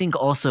 But I think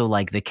also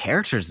like the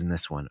characters in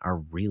this one are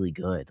really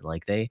good.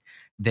 Like they're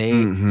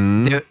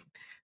the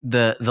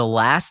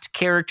last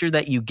character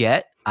that you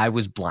get, I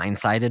was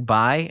blindsided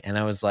by, and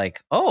I was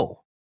like,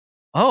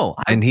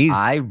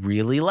 I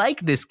really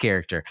like this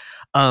character.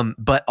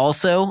 But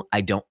also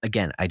I don't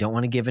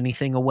want to give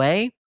anything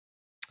away,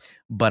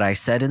 but I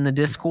said in the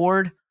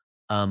Discord,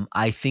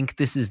 I think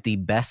this is the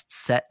best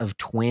set of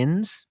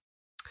twins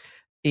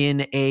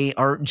in a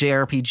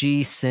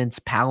JRPG since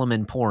Palom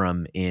and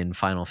Porom in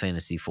Final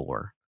Fantasy IV.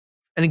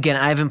 And again,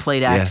 I haven't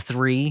played Act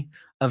 3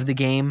 of the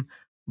game,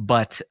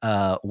 but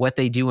what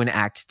they do in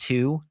Act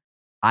 2,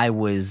 I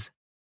was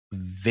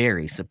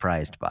very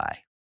surprised by.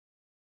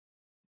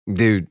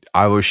 Dude,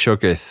 I was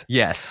shooketh.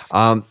 Yes.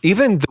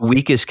 Even the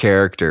weakest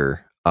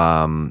character,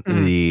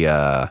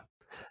 the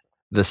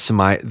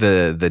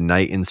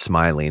knight in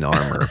smiling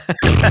armor.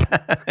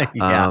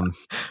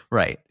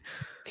 Right.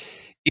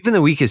 Even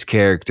the weakest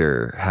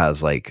character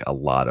has like a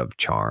lot of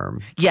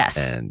charm.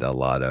 Yes. And a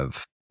lot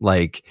of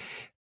like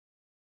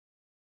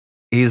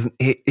he's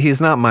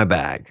not my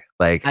bag.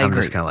 Like I'm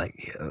just kind of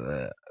like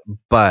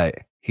but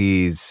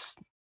he's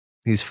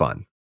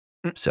fun.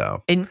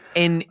 So and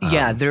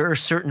there are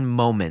certain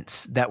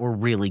moments that were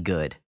really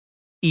good.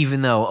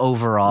 Even though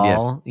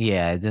overall,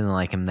 I didn't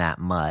like him that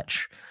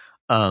much.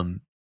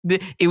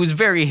 It was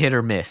very hit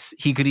or miss.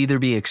 He could either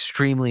be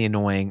extremely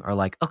annoying or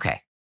like,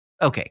 okay,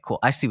 cool.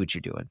 I see what you're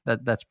doing.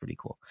 That's pretty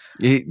cool.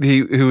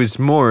 He was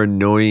more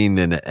annoying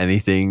than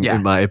anything,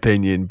 in my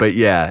opinion. But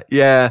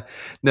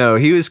no,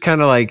 he was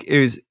kind of like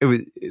it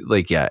was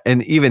like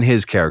and even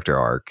his character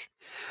arc.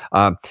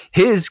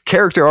 His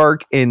character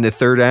arc in the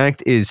third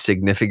act is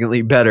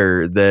significantly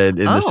better than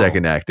in the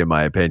second act, in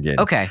my opinion.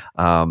 Okay.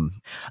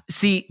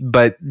 See,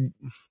 but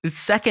the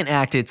second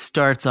act, it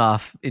starts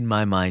off in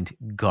my mind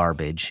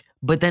garbage,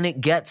 but then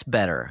it gets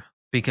better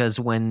because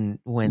when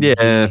you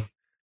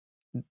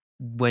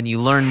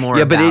learn more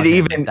about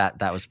him,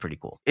 that was pretty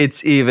cool.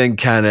 It's even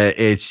kind of,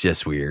 it's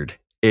just weird.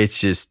 It's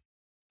just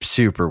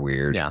super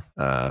weird.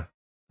 Yeah.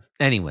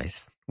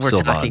 Anyways, we're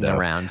talking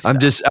around stuff. I'm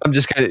just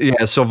kind of,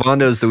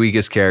 Sylvando's the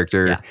weakest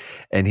character,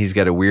 and he's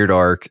got a weird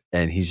arc,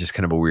 and he's just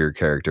kind of a weird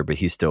character, but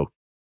he's still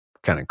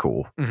kind of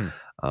cool.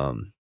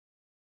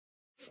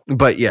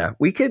 But yeah,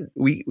 we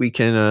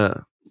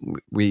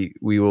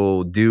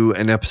will do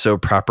an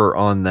episode proper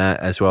on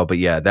that as well. But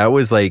yeah, that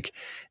was like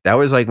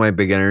my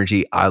big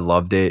energy. I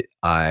loved it.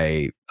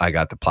 I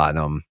got the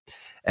platinum.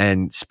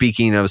 And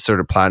speaking of sort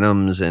of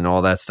platinums and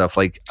all that stuff,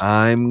 like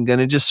I'm going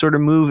to just sort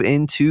of move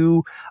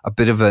into a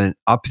bit of an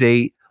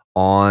update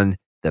on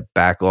the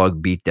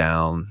backlog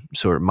beatdown,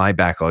 sort of my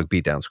backlog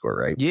beatdown score,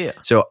 right? Yeah.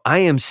 So I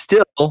am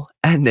still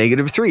at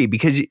 -3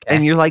 because,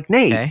 and you're like,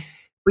 Nate,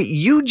 but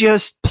you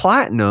just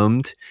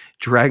platinumed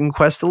Dragon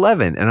Quest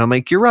 11. And I'm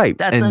like, you're right.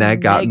 That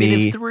got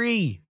me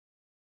 -3.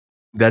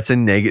 That is a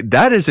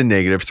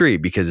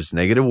 -3 because it's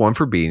 -1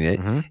 for beating it,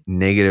 an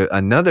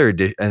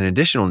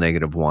additional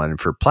 -1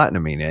 for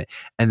platinuming it,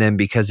 and then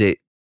because it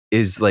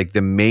is like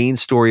the main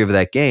story of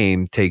that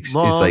game is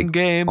like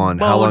on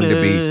how long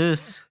to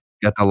beat.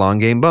 Got the long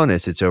game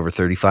bonus. It's over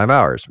 35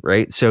 hours,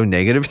 right? So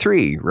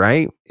 -3,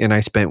 right? And I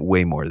spent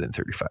way more than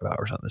 35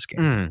 hours on this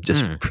game,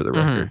 just for the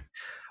record.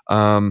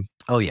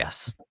 Oh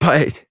yes,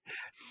 but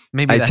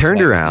maybe I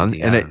turned around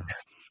and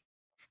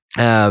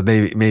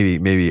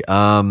Maybe.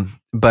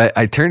 But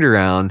I turned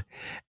around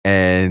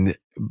and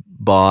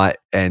bought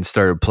and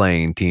started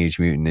playing Teenage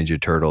Mutant Ninja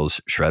Turtles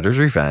Shredder's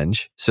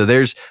Revenge. So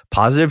there's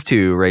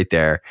 +2 right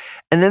there.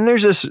 And then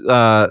there's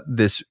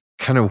this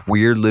kind of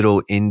weird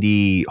little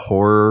indie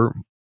horror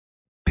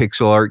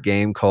pixel art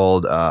game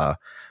called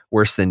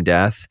Worse Than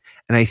Death.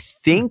 And I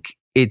think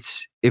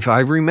it's, if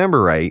I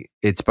remember right,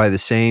 it's by the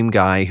same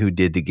guy who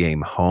did the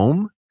game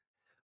Home,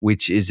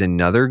 which is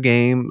another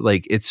game.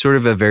 Like, it's sort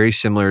of a very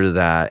similar to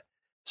that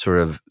sort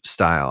of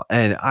style.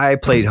 And I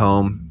played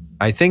Home.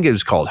 I think it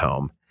was called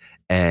Home.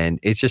 And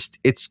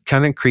it's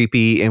kind of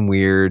creepy and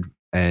weird.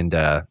 And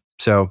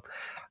so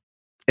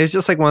it's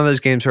just like one of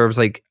those games where I was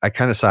like, I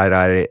kind of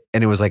side-eyed it,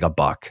 and it was like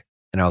 $1.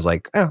 And I was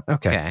like, oh,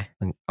 okay.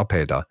 I'll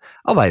pay $1.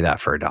 I'll buy that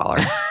for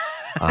 $1.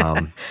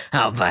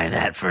 I'll buy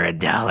that for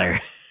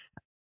 $1.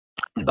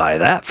 Buy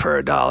that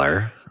for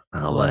 $1.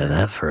 I'll buy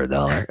that for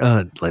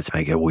 $1. Let's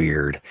make it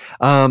weird.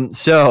 But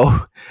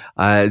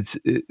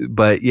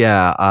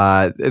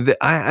yeah,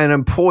 and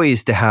I'm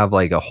poised to have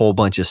like a whole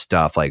bunch of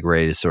stuff like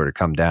ready to sort of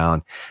come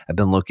down. I've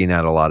been looking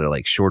at a lot of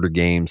like shorter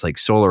games, like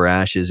Solar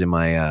Ashes in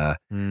my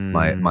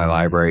my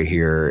library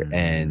here,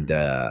 and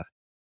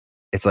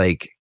it's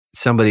like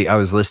I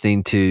was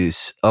listening to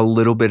a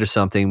little bit of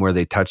something where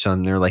they touched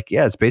on. They're like,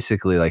 yeah, it's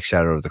basically like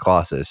Shadow of the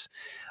Colossus,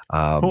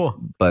 cool,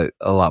 but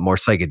a lot more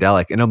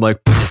psychedelic, and I'm like,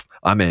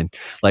 I'm in.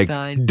 Like,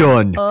 sign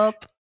done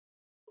up.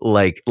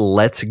 Like,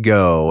 let's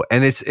go.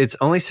 And it's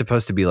only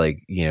supposed to be like,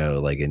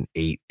 like an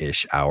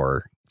 8-ish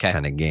hour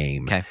kind of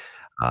game. Okay.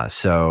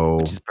 So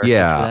which is perfect for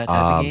that type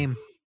of game.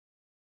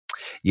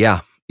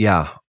 Yeah.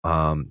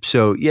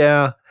 So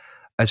yeah,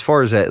 as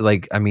far as that,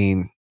 like, I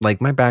mean,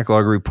 like my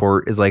backlog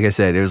report is, like I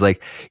said, it was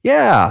like,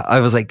 yeah, I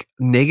was like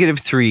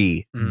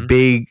 -3,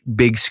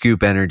 big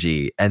scoop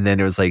energy. And then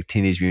it was like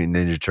Teenage Mutant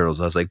Ninja Turtles.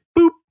 I was like,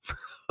 boop,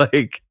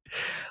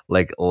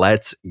 like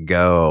let's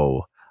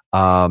go.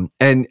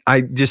 And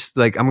I just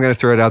like, I'm going to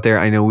throw it out there.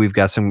 I know we've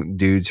got some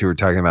dudes who are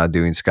talking about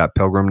doing Scott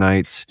Pilgrim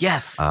nights.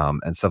 Yes.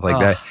 And stuff like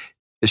that.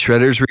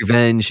 Shredder's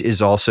Revenge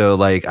is also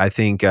like, I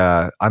think,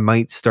 I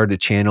might start a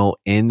channel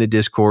in the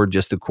Discord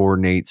just to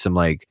coordinate some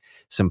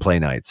play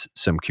nights,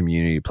 some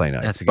community play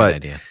nights. That's a good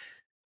idea.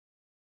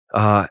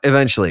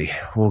 Eventually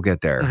we'll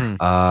get there.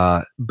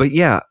 But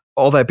yeah,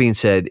 all that being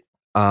said,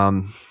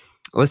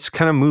 let's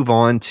kind of move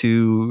on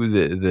to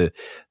the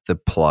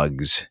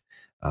plugs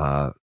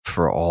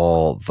for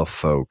all the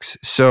folks.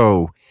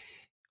 So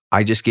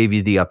I just gave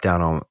you the up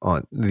down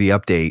on the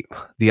update,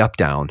 the up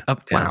down.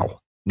 Wow.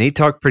 Nate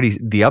Talk Pretty,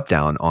 the up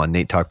down on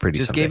Nate Talk Pretty.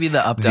 Just gave you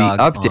the up dog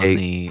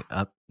update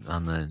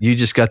on the. You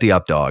just got the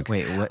up dog.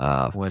 Wait,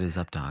 what is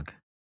up dog?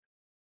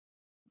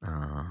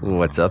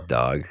 What's up,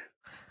 dog?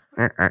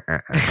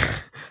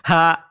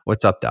 Ha.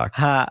 What's up, dog?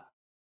 Ha.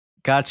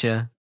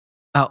 Gotcha.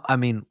 Oh, I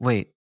mean,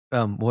 wait.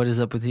 What is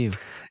up with you?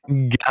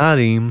 Got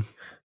him.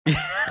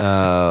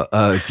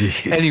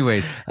 Geez.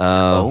 Anyways,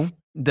 so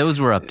those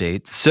were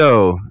updates.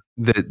 So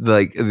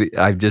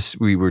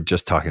we were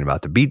just talking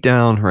about the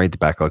beatdown, right? The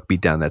backlog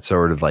beatdown. That's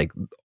sort of like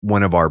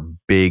one of our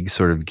big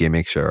sort of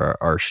gimmicks or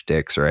our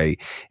shticks, right?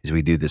 Is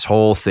we do this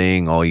whole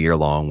thing all year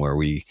long where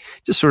we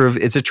just sort of,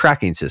 it's a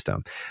tracking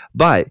system,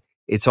 but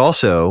it's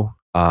also,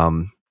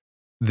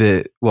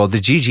 the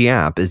GG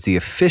app is the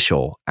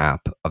official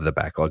app of the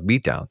Backlog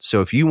Beatdown.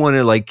 So if you want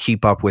to like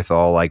keep up with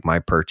all like my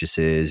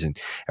purchases and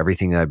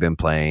everything that I've been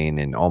playing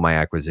and all my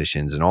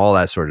acquisitions and all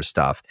that sort of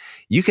stuff,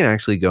 you can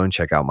actually go and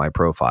check out my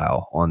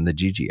profile on the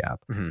GG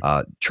app.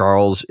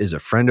 Charles is a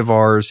friend of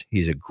ours.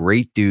 He's a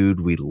great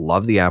dude. We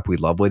love the app. We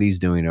love what he's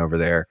doing over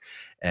there.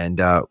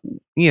 And,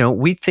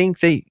 we think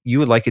that you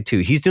would like it too.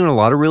 He's doing a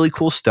lot of really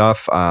cool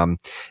stuff.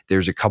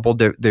 There's a couple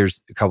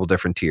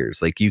different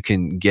tiers. Like you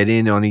can get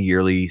in on a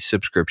yearly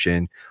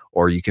subscription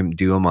or you can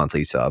do a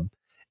monthly sub.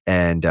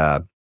 And,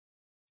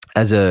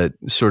 as a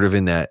sort of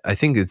in that, I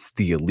think it's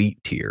the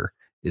elite tier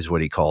is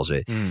what he calls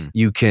it.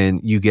 You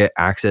get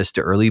access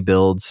to early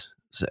builds.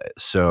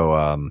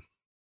 So,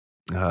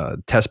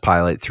 test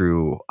pilot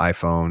through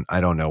iPhone.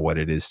 I don't know what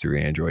it is through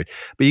Android,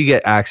 but you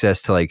get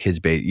access to like his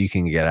beta. You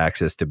can get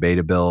access to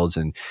beta builds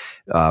and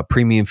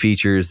premium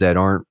features that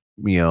aren't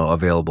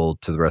available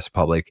to the rest of the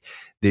public.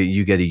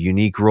 You get a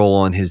unique role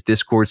on his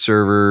Discord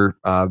server.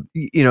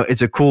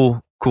 It's a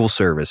cool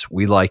service.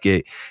 We like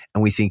it,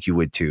 and we think you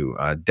would too.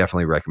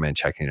 Definitely recommend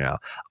checking it out.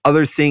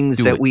 Other things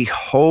that we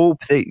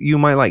hope that you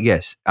might like.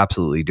 Yes,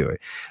 absolutely do it.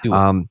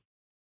 Do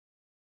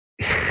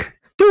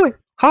it.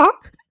 Huh?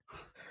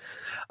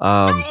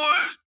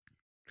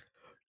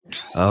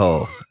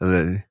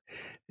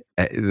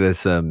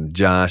 That's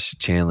Josh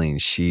channeling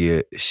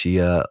Shia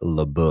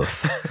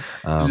LaBeouf.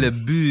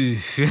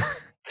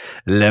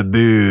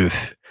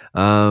 LaBeouf.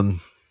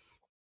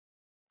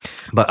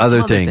 But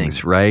other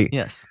things, right?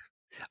 Yes.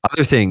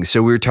 Other things.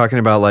 So we were talking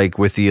about like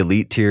with the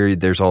elite tier,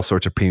 there's all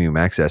sorts of premium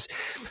access.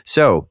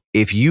 So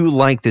if you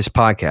like this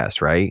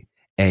podcast, right?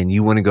 And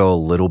you want to go a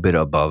little bit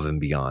above and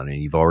beyond,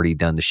 and you've already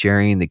done the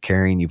sharing, the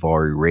caring, you've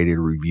already rated,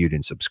 reviewed,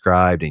 and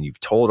subscribed, and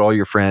you've told all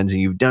your friends, and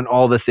you've done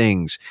all the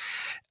things.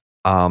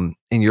 and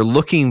you're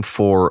looking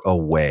for a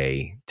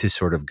way to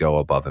sort of go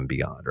above and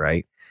beyond,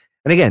 right?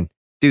 And again,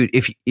 dude,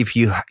 if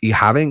you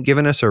haven't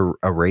given us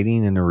a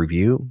rating and a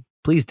review,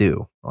 please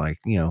do. Like,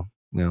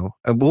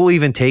 we'll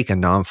even take a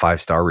non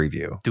 5-star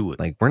review. Do it.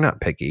 Like, we're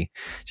not picky.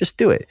 Just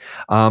do it.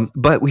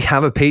 But we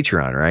have a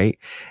Patreon, right?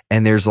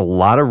 And there's a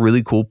lot of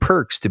really cool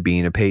perks to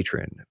being a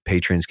patron.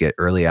 Patrons get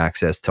early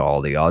access to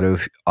all the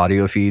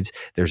audio feeds.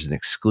 There's an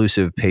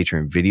exclusive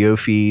patron video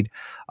feed.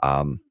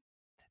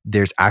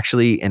 There's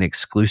actually an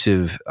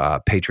exclusive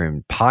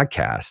patron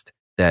podcast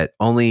that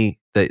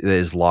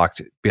is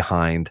locked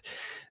behind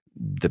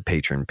the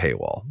patron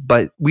paywall,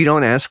 but we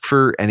don't ask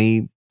for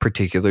any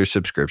particular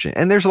subscription.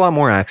 And there's a lot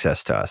more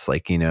access to us,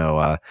 like,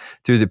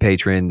 through the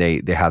patron,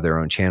 they have their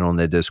own channel in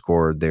the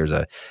Discord. There's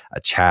a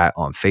chat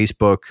on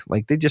Facebook.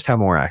 Like, they just have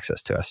more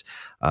access to us.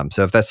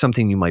 So if that's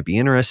something you might be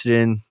interested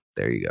in,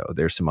 there you go.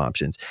 There's some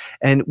options.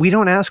 And we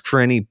don't ask for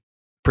any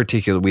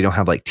particular, we don't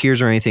have like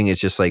tiers or anything. It's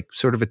just like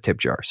sort of a tip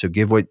jar. So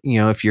give what,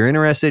 if you're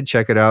interested,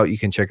 check it out. You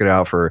can check it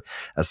out for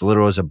as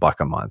little as $1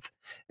 a month.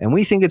 And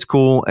we think it's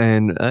cool.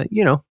 And,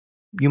 you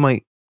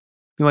might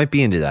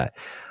be into that.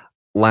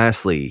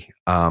 Lastly,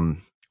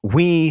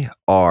 we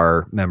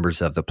are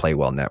members of the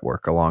Playwell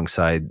Network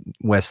alongside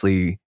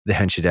Wesley, the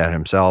Henshin Dad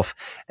himself,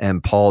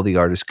 and Paul, the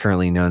artist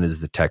currently known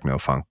as the Techno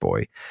Funk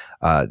Boy.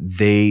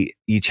 They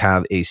each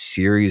have a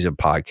series of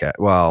podcasts.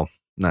 Well,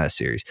 not a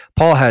series.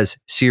 Paul has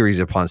series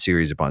upon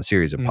series upon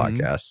series of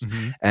podcasts,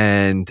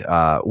 and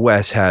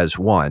Wes has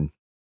one.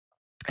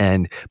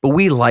 But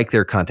we like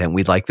their content.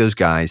 We like those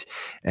guys,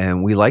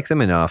 and we like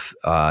them enough,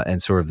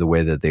 and sort of the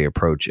way that they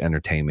approach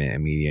entertainment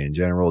and media in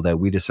general, that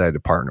we decided to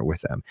partner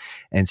with them.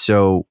 And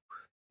so,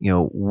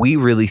 we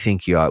really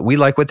think we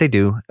like what they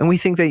do, and we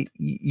think that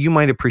you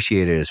might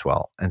appreciate it as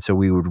well. And so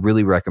we would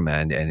really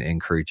recommend and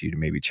encourage you to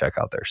maybe check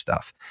out their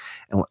stuff.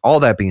 And with all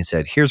that being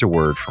said, here's a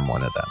word from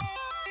one of them.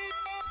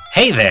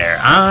 Hey there,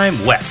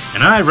 I'm Wes,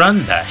 and I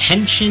run the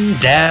Henshin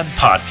Dad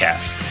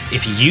podcast.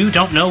 If you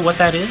don't know what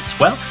that is,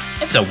 well,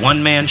 it's a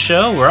one-man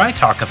show where I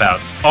talk about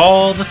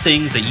all the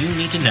things that you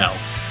need to know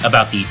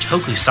about the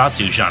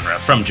tokusatsu genre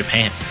from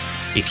Japan.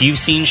 If you've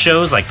seen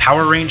shows like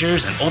Power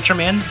Rangers and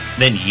Ultraman,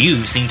 then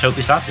you've seen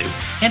tokusatsu,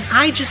 and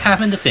I just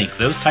happen to think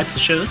those types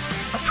of shows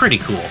are pretty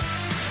cool.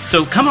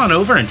 So come on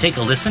over and take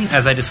a listen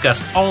as I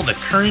discuss all the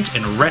current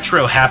and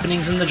retro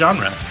happenings in the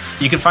genre.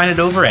 You can find it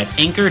over at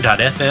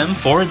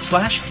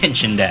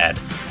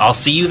anchor.fm/HenshinDad. I'll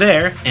see you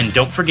there, and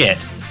don't forget,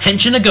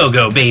 Henshin a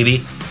go-go,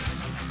 baby!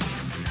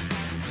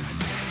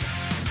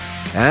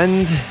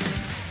 And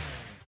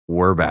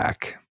we're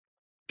back.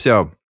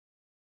 So,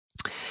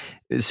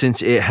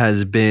 since it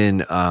has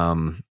been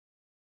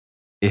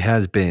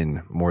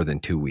more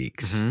than 2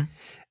 weeks,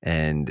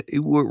 and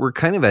we're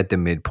kind of at the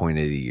midpoint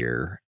of the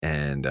year,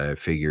 and I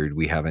figured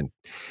we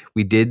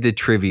did the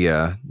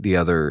trivia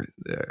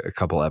a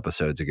couple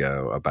episodes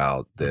ago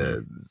about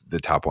the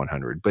top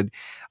 100, but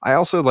I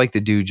also like to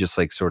do just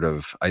like sort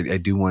of, I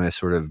do want to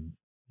sort of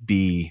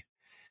be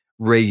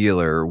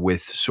regular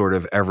with sort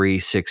of every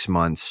 6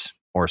 months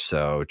or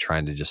so,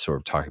 trying to just sort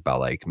of talk about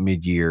like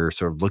mid-year,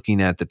 sort of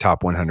looking at the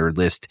top 100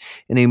 list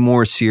in a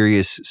more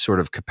serious sort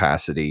of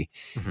capacity.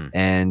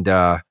 And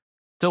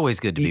it's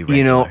always good to be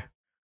regular.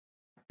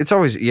 It's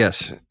always,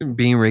 yes,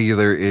 being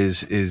regular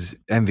is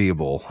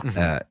enviable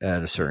at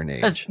a certain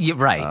age.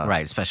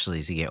 Right. Especially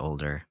as you get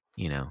older,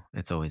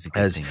 it's always a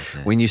good thing.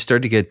 When you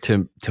start to get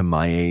to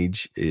my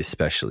age,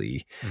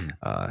 especially,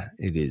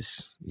 it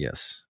is,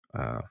 yes.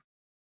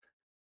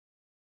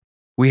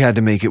 We had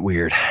to make it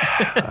weird.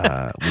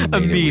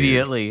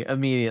 Immediately.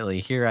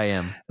 Here I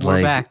am.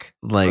 We're back,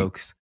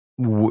 folks.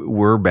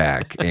 We're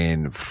back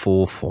in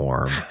full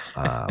form.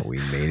 We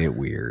made it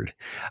weird.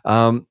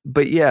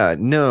 But yeah,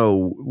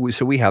 no.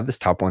 So we have this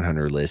top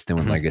 100 list.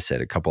 And like I said,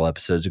 a couple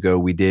episodes ago,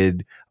 we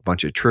did a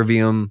bunch of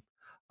trivium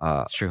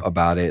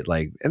about it.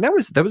 And that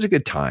was a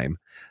good time.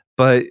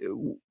 But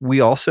we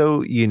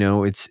also,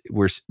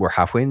 we're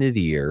halfway into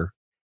the year.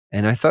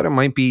 And I thought it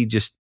might be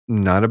just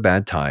not a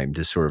bad time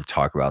to sort of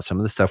talk about some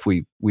of the stuff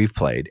we've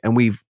played. And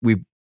we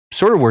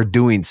sort of were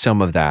doing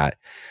some of that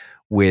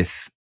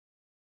with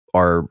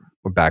our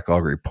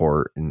backlog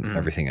report and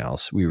everything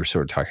else. We were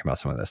sort of talking about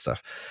some of that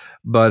stuff.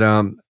 But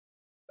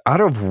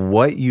out of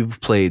what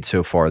you've played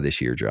so far this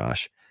year,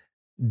 Josh,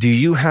 do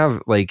you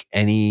have like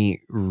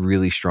any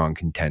really strong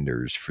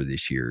contenders for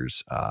this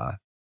year's for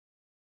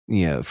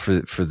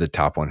the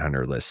top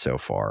 100 list so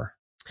far?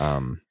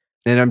 And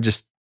I'm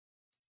just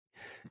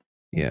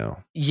Yeah,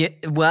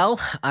 well,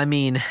 I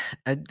mean,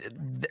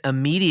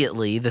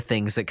 immediately the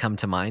things that come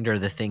to mind are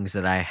the things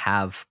that I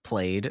have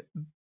played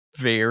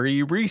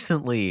very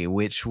recently,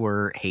 which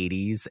were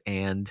Hades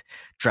and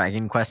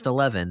Dragon Quest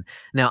XI.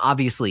 Now,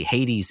 obviously,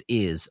 Hades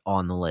is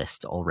on the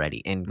list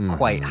already and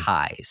quite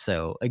high.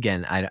 So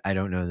again, I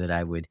don't know that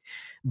I would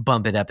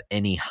bump it up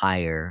any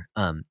higher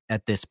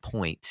at this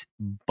point,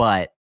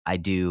 but I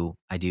do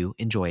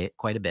enjoy it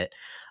quite a bit.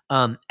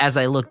 As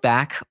I look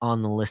back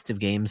on the list of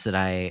games that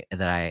I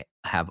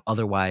have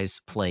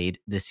otherwise played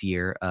this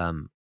year,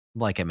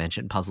 like I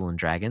mentioned, Puzzle and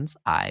Dragons,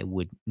 I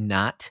would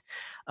not,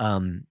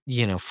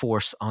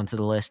 force onto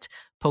the list.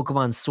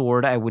 Pokemon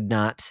Sword, I would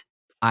not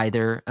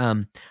either.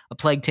 A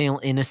Plague Tale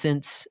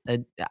Innocence,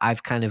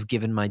 I've kind of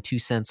given my 2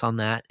 cents on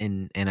that,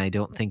 and I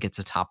don't think it's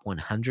a top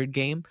 100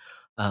 game.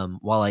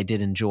 While I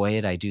did enjoy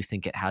it, I do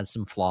think it has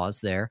some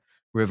flaws there.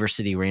 River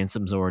City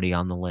Ransom's already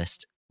on the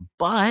list,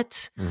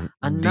 but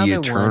another the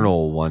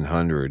Eternal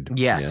 100.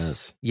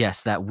 Yes,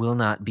 that will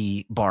not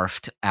be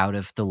barfed out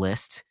of the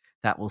list.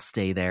 That will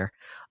stay there.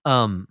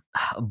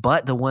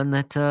 But the one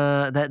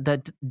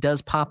that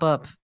does pop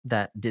up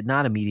that did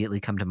not immediately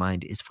come to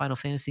mind is Final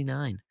Fantasy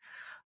IX.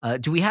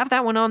 Do we have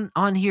that one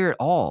on here at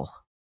all?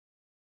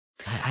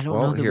 I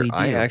don't know that we do.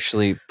 I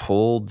actually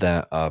pulled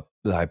that up.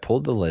 I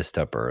pulled the list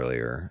up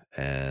earlier,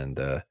 and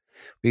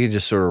we can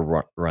just sort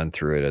of run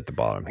through it at the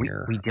bottom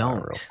here. We don't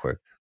real quick.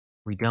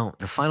 We don't.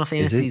 The Final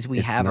Fantasies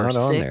we have are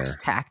 6,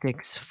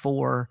 Tactics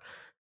 4.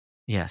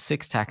 Yeah,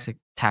 6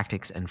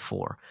 Tactics and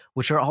 4,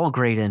 which are all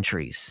great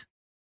entries.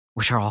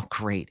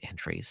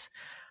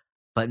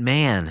 But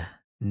man,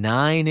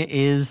 9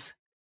 is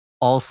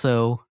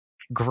also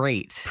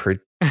great.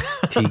 Pretty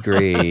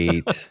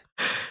great.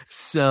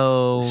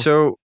 So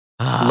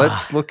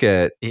let's look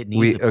at it.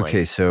 Needs a place.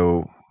 Okay,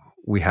 so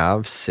we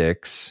have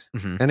 6.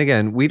 Mm-hmm. And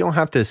again, we don't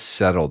have to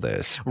settle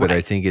this, but right.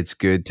 I think it's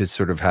good to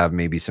sort of have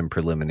maybe some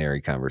preliminary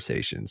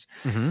conversations.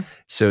 Mm-hmm.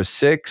 So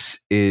 6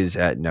 is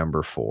at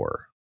number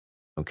 4.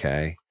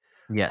 Okay.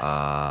 Yes.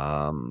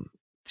 I'm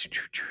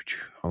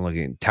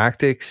looking.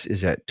 Tactics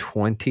is at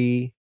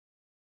 20.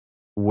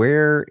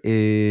 Where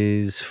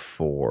is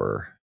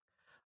 4?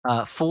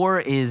 4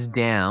 is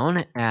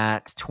down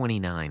at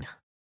 29.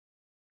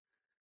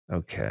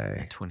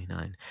 Okay. At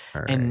 29.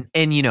 All right. And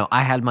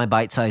I had my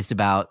bite-sized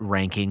about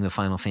ranking the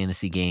Final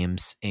Fantasy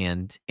games,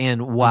 and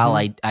while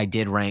I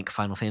did rank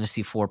Final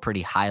Fantasy 4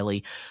 pretty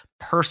highly,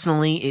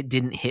 personally it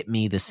didn't hit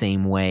me the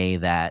same way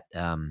that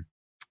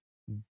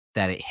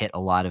it hit a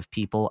lot of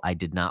people. I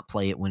did not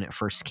play it when it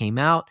first came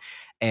out,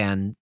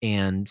 and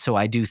so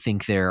I do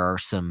think there are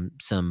some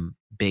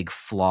big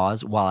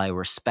flaws. While I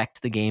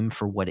respect the game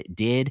for what it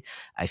did,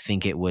 I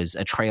think it was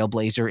a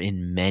trailblazer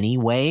in many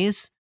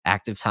ways.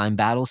 Active time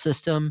battle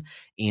system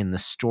and the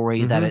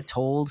story that it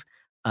told.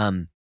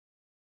 I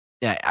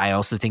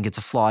also think it's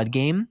a flawed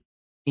game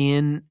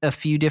in a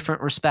few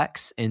different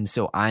respects, and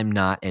so I'm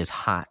not as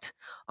hot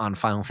on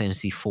Final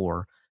Fantasy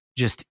IV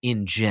just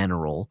in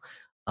general.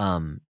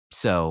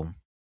 So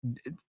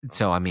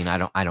I mean, I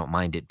don't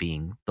mind it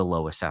being the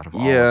lowest out of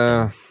all of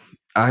them.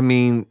 I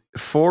mean,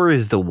 4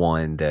 is the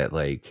one that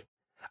like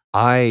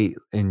I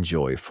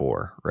enjoy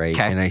 4, right?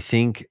 Okay. And I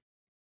think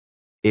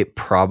it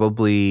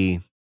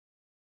probably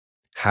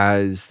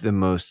has the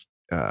most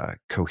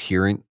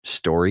coherent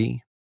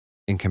story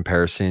in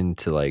comparison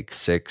to like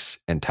 6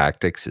 and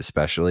Tactics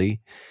especially.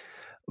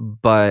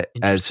 But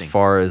as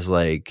far as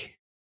like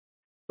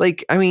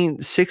I mean,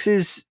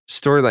 6's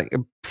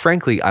storyline,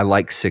 frankly, I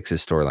like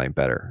 6's storyline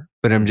better.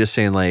 But I'm just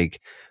saying like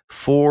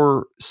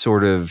 4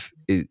 sort of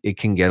it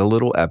can get a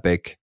little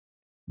epic,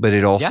 but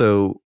it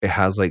also it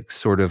has like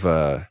sort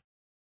of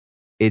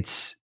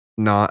it's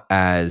not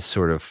as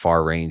sort of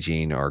far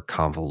ranging or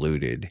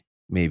convoluted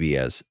maybe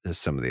as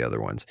some of the other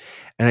ones.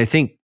 And I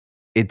think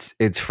it's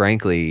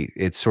frankly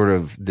it's sort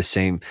of the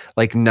same.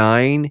 Like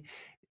 9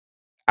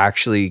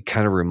 actually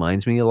kind of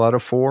reminds me a lot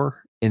of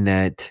 4 in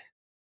that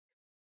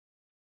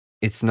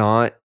it's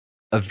not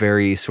a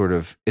very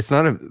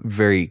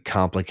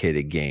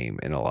complicated game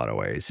in a lot of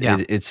ways.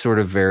 It's sort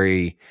of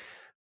very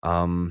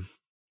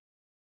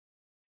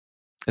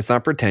it's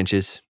not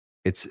pretentious.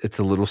 It's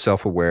a little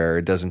self-aware.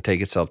 It doesn't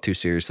take itself too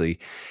seriously.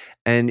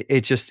 And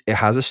it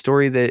has a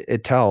story that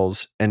it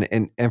tells.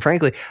 And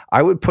frankly,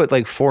 I would put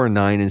like 4 and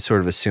 9 in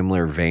sort of a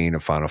similar vein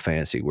of Final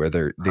Fantasy, where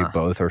they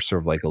both are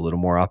sort of like a little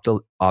more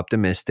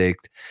optimistic.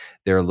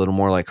 They're a little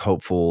more like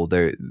hopeful.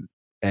 They're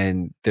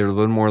a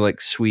little more like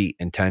sweet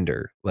and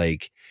tender.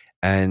 Like,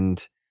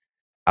 and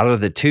out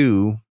of the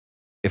two,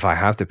 if I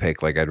have to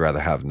pick, like I'd rather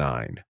have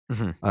 9.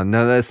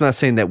 Now that's not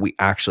saying that we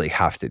actually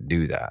have to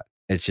do that.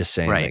 It's just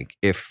saying like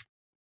if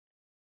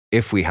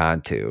we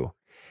had to.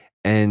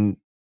 And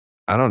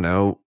I don't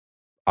know.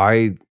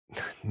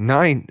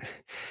 9,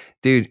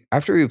 dude,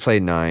 after we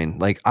played 9,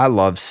 like I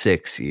love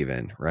 6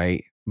 even,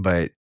 right?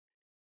 But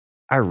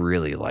I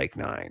really like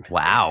 9.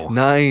 Wow.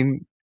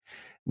 9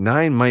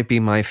 might be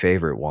my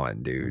favorite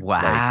one, dude.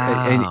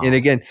 Wow. Like, and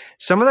again,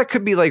 some of that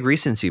could be like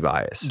recency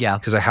bias. Yeah.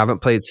 Because I haven't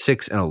played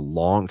 6 in a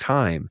long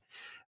time.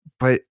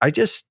 But I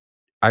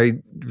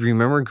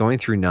remember going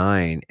through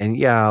 9 and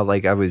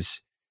like I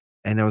was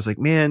like,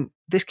 man,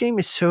 this game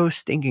is so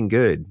stinking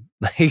good.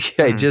 Like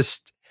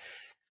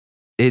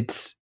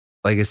it's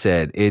like I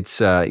said,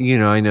 it's I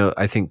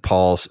think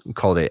Paul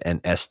called it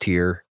an S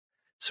tier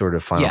sort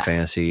of Final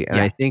Fantasy. And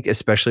I think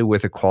especially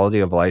with the quality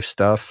of life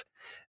stuff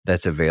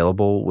that's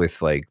available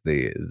with like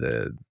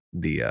the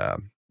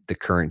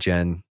current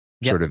gen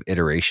sort of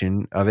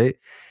iteration of it,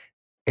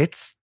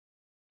 it's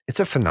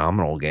a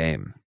phenomenal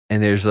game.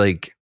 And there's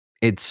like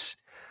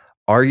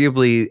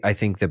arguably, I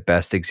think the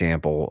best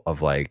example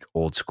of like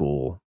old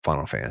school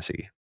Final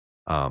Fantasy.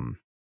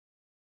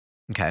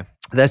 Okay.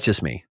 That's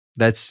just me.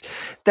 That's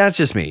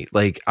just me.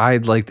 Like I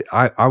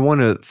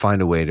want to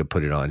find a way to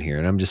put it on here,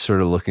 and I'm just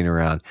sort of looking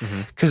around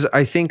because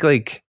I think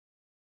like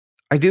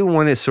I do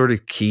want to sort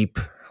of keep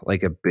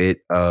like a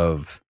bit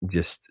of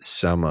just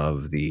some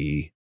of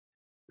the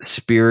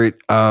spirit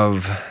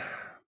of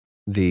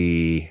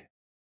the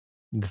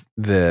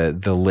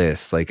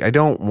list. Like I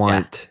don't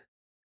want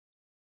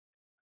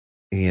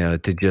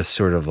to just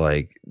sort of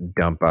like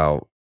dump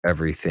out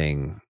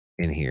everything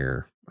in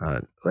here.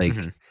 Like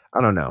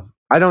I don't know.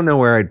 I don't know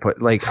where I'd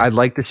put. Like I'd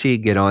like to see it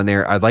get on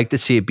there. I'd like to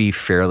see it be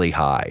fairly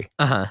high.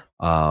 But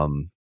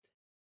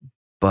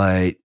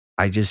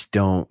I just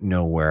don't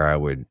know where I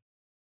would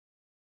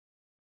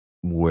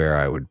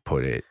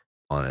put it,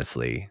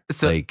 honestly.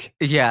 So like,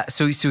 yeah.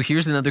 So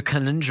here's another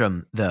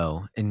conundrum,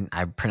 though, and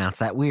I pronounced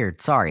that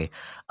weird. Sorry.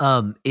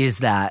 Is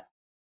that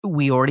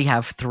we already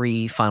have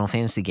 3 Final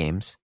Fantasy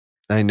games.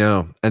 I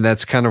know, and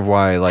that's kind of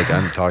why, like,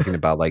 I'm talking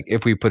about, like,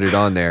 if we put it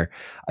on there,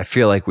 I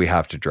feel like we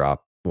have to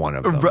drop one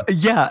of them.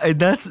 Yeah, and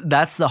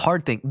that's the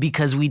hard thing,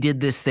 because we did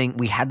this thing.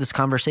 We had this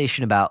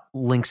conversation about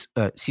Link's.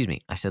 I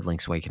said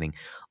Link's Awakening,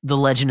 the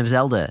Legend of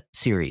Zelda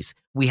series.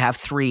 We have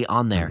 3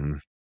 on there.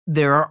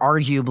 There are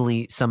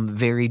arguably some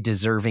very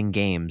deserving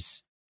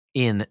games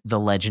in the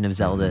Legend of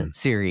Zelda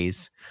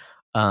series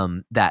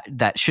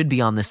that should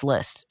be on this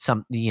list.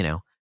 Some,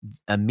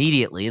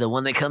 immediately the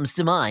one that comes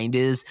to mind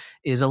is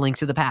A Link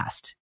to the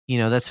Past.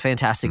 That's a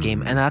fantastic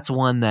game, and that's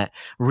one that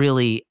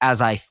really,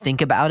 as I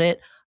think about it,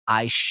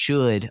 I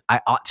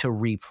ought to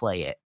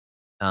replay it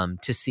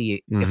to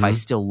see if I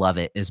still love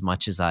it as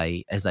much as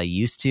I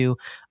used to,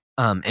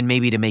 and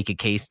maybe to make a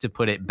case to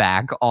put it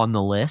back on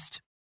the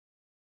list.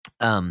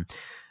 They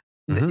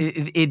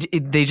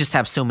just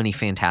have so many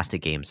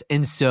fantastic games,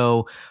 and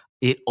so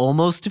it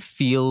almost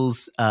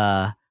feels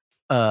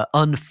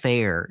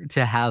unfair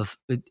to have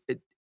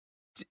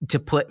to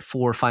put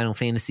 4 Final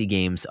Fantasy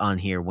games on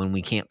here when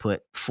we can't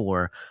put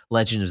 4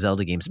 Legend of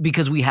Zelda games,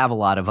 because we have a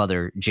lot of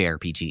other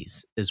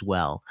JRPGs as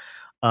well.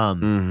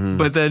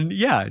 But then,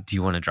 do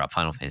you want to drop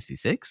Final Fantasy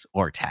 6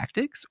 or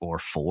Tactics or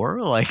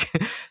 4? Like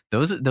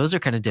those are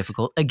kind of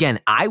difficult.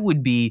 Again, I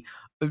would be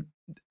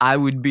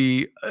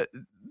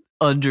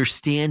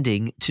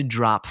understanding to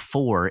drop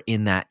 4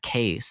 in that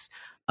case.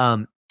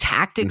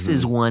 Tactics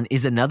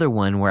is another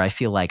one where I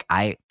feel like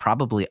I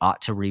probably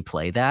ought to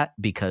replay that,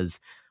 because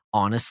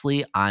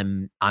honestly,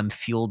 I'm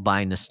fueled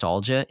by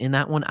nostalgia in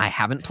that one. I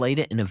haven't played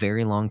it in a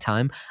very long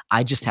time.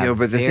 I just have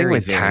but the thing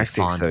with very Tactics,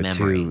 fond though,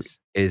 memories.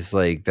 too, is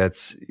like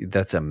that's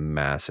a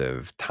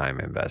massive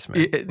time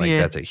investment.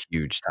 That's a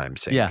huge time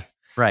sink. Yeah,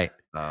 right.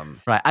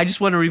 Right. I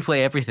just want to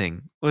replay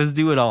everything. Let's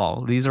do it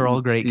all. These are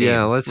all great games.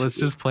 Yeah, let's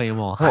just play them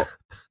all. Well,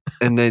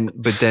 and then,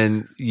 but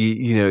then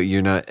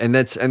you're not, and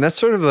that's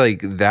sort of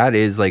like, that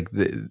is like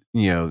the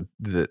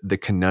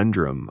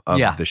conundrum of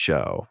the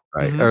show,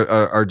 right?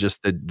 Or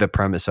just the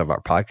premise of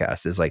our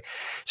podcast is like,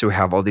 so we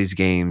have all these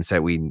games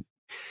that we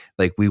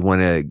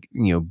want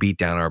to beat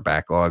down our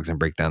backlogs and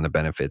break down the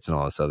benefits and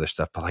all this other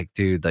stuff. But like,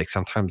 dude, like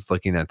sometimes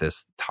looking at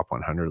this top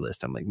 100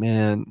 list, I'm like,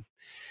 man,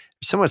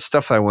 there's so much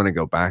stuff that I want to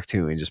go back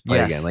to and just play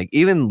again. Like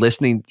even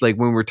listening, like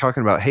when we're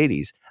talking about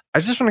Hades, I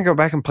just want to go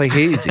back and play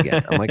Hades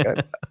again. I'm like,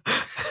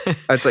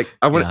 it's like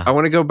I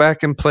want to go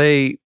back and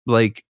play,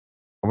 like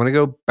I want to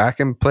go back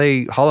and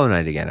play Hollow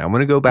Knight again. I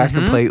want to go back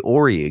and play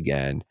Ori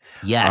again.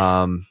 Yes.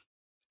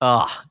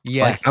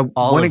 Yes. Like I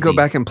want to go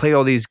back and play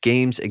all these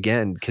games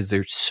again because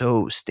they're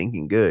so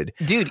stinking good,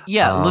 dude.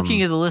 Yeah.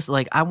 Looking at the list,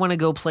 like I want to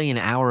go play an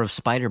hour of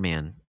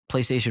Spider-Man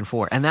PlayStation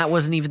 4, and that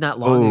wasn't even that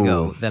long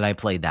ago that I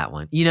played that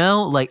one.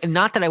 Like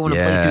not that I want to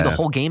play through the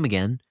whole game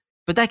again,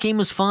 but that game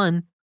was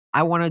fun.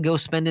 I want to go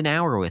spend an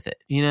hour with it.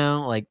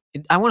 Like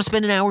I want to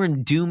spend an hour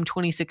in Doom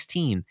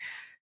 2016.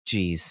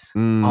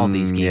 Jeez, all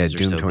these games are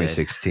Doom so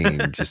 2016.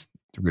 Good. Just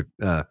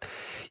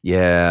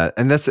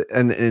and that's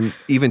and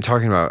even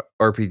talking about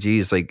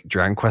RPGs like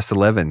Dragon Quest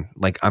 11.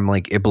 Like I'm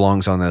like, it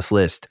belongs on this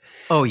list.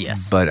 Oh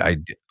yes, but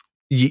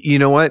you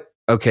know what?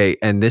 Okay,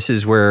 and this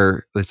is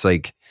where it's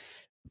like,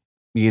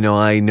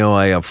 I know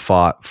I have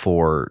fought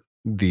for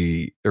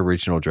the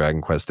original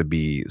Dragon Quest to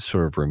be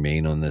sort of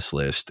remain on this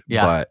list,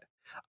 but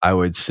I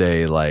would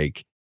say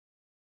like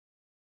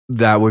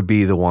that would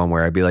be the one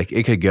where I'd be like,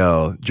 it could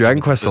go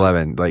Dragon Quest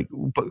 11, like,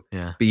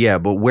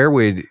 but where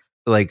would,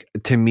 like,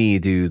 to me,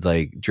 dude,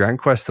 like Dragon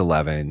Quest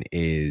 11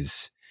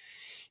 is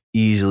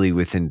easily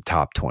within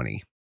top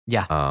 20.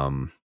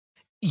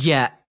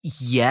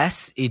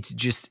 Yes, it's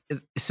just,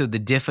 so the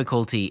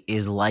difficulty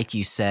is, like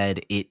you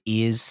said, it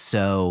is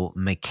so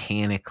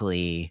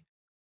mechanically,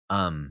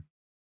 I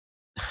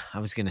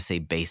was going to say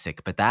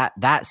basic, but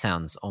that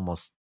sounds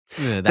almost,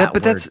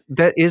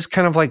 that is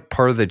kind of like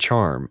part of the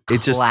charm.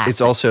 It just,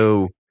 it's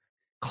also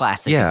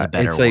classic is a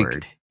better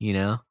word,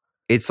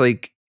 It's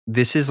like,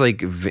 this is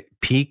like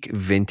peak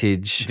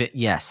vintage.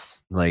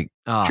 Like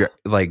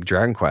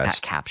Dragon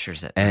Quest. That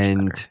captures it.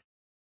 And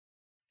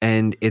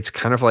it's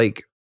kind of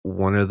like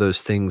one of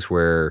those things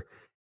where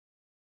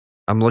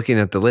I'm looking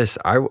at the list.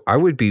 I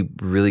would be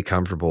really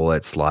comfortable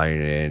at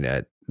sliding in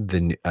at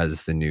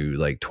as the new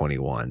like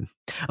 21.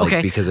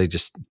 Okay. Because I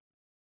just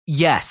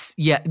Yes,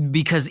 yeah,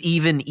 because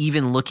even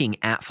looking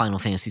at Final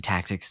Fantasy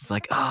Tactics, it's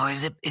like, oh,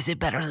 is it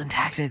better than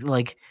Tactics?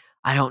 Like,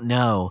 I don't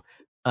know.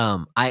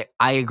 I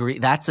agree.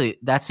 That's a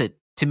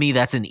to me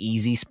that's an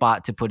easy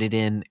spot to put it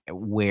in,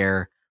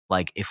 where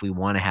like if we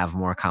want to have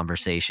more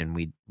conversation,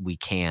 we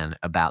can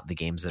about the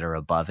games that are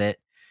above it.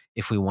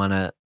 If we want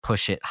to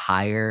push it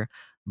higher,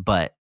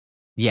 but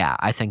yeah,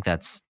 I think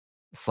that's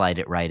slide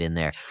it right in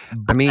there.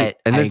 But I mean,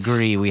 and I that's-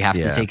 agree. We have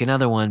to yeah. take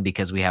another one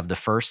because we have the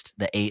 1st,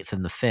 the 8th,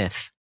 and the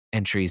 5th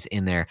entries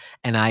in there,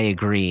 and I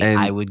agree. And-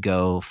 I would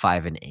go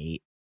 5 and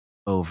 8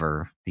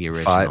 over the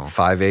original.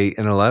 5, 8,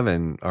 and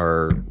 11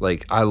 are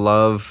like, I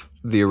love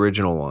the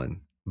original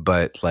one,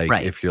 but like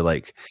Right. if you're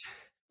like,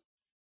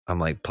 I'm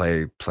like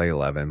play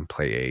 11,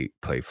 play 8,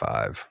 play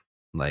 5,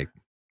 like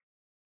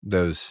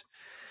those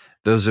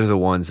are the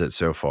ones that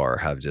so far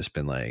have just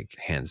been like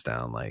hands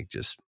down, like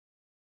just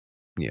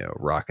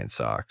rocking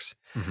socks.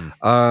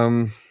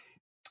 Mhm.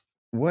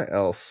 What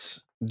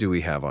else do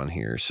we have on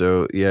here?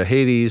 So yeah,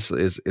 Hades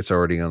it's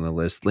already on the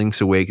list.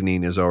 Link's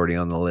Awakening is already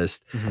on the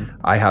list. Mhm.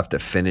 I have to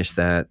finish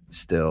that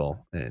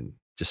still, and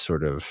just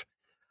sort of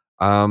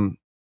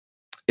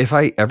if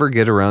I ever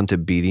get around to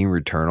beating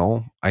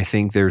Returnal, I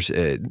think there's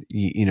a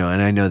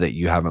and I know that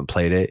you haven't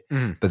played it,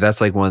 Mhm. but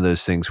that's like one of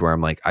those things where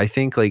I'm like, I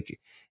think like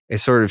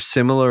it's sort of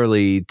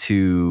similarly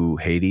to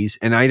Hades,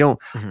 and Mhm.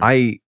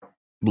 I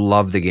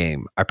love the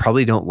game. I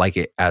probably don't like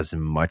it as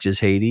much as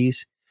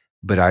Hades,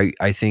 but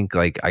I think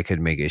like I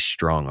could make a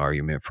strong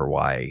argument for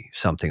why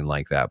something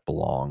like that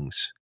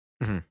belongs.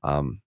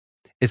 Mhm.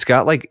 It's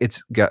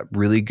got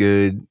really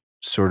good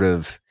sort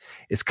of,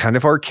 it's kind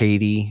of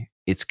arcadey.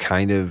 It's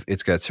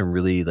got some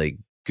really like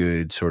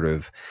good sort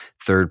of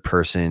third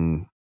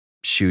person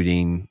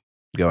shooting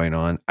going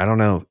on. I don't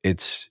know.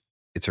 It's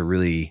a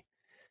really,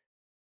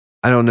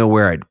 I don't know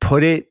where I'd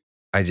put it.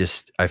 I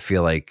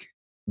feel like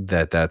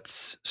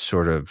that's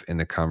sort of in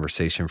the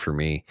conversation for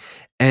me.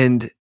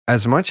 And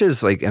as much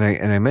as like, and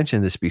I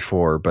mentioned this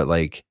before, but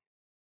like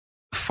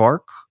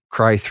Far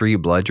Cry 3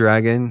 Blood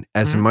Dragon,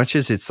 as Mhm. much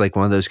as it's like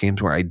one of those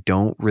games where I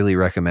don't really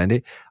recommend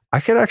it, I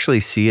could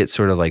actually see it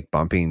sort of like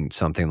bumping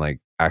something like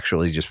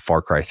actually just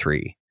Far Cry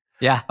 3.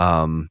 Yeah.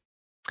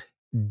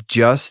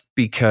 Just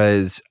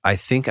because I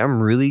think I'm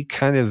really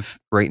kind of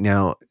right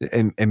now,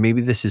 and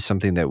maybe this is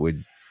something that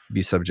would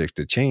be subject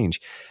to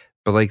change,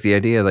 but like the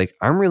idea, like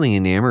I'm really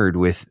enamored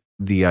with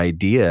the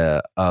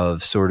idea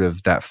of sort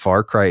of that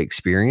Far Cry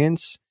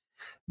experience,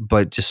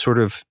 but just sort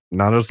of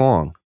not as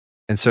long.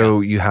 And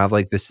so you have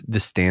like the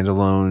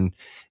standalone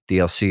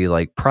DLC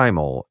like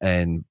Primal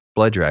and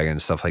Blood Dragon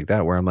and stuff like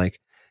that, where I'm like,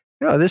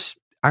 yeah, this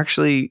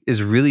actually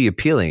is really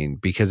appealing,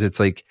 because it's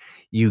like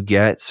you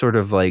get sort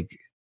of like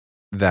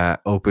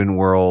that open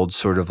world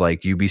sort of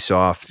like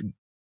Ubisoft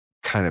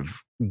kind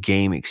of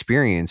game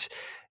experience,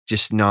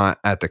 just not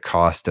at the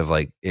cost of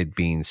like it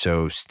being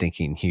so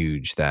stinking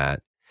huge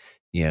that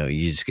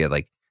you just get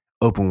like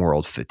open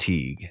world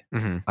fatigue.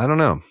 Mhm. I don't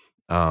know.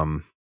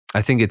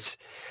 I think it's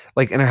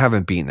like, and I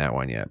haven't beaten that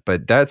one yet,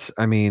 but that's,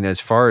 I mean, as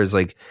far as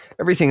like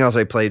everything else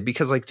I played,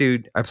 because like,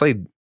 dude, I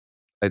played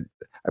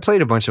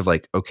a bunch of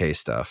like okay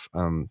stuff.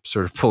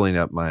 Sort of pulling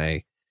up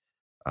my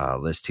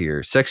list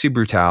here. Sexy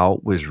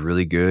Brutale was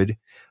really good.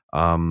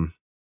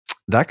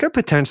 That could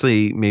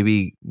potentially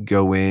maybe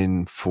go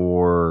in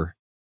for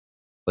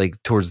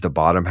like towards the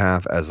bottom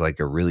half as like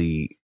a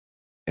really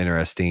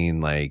interesting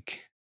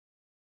like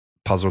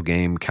puzzle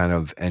game kind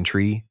of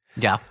entry.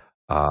 Yeah.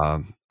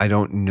 I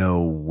don't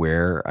know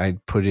where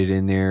I'd put it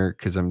in there,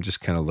 because I'm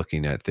just kind of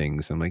looking at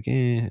things. I'm like,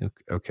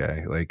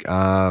 okay. Like,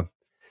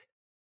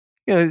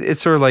 it's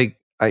sort of like,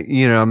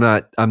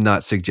 I'm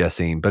not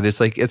suggesting, but it's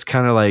like, it's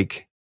kind of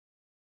like,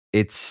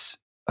 it's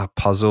a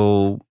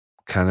puzzle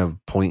kind of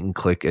point and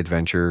click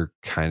adventure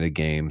kind of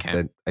game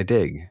that I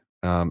dig.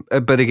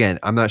 But again,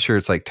 I'm not sure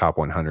it's like top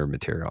 100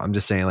 material. I'm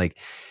just saying, like,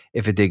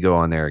 if it did go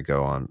on there, it'd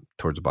go on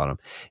towards the bottom.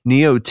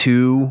 Neo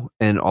 2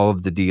 and all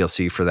of the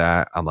DLC for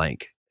that, I'm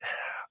like,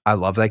 I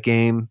love that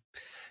game.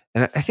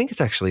 And I think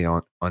it's actually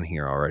on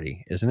here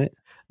already, isn't it?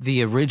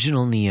 The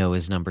original Neo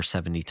is number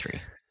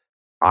 73.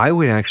 I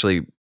would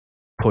actually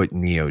put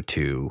Neo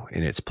 2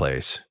 in its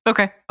place.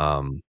 Okay.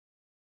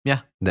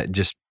 Yeah. That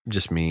just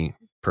me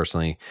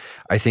personally.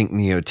 I think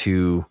Neo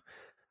 2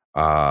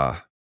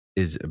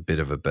 is a bit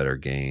of a better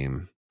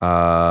game.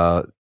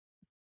 The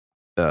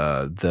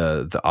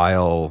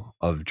Isle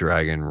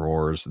Dragon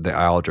Roars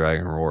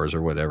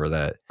or whatever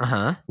that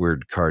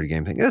weird card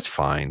game thing. That's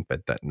fine,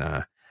 but that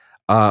nah.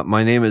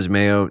 My Name is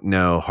Mayo.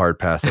 No, hard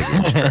pass. That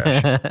game's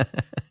trash.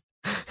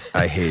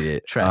 I hate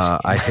it. Trash.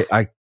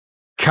 I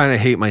kind of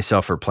hate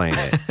myself for playing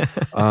it.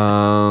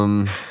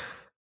 Oh,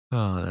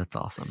 that's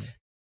awesome.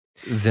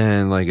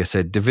 Then, like I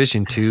said,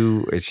 Division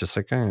 2, it's just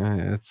like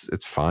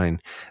it's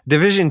fine.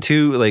 Division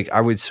 2, like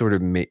I would sort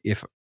of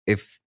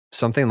if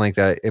something like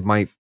that, it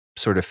might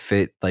sort of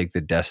fit like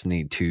the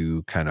Destiny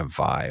 2 kind of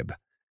vibe.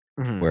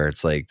 Mhm. where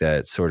it's like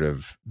that sort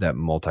of that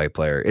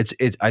multiplayer. It's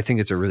I think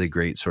it's a really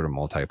great sort of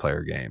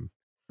multiplayer game,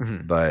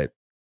 Mhm. but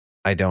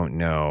I don't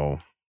know,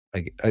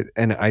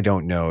 and I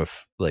don't know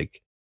if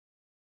like,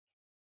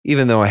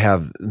 even though I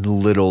have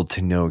little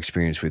to no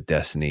experience with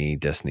Destiny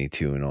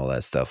 2 and all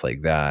that stuff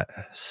like that,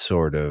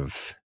 sort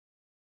of,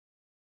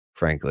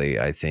 frankly,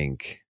 I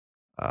think,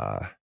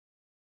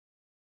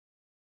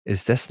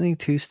 is Destiny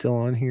 2 still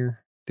on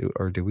here?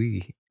 Do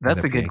we end That's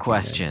up a good yanking it?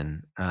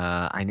 question.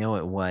 I know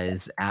it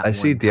was at I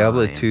see one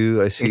Diablo time.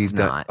 2. I see. It's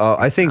not.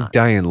 I It's think not.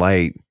 Dying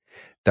Light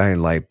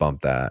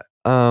bumped that.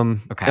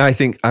 Okay. And I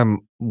think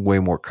I'm way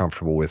more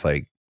comfortable with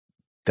like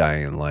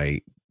Dying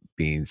Light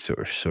being sort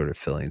of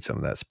filling some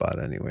of that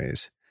spot,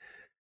 anyways.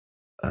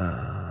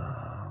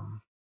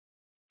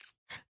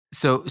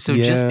 So just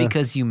Yeah.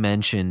 because you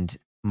mentioned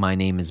My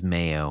Name is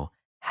Mayo,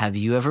 have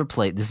you ever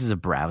played? This is a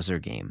browser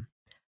game.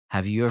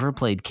 Have you ever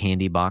played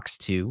Candy Box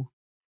 2?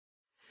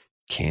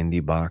 Candy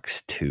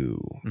Box 2.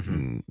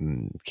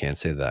 Mhm. Can't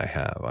say that I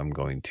have. I'm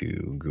going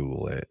to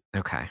Google it.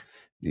 Okay.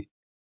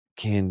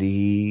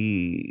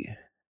 Candy. Is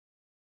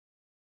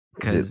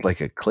Because it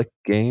like a click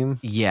game?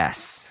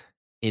 yes,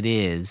 it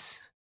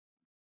is,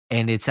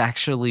 and it's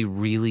actually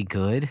really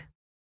good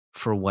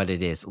for what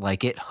it is.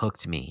 Like it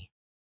hooked me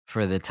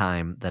for the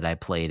time that I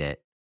played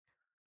it.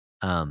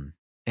 And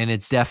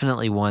it's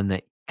definitely one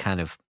that kind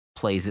of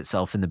plays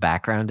itself in the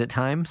background at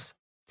times.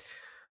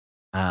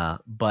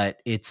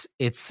 But it's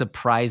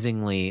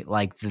surprisingly,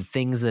 like, the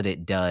things that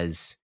it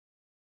does,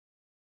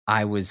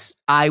 I was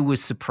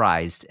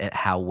surprised at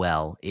how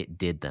well it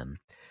did them.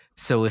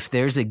 So if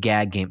there's a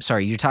gag game,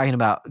 sorry, you're talking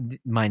about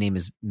My Name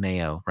is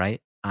Mayo,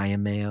 right? I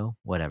Am Mayo,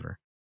 whatever.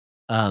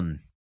 And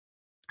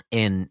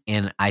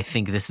I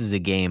think this is a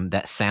game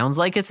that sounds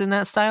like it's in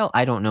that style.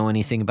 I don't know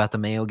anything about the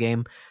Mayo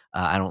game.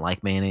 I don't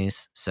like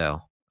mayonnaise,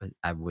 so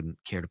I wouldn't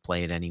care to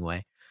play it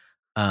anyway.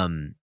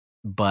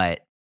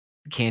 But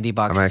Candy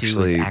Box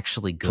 2 is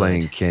actually good.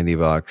 Playing Candy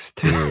Box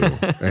 2.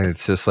 And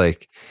it's just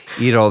like,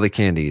 eat all the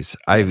candies.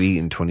 I've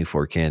eaten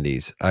 24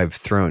 candies. I've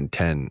thrown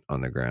 10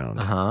 on the ground.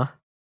 Uh-huh.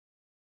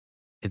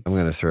 I'm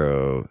going to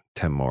throw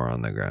 10 more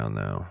on the ground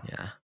now.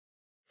 Yeah.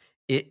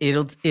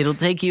 It'll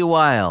take you a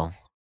while.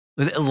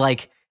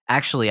 Like,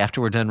 actually,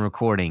 after we're done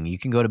recording, you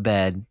can go to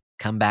bed,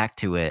 come back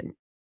to it,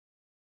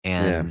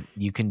 and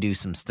you can do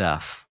some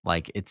stuff.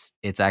 Like,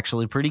 it's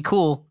actually pretty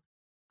cool.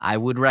 I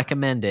would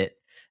recommend it.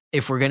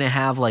 If we're going to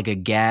have like a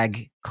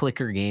gag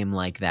clicker game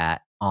like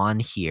that on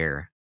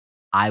here,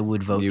 I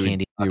would vote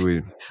Candy Box.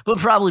 But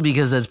probably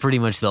because that's pretty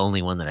much the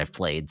only one that I've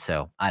played.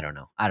 So I don't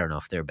know. I don't know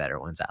if there are better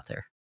ones out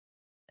there.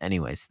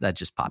 Anyways, that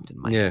just popped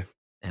in my head.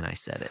 And I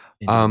said it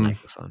in the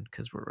microphone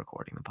because we're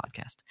recording the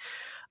podcast.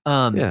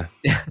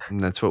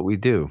 And that's what we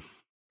do.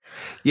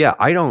 Yeah,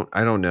 I don't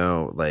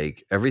know.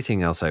 Like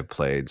everything else I've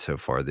played so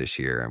far this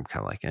year, I'm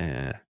kind of like,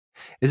 eh.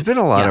 It's been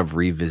a lot of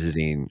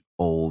revisiting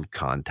old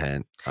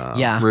content.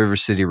 River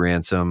City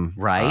Ransom.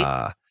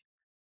 Right.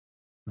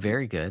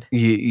 Very good.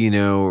 You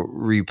know,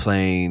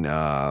 replaying,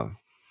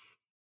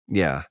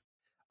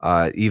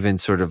 even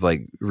sort of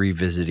like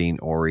revisiting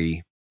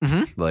Ori.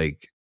 Mm-hmm.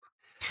 Like,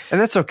 and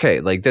that's okay.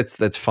 Like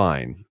that's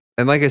fine.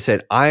 And like I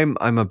said, I'm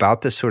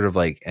about to sort of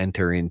like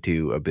enter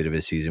into a bit of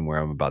a season where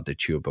I'm about to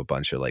chew up a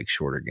bunch of like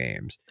shorter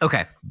games.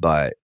 Okay.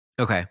 But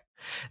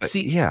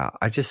see,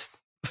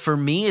 for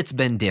me, it's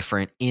been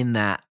different in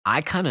that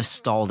I kind of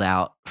stalled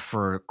out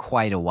for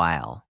quite a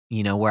while,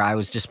 you know, where I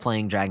was just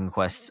playing Dragon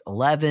Quest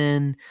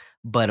 11,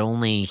 but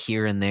only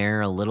here and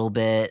there a little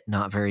bit,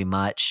 not very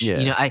much. Yeah.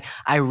 You know,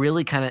 I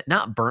really kind of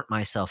not burnt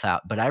myself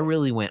out, but I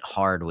really went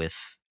hard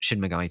with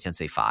Shin Megami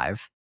Tensei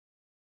 5.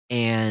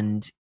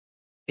 And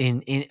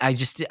I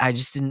just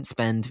didn't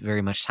spend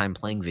very much time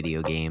playing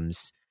video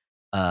games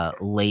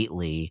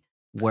lately.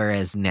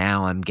 Whereas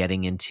now I'm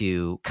getting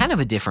into kind of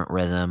a different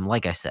rhythm.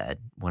 Like I said,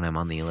 when I'm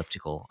on the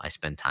elliptical, I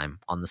spend time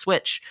on the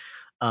Switch.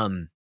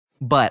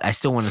 But I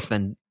still want to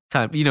spend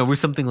time, you know, with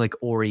something like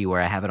Ori where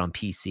I have it on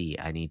PC.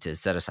 I need to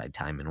set aside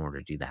time in order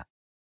to do that.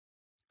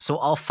 So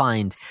I'll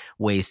find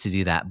ways to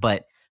do that.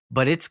 But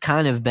it's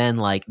kind of been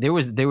like there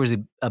was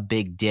a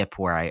big dip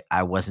where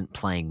I wasn't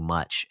playing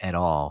much at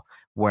all.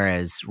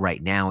 Whereas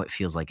right now it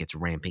feels like it's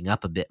ramping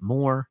up a bit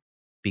more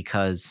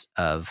because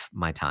of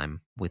my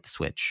time with the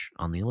Switch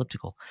on the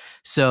elliptical.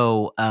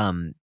 So,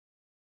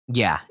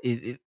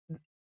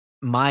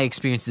 my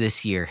experience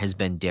this year has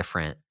been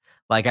different.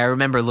 Like I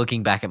remember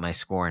looking back at my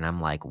score and I'm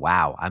like,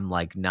 wow, I'm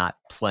like not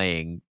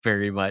playing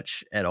very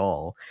much at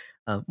all,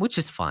 which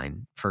is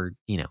fine for,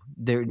 you know,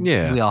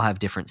 we all have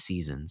different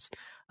seasons.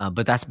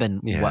 But that's been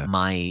what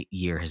my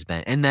year has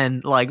been. And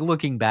then like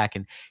looking back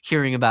and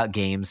hearing about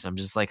games, I'm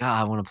just like, oh,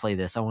 I want to play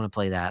this. I want to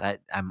play that.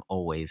 I'm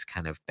always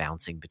kind of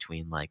bouncing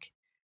between like,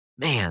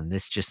 man,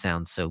 this just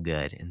sounds so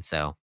good. And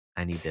so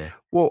I need to.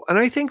 Well, and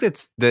I think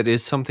that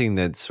is something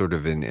that's sort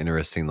of an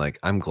interesting, like,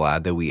 I'm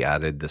glad that we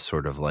added the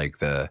sort of like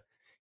so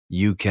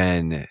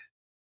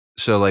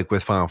like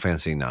with Final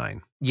Fantasy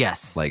 9.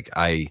 Yes. Like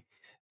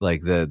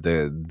like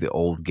the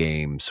old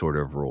game sort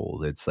of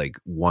rule. It's like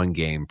one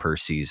game per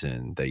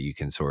season that you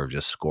can sort of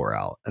just score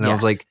out. And I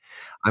was like, Yes.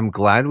 I'm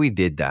glad we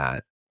did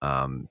that,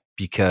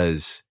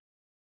 because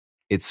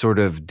it sort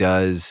of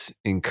does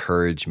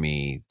encourage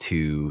me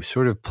to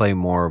sort of play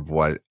more of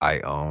what I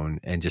own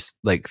and just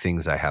like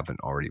things I haven't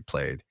already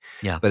played.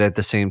 Yeah. But at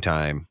the same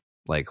time,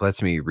 like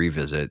lets me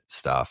revisit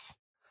stuff.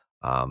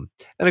 And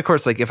of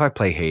course, like if I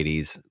play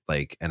Hades,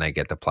 like, and I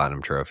get the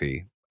platinum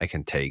trophy, I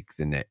can take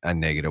a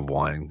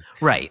 -1,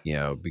 Right. you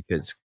know,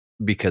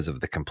 because of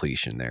the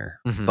completion there.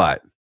 Mhm.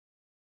 But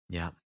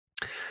Yeah.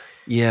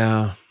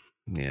 yeah.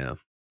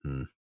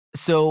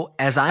 So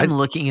as I'm I-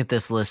 looking at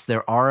this list,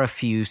 there are a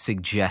few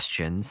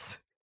suggestions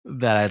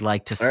that I'd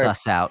like to All right.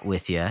 suss out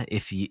with you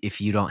if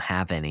you don't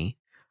have any.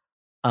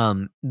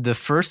 The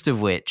first of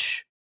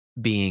which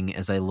being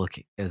as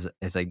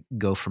I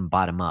go from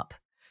bottom up.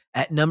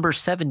 At number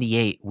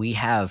 78, we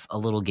have a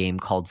little game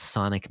called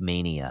Sonic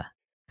Mania.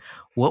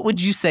 What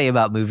would you say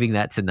about moving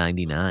that to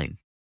 99?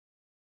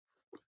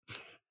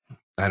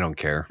 I don't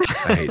care.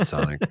 I hate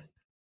Sonic.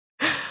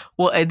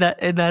 Well, and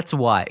that's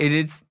why.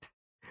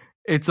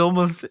 It's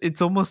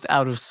almost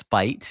out of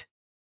spite.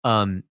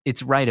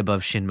 It's right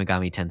above Shin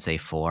Megami Tensei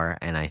 4,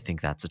 and I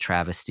think that's a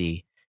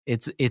travesty.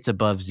 It's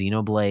above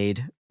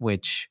Xenoblade,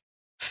 which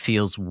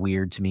feels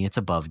weird to me. It's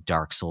above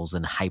Dark Souls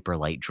and Hyper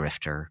Light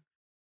Drifter.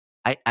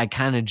 I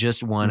kind of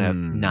just want to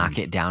knock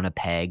it down a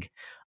peg.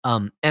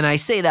 And I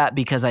say that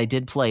because I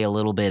did play a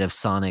little bit of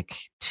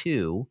Sonic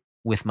 2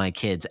 with my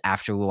kids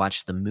after we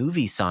watched the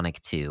movie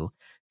Sonic 2,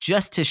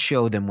 just to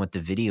show them what the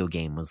video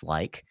game was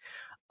like.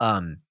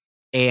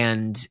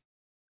 And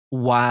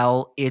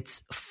while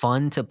it's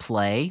fun to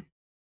play,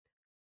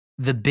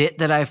 the bit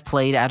that I've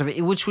played out of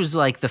it, which was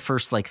like the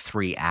first like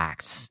 3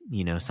 acts,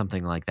 you know,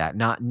 something like that.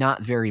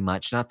 Not very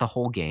much, not the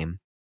whole game,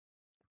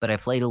 but I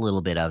played a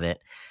little bit of it.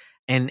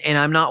 And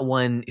I'm not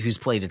one who's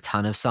played a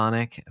ton of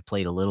Sonic. I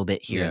played a little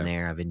bit here and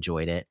there. I've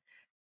enjoyed it.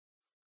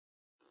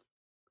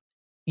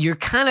 You're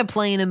kind of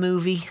playing a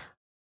movie.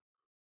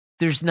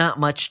 There's not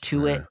much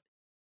to it,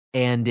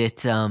 and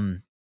it's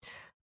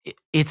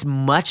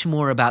much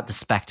more about the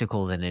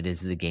spectacle than it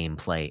is the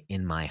gameplay,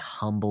 in my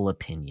humble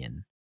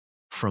opinion.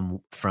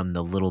 From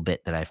the little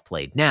bit that I've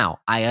played. Now,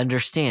 I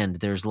understand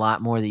there's a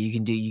lot more that you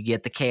can do. You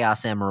get the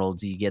Chaos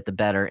Emeralds, you get the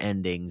better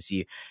endings.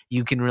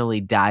 You can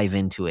really dive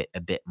into it a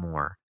bit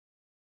more,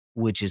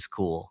 which is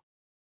cool.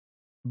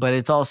 But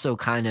it's also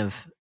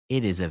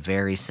it is a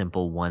very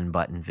simple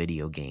one-button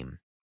video game.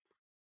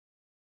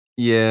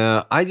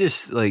 Yeah, I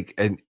just like,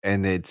 and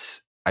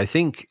I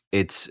think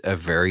it's a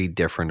very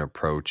different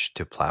approach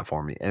to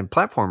platforming, and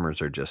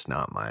platformers are just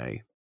not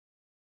I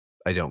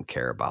don't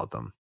care about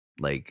them.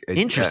 Like,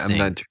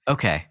 Interesting.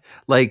 Okay.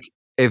 Like,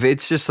 if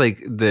it's just like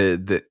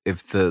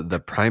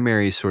the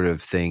primary sort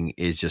of thing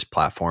is just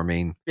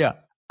platforming, yeah,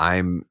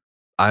 I'm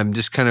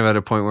just kind of at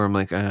a point where I'm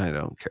like, I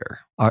don't care.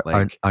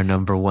 Our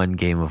number one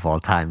game of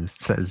all time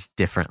says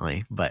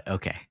differently, but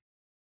okay.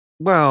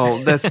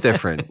 Well, that's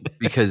different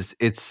because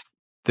it's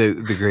the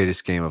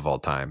greatest game of all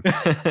time.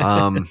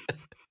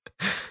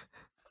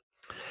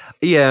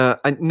 Yeah,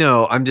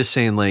 no, I'm just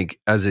saying, like,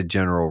 as a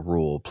general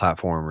rule,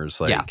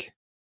 platformers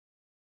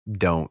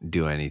don't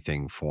do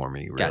anything for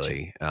me,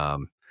 really. Gotcha.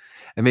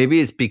 And maybe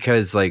it's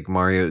because like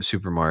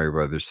Super Mario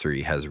Brothers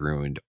 3 has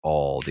ruined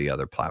all the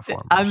other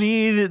platformers. I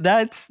mean,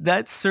 that's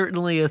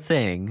certainly a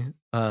thing.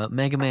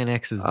 Mega Man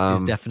X is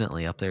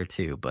definitely up there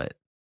too, but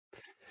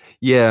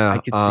yeah, I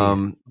could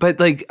see it. But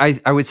like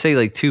I would say,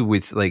 like, too,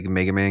 with like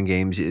Mega Man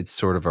games, it's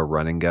sort of a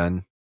run and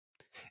gun.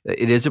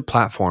 It is a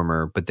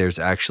platformer, but there's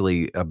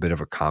actually a bit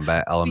of a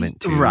combat element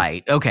too.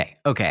 Right. Okay.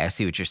 I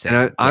see what you're saying.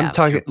 And I'm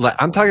talking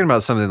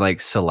about something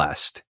like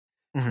Celeste,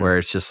 where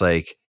it's just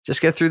like,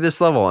 just get through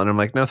this level, and I'm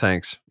like, no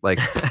thanks. Like,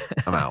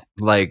 I'm out.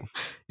 Like,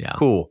 yeah,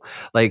 cool.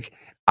 Like,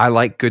 I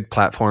like good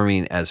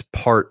platforming as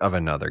part of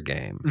another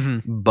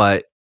game,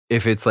 but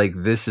if it's like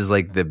this is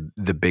like the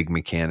big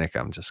mechanic,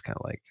 I'm just kind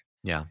of like,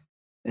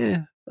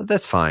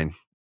 that's fine.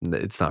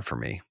 It's not for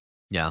me.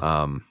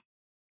 Yeah.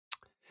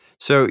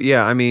 So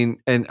yeah, I mean,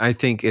 and I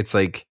think it's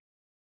like,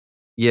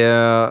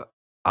 yeah,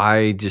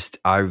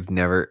 I've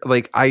never,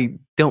 like, I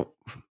don't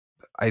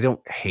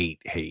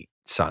hate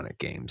Sonic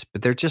games,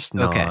 but they're just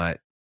not. Okay.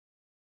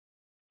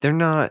 They're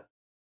not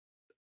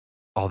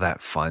all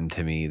that fun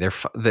to me.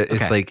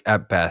 It's like,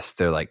 at best,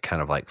 they're like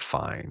kind of like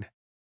fine.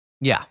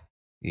 Yeah.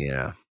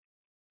 Yeah.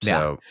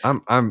 So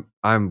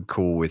I'm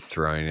cool with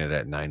throwing it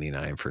at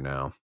 99 for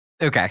now.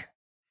 Okay.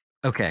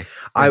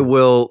 I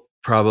will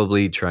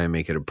probably try and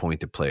make it a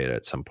point to play it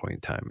at some point in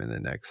time in the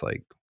next,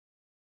 like,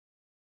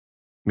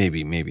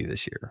 maybe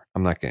this year.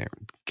 I'm not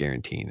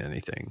guaranteeing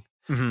anything,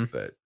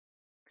 but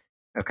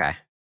okay,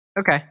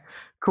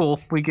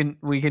 cool. We can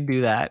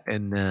do that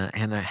and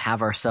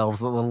have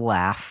ourselves a little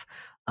laugh.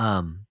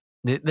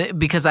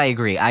 Because I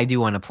agree, I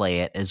do want to play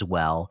it as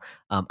well.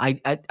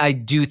 I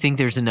do think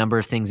there's a number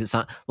of things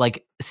that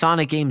like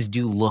Sonic games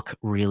do look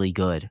really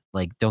good.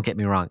 Like, don't get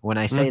me wrong. When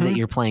I say that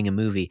you're playing a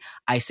movie,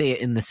 I say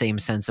it in the same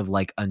sense of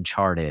like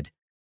Uncharted,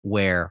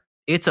 where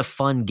it's a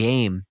fun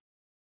game,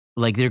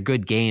 like they're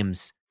good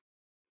games.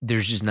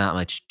 There's just not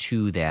much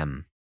to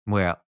them.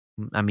 Well,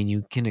 I mean,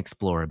 you can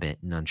explore a bit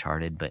in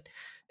Uncharted,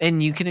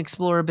 and you can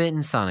explore a bit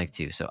in Sonic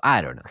too. So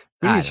I don't know.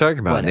 What are you talking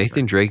about? Whatever.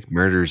 Nathan Drake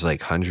murders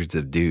like hundreds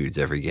of dudes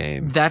every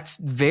game. That's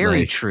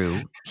very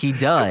true. He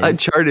does.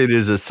 Uncharted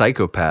is a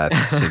psychopath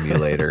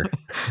simulator.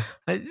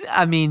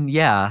 I mean,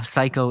 yeah,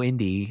 Psycho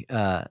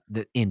Indiana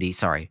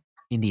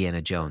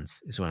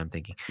Jones is what I'm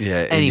thinking.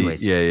 Yeah.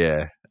 Anyways.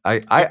 Yeah.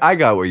 I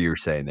got what you were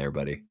saying there,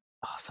 buddy.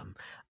 Awesome.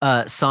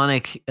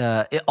 Sonic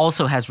it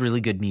also has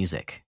really good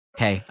music.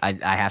 Okay, I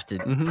have to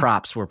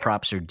props where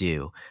props are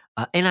due,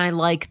 and I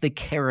like the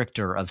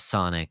character of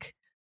Sonic.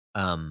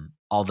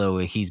 Although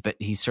he's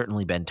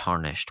certainly been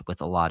tarnished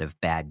with a lot of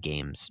bad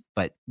games,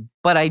 but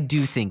I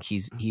do think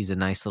he's a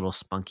nice little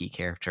spunky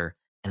character,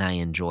 and I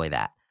enjoy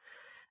that.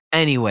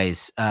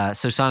 Anyways,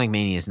 so Sonic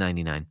Mania is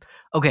 99.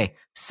 Okay,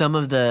 some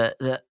of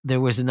the there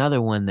was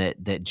another one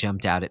that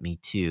jumped out at me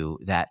too.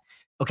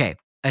 Okay,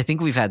 I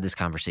think we've had this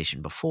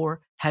conversation before.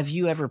 Have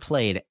you ever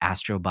played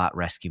Astrobot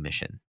Rescue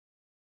Mission?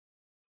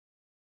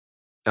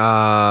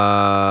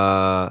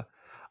 I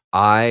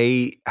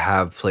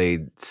have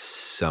played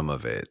some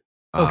of it.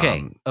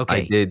 Okay.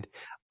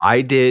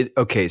 I did.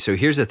 Okay, so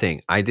here's the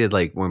thing. I did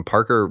like when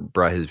Parker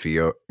brought his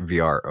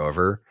VR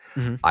over,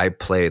 I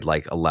played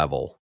like a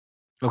level.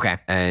 Okay.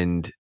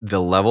 And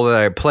the level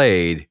that I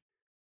played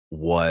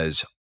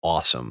was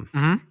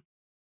awesome.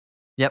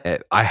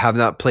 Yep. I have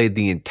not played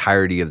the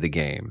entirety of the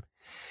game.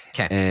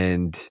 Okay.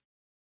 And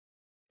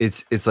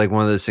it's like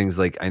one of those things,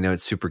 like I know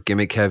it's super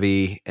gimmick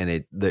heavy and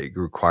it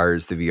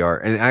requires the VR.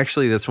 And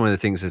actually that's one of the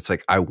things that's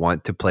like I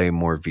want to play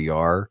more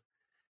VR.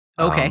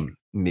 Okay.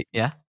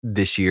 Yeah.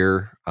 This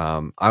year.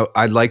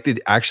 I'd like to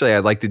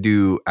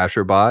do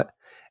Astrobot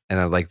and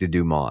I'd like to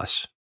do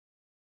Moss.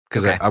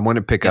 Because I want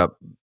to pick up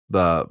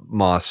the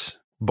Moss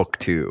book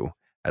 2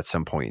 at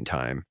some point in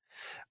time.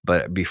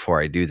 But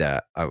before I do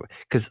that,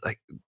 because like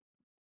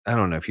I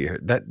don't know if you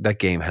heard that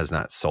game has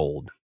not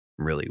sold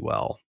really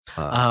well.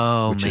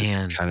 Which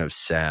is kind of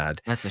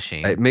sad. That's a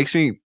shame. It makes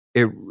me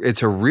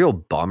it's a real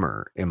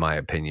bummer in my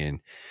opinion.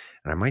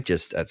 And I might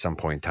just at some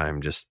point in time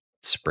just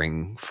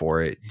spring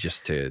for it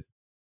just to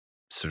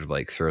sort of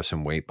like throw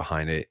some weight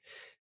behind it.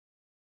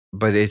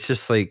 But it's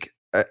just like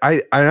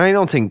I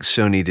don't think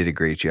Sony did a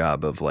great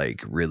job of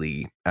like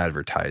really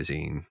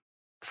advertising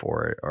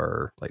for it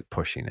or like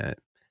pushing it.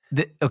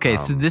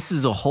 So this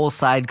is a whole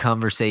side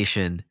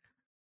conversation.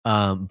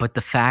 But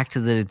the fact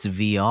that it's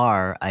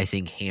VR, I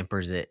think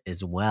hampers it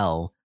as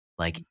well.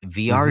 Like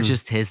VR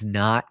just has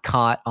not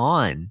caught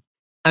on.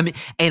 I mean,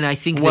 and I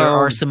think there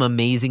are some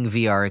amazing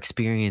VR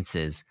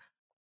experiences,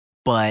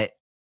 but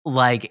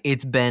like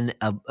it's been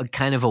a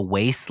kind of a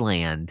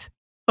wasteland.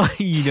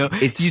 You know,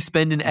 you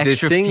spend an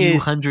extra few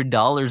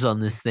 $100s on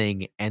this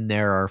thing, and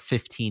there are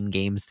 15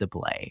 games to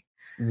play.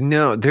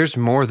 No, there's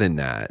more than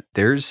that.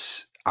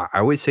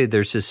 I would say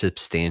there's a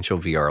substantial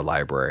VR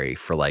library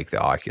for like the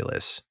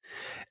Oculus.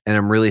 And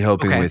I'm really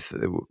hoping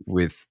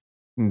with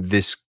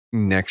this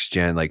next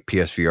gen, like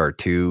PSVR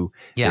 2,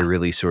 they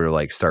really sort of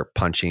like start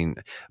punching.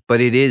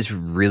 But it is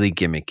really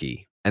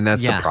gimmicky. And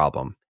that's the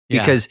problem.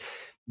 Because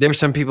there's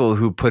some people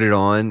who put it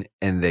on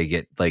and they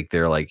get like,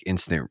 they're like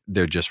instant,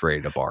 they're just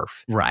ready to barf.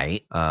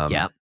 Right.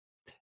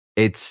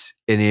 It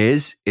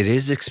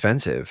is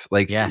expensive.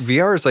 Like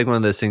VR is like one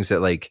of those things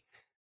that like,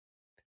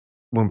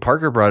 when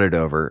Parker brought it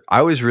over,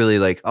 I was really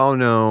like, oh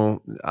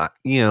no,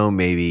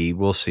 maybe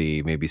we'll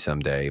see, maybe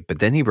someday. But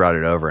then he brought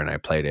it over and I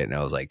played it and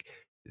I was like,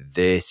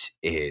 this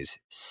is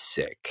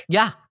sick.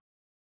 Yeah.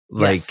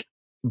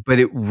 But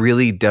it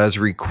really does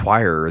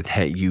require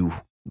that you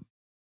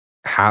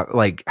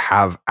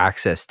have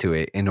access to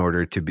it in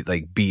order to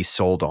be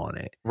sold on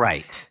it.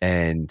 Right.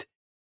 And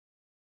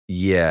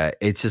yeah,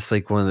 it's just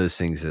like one of those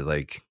things that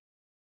like,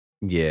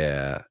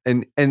 yeah.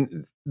 And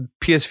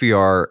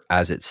PSVR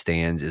as it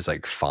stands is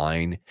like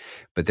fine,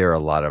 but there are a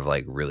lot of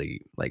like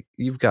really like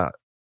you've got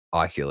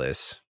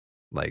Oculus,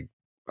 like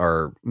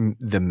or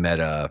the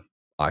Meta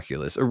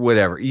Oculus or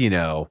whatever,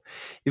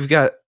 you've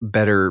got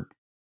better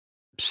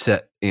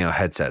set,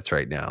 headsets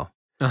right now.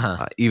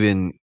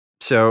 Even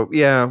so,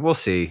 yeah, we'll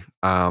see.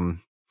 I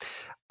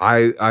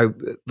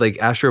like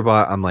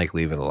Astrobot, I'm like,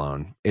 leave it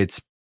alone. It's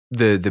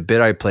the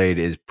bit I played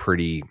is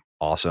pretty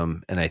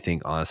awesome. And I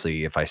think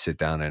honestly, if I sit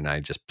down and I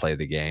just play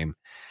the game,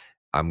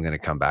 I'm going to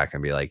come back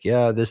and be like,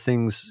 yeah, this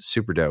thing's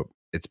super dope.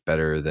 It's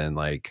better than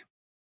like,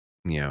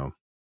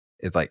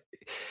 it's like,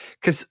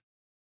 cause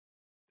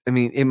I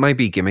mean, it might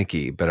be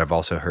gimmicky, but I've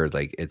also heard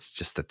like, it's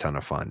just a ton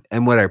of fun.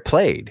 And what I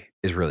played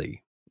is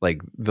really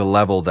like the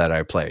level that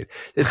I played.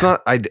 It's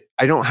not,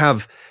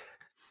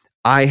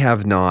 I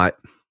have not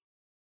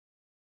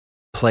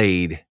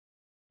played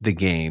the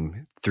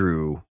game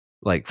through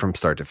like from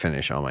start to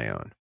finish on my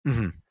own.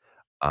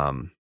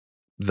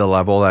 The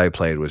level that I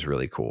played was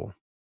really cool.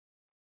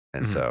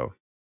 And so,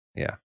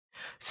 yeah.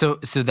 So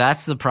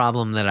that's the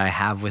problem that I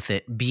have with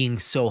it being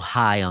so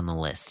high on the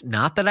list.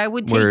 Not that I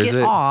would take it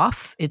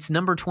off. It's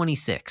number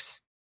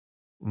 26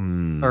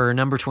 or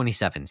number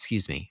 27,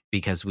 excuse me,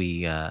 because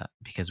we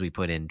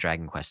put in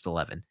Dragon Quest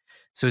 11.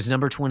 So it's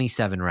number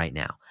 27 right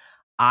now.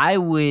 I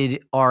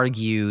would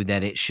argue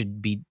that it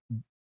should be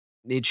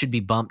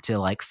bumped to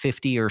like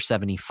 50 or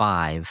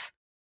 75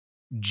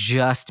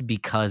 just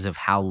because of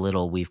how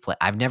little we've played.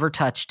 I've never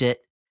touched it.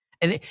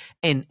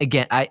 And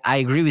again, I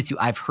agree with you.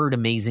 I've heard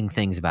amazing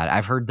things about it.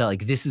 I've heard that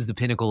like this is the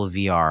pinnacle of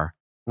VR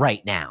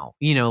right now.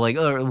 You know, like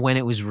when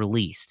it was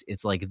released,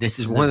 it's like this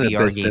is the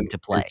VR game to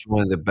play. It's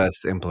one of the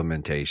best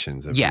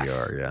implementations of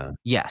VR. Yeah.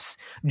 Yes.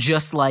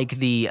 Just like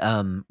the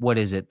what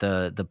is it?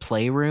 The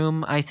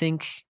Playroom, I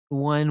think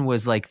one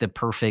was like the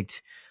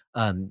perfect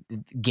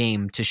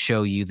game to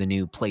show you the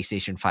new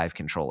PlayStation 5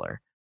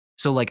 controller.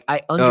 So like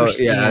I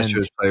understand. Oh, yeah,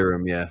 Astro's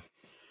Playroom, yeah.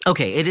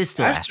 Okay, it is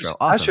still Astro.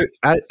 Awesome.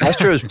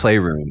 Astro's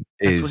Playroom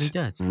That's what he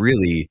does.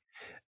 really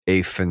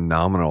a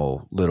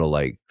phenomenal little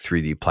like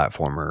 3D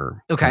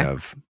platformer kind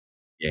of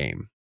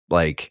game.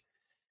 Like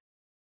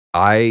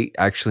I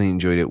actually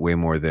enjoyed it way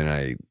more than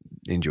I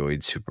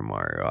enjoyed Super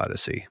Mario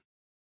Odyssey.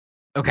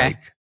 Okay.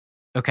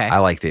 I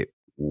liked it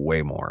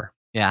way more.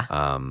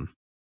 Yeah.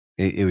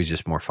 It was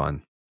just more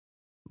fun.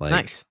 Like,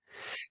 nice.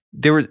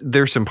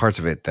 There's some parts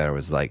of it that I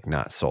was like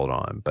not sold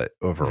on, but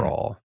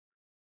overall,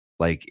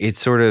 like it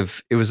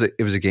was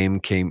a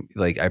game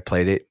like I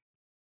played it.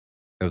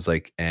 It was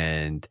like,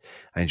 and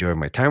I enjoyed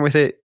my time with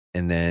it,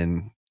 and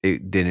then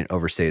it didn't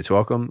overstay its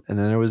welcome, and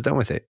then I was done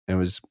with it.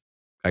 And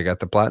I got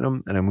the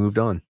platinum, and I moved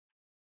on.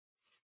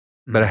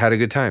 But I had a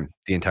good time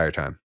the entire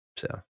time.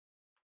 So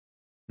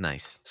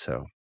nice.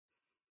 So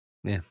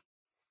yeah.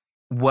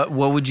 What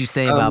would you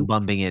say about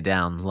bumping it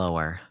down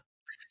lower?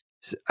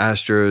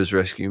 Astro's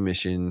Rescue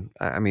Mission.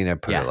 I mean, I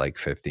put it like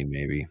 50,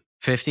 maybe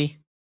 50.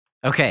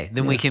 Okay,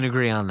 then we can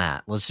agree on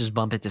that. Let's just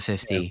bump it to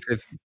 50. Yeah,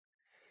 50.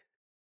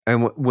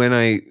 And when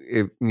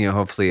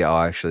hopefully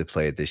I'll actually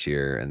play it this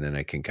year, and then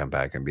I can come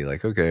back and be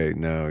like, okay,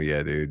 no,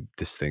 yeah, dude,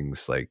 this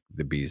thing's like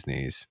the bee's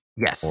knees.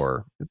 Yes.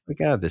 Or it's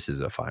like, this is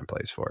a fine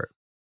place for it.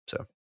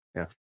 So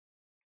yeah,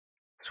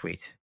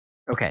 sweet.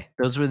 Okay,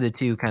 those were the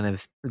two kind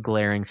of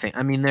glaring things.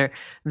 I mean, there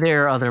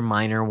are other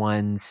minor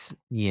ones.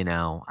 You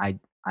know, I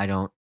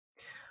don't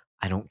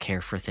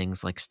care for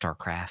things like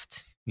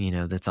StarCraft,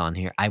 that's on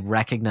here. I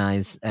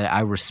recognize and I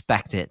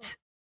respect it.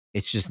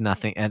 It's just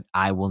nothing, and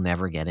I will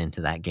never get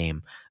into that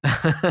game.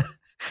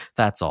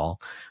 That's all.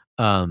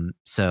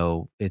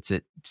 So it's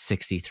at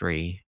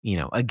 63,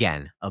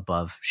 again,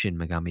 above Shin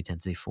Megami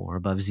Tensei 4,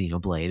 above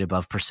Xenoblade,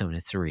 above Persona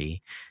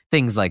 3,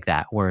 things like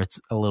that, where it's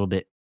a little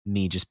bit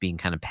me just being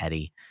kind of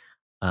petty,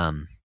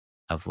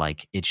 of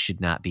like, it should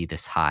not be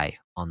this high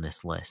on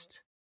this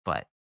list.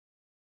 But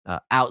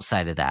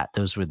outside of that,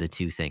 those were the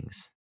two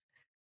things,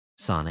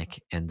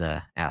 Sonic and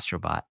the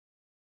Astrobot.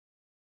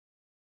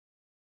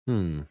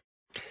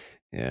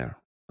 Yeah,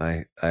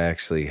 I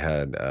actually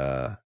had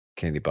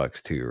Candy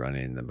Box 2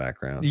 running in the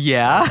background.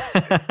 Yeah.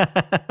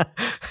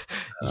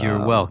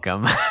 You're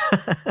welcome.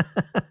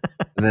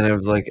 And then I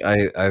was like,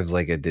 I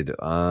did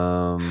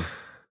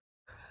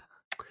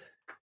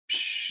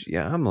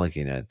yeah, I'm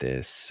looking at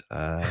this.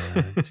 I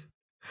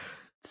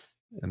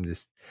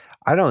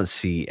don't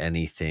see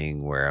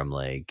anything where I'm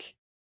like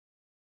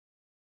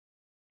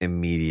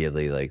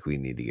immediately like we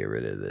need to get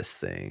rid of this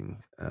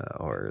thing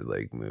or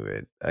like move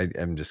it.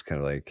 I'm just kind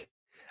of like,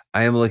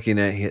 I am looking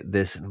at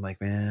this and I'm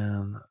like,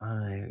 man,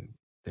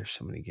 there's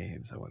so many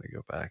games I want to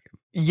go back and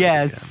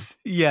yes,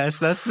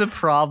 that's the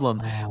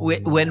problem.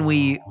 When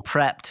we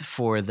prepped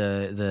for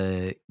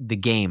the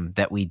game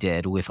that we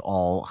did with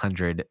all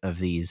 100 of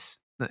these,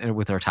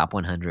 with our top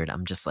 100,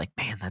 I'm just like,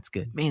 man, that's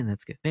good. Man,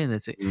 that's good. Man,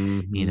 that's it.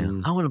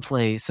 I want to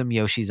play some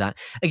Yoshi's on.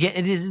 Again,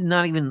 it is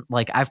not even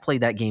like I've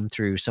played that game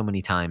through so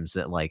many times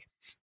that like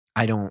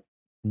I don't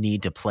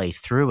need to play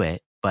through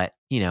it, but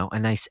a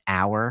nice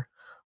hour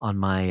on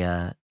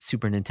my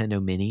Super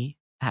Nintendo Mini,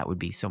 that would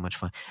be so much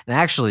fun. And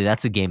actually,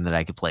 that's a game that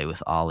I could play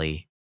with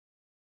Ollie,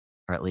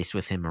 or at least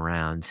with him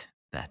around.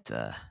 That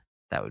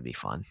would be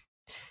fun.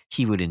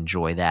 He would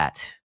enjoy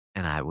that,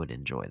 and I would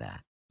enjoy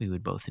that. We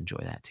would both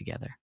enjoy that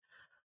together.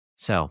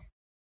 So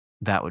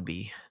that would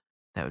be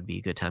a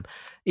good time.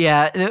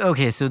 Yeah.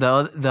 Okay. So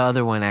the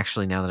other one,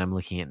 actually, now that I'm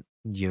looking at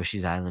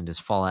Yoshi's Island, is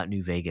Fallout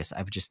New Vegas.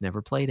 I've just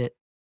never played it,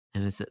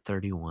 and it's at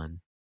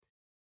 31.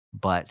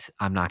 But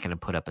I'm not going to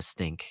put up a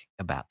stink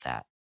about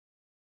that.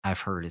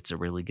 I've heard it's a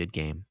really good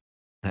game.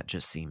 That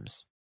just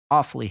seems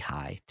awfully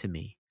high to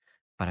me,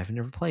 but I've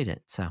never played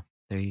it. So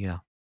there you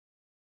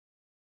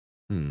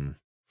go.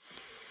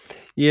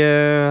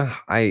 Yeah,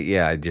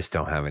 I just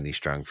don't have any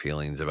strong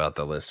feelings about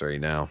the list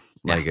right now.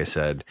 Like I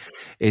said,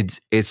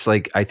 it's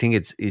like, I think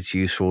it's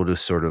useful to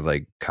sort of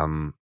like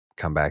come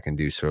back and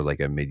do sort of like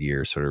a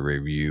mid-year sort of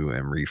review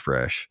and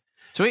refresh.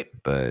 Sweet.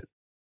 But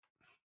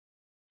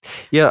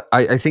yeah,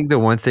 I think the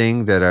one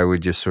thing that I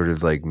would just sort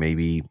of like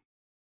maybe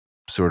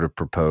sort of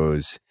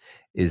propose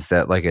is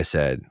that, like I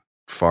said,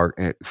 Far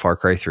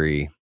Cry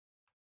 3,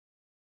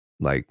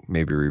 like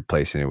maybe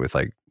replacing it with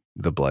like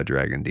the Blood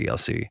Dragon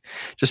DLC,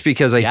 just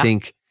because I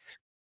think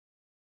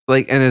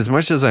like, and as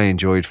much as I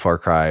enjoyed Far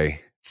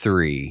Cry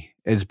 3,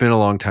 it's been a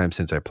long time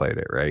since I played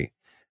it, right?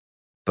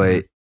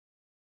 But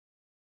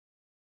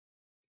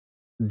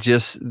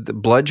just the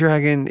Blood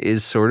Dragon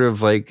is sort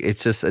of like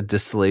it's just a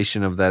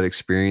distillation of that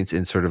experience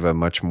in sort of a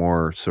much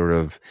more sort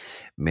of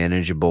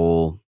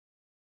manageable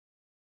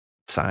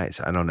size.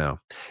 I don't know.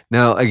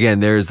 Now, again,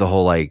 there's the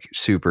whole like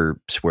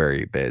super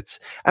sweary bits,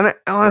 and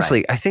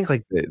honestly, I think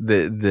like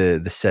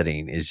the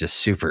setting is just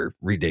super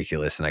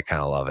ridiculous, and I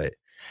kind of love it.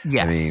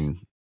 Yes. I mean,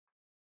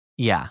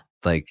 yeah,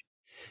 like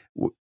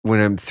when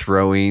I'm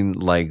throwing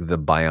like the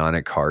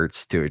bionic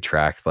hearts to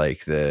attract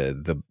like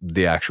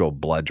the actual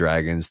blood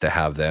dragons to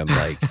have them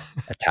like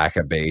attack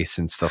a base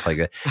and stuff like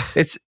that.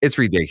 It's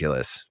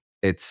ridiculous.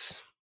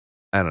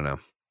 I don't know.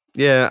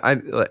 Yeah,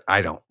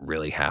 I don't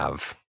really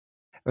have.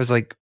 I was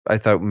like, I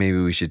thought maybe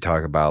we should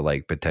talk about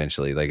like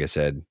potentially, like I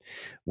said,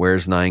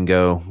 where's 9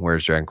 go?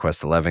 Where's Dragon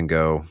Quest 11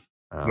 go?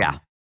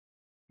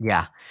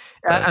 Yeah.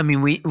 I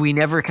mean, we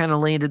never kind of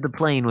landed the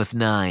plane with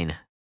 9.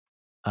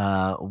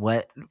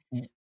 What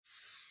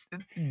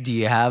do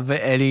you have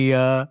any?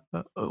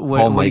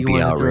 What might do be you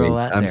want to throw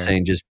outraged. out I'm there?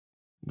 saying just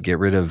get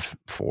rid of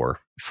 4.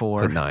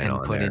 4 put 9 and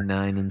on put there. in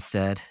 9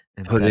 instead.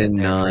 Put in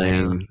there for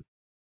now. 9,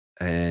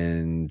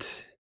 and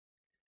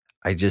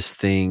I just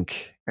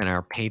think. And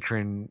our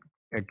patron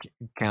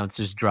counts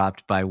just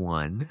dropped by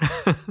 1.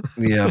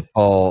 Yeah,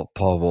 Paul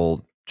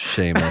will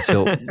shame us.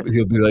 He'll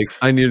be like,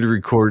 I need to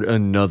record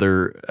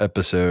another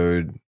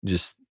episode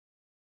just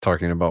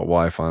talking about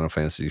why Final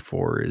Fantasy IV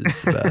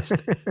is the best.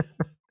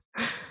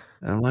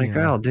 I'm like,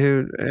 oh,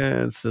 dude,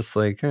 it's just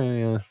like,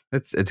 yeah,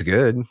 it's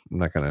good. I'm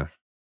not gonna.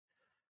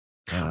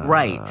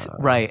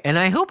 Right. And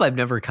I hope I've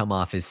never come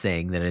off as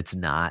saying that it's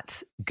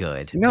not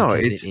good. No,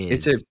 it's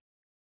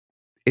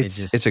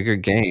a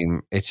good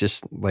game. It's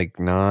just like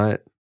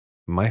not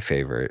my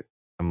favorite.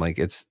 I'm like,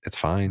 it's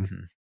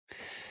fine.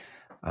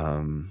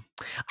 Mm-hmm.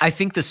 I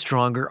think the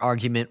stronger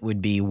argument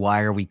would be,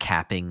 why are we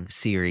capping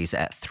series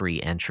at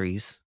 3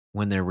 entries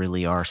when there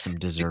really are some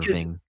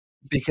deserving?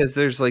 Because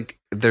there's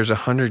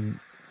 100.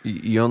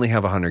 You only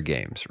have 100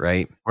 games,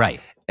 right? Right.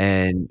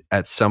 And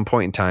at some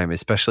point in time,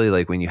 especially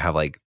like when you have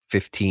like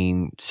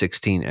 15,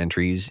 16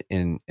 entries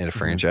in a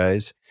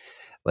franchise,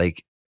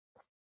 like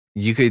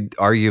you could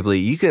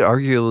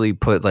arguably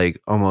put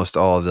like almost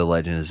all of the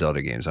Legend of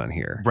Zelda games on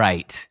here.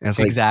 Right.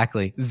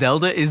 Exactly.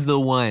 Zelda is the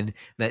one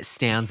that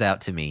stands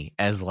out to me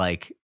as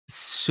like,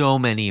 so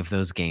many of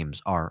those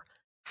games are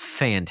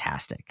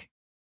fantastic,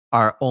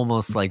 are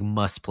almost like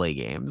must play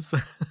games.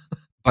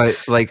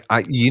 But like,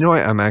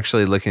 I'm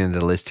actually looking at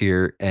the list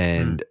here,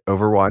 and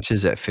Overwatch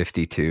is at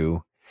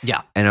 52.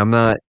 Yeah. And I'm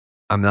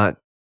not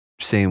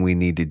saying we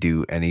need to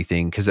do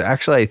anything, because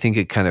actually I think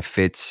it kind of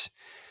fits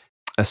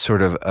a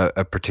sort of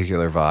a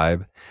particular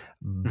vibe.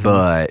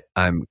 But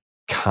I'm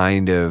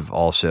kind of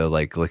also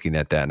like looking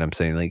at that and I'm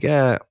saying like,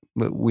 yeah,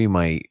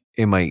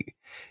 it might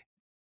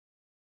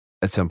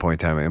at some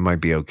point in time, it might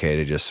be okay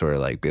to just sort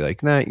of like be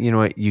like, nah, you know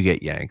what, you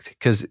get yanked,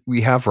 because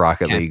we have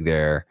Rocket League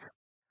there.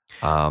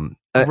 I'm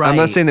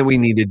not saying that we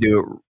need to do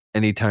it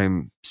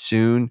anytime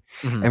soon.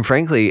 And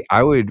frankly,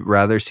 I would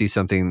rather see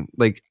something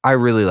like, I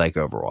really like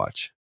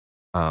Overwatch.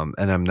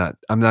 And I'm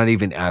not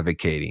even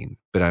advocating,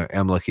 but I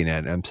am looking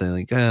at it. I'm saying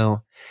like,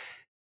 oh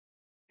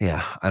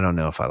yeah, I don't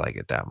know if I like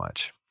it that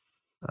much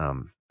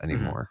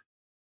anymore.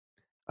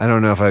 I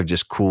don't know if I've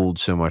just cooled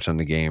so much on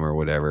the game or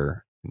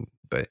whatever.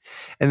 But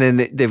and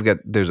then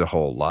there's a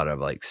whole lot of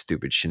like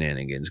stupid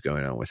shenanigans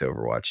going on with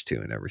Overwatch 2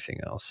 and everything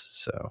else.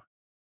 So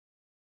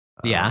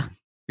yeah,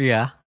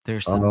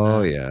 there's some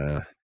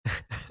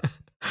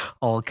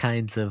all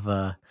kinds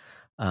of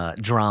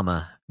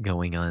drama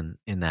going on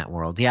in that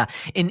world. Yeah,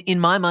 in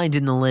my mind,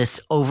 in the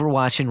list,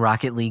 Overwatch and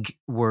Rocket League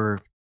were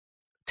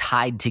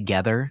tied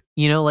together.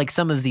 You know, like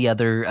some of the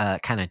other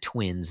kind of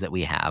twins that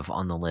we have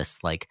on the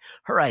list, like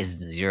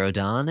Horizon Zero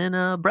Dawn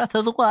and Breath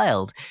of the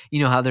Wild.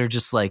 You know how they're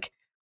just like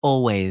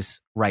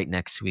always right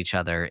next to each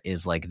other,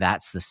 is like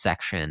that's the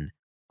section,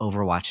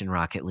 Overwatch and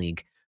Rocket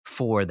League,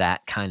 for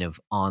that kind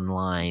of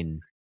online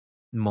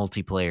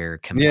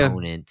multiplayer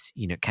component,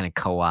 you know, kind of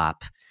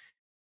co-op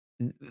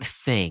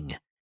thing.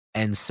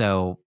 And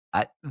so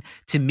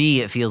to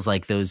me, it feels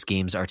like those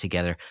games are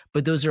together,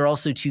 but those are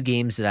also 2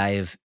 games that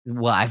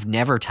I've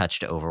never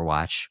touched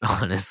Overwatch.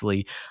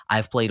 Honestly,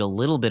 I've played a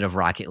little bit of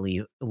Rocket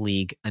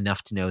League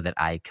enough to know that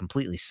I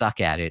completely suck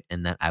at it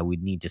and that I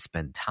would need to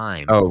spend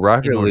time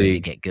Rocket in order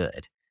League to get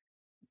good.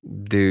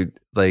 Dude,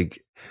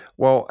 like,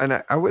 well,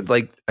 and I would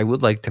like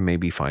to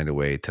maybe find a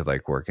way to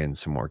like work in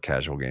some more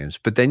casual games,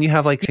 but then you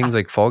have like things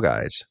like Fall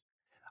Guys,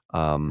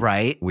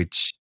 right?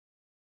 Which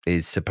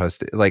is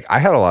supposed to, like, I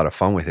had a lot of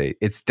fun with it.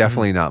 It's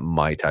definitely not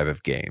my type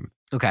of game.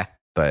 Okay.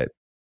 But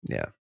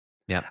yeah.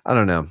 I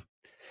don't know.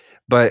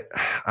 But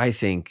I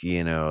think,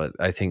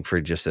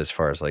 for just as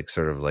far as like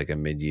sort of like a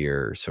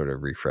mid-year sort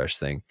of refresh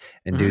thing,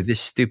 and dude, this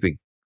stupid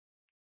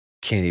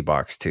Candy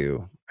Box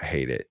 2, I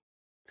hate it.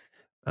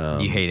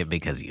 You hate it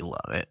because you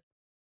love it.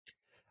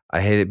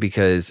 I hate it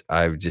because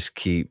I just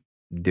keep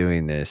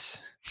doing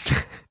this,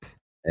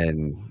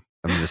 and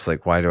I'm just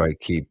like, why do I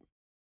keep?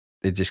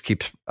 It just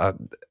keeps.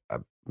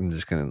 I'm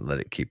just gonna let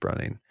it keep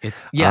running.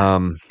 It's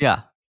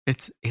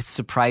It's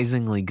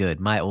surprisingly good.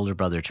 My older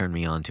brother turned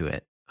me on to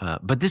it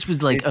But this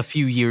was like a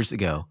few years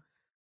ago,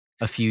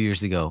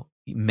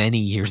 many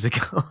years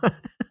ago.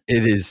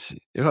 It is.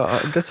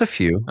 Well, that's a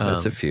few.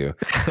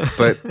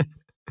 But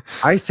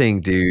I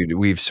think, dude,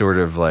 we've sort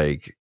of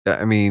like.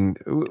 I mean,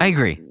 I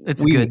agree.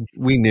 It's good.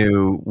 We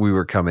knew we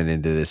were coming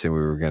into this, and we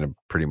were going to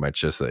pretty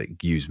much just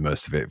like use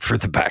most of it for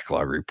the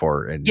backlog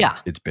report. And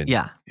it's been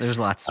There's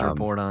lots to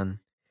report on.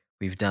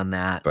 We've done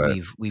that.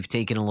 We've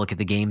taken a look at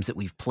the games that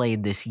we've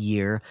played this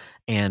year,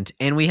 and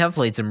we have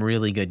played some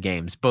really good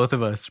games. Both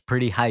of us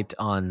pretty hyped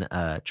on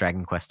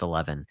Dragon Quest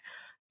XI.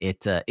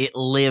 It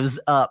lives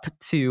up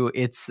to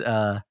its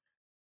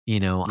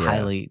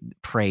highly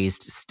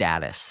praised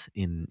status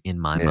in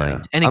my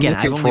mind. And again,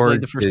 I've only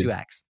played the first 2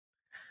 acts.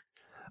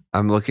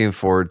 I'm looking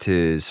forward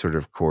to sort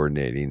of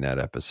coordinating that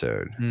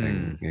episode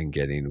and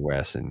getting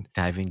Wes and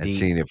diving deep,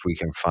 seeing if we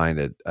can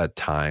find a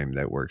time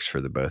that works for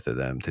the both of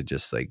them to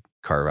just like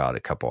carve out a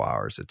couple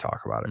hours to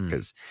talk about it,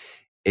 because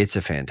it's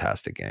a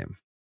fantastic game.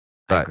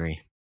 But, I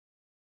agree.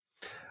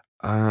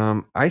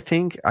 I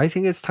think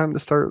it's time to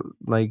start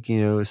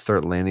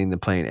start landing the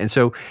plane. And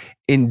so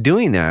in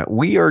doing that,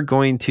 we are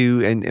going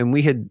to, and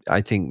we had,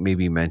 I think,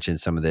 maybe mentioned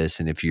some of this.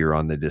 And if you're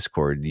on the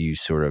Discord, you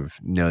sort of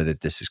know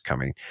that this is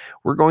coming.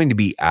 We're going to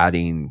be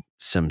adding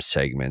some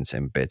segments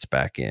and bits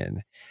back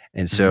in.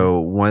 And so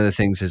one of the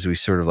things is we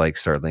sort of like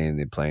start landing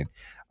the plane.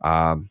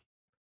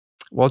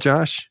 Well,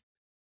 Josh,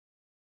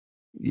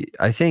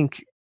 I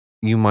think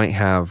you might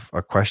have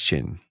a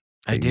question.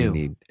 I do.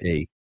 You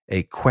need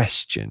a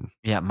question.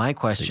 Yeah, my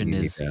question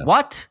is,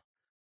 what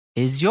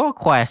is your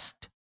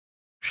quest,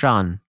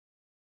 Sean?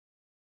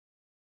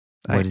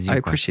 What is your I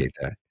appreciate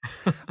that.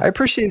 I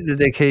appreciate the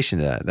dedication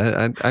to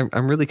that.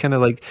 I'm really kind of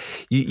like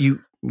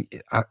you.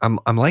 I'm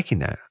liking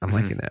that. I'm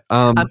liking that.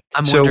 I'm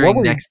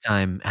wondering next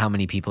time how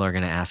many people are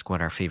going to ask what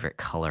our favorite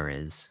color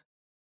is,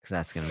 because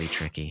that's going to be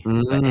tricky.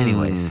 But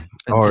anyways,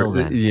 until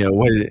then,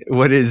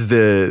 what is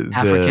the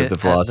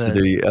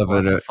velocity of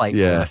it? Flight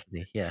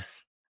velocity.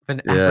 Yes,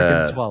 an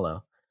African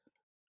swallow.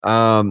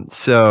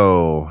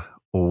 So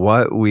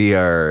what we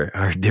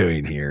are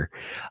doing here,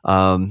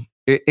 and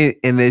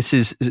this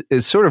is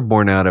sort of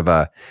born out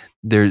of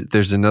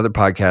there's another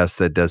podcast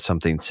that does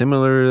something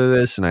similar to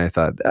this, and I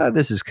thought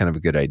this is kind of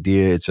a good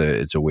idea.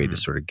 It's a way to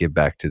sort of give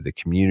back to the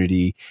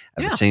community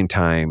at the same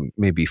time,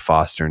 maybe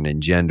foster and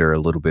engender a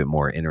little bit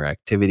more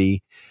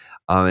interactivity.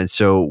 And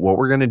so what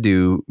we're going to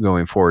do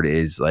going forward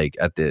is like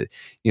at the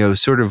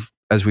sort of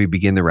as we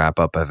begin the wrap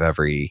up of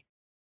every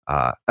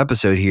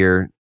episode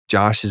here,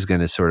 Josh is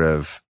going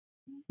to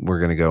we're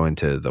going to go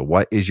into the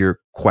what is your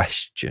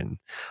question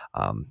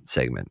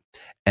segment.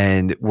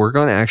 And we're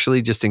going to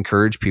actually just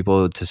encourage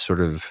people to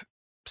sort of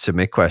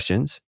submit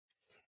questions.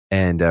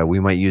 And we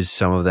might use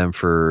some of them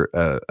for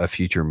a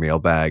future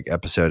mailbag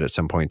episode at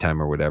some point in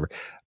time or whatever.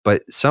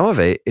 But some of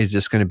it is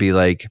just going to be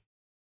like,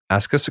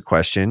 ask us a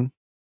question.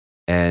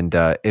 And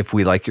if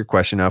we like your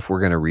question enough,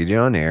 we're going to read it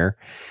on air.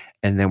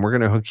 And then we're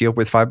going to hook you up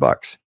with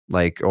 $5,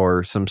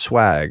 or some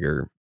swag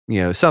or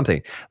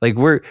something. Like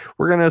we're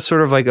going to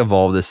sort of like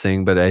evolve this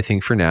thing, but I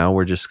think for now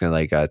we're just going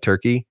to like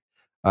turkey.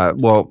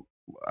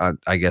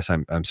 I guess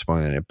I'm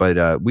spoiling it,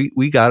 but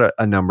we got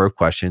a number of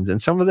questions, and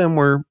some of them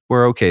were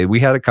okay. We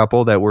had a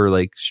couple that were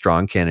like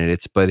strong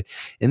candidates, but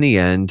in the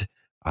end,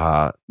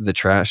 the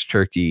trash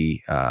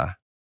turkey,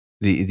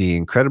 the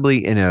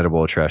incredibly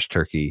inedible trash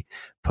turkey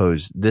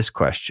posed this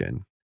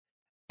question,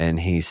 and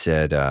he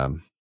said,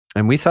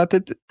 and we thought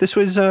that this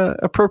was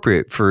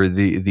appropriate for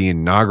the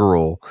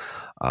inaugural.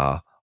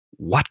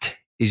 What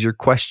is your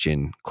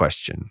question?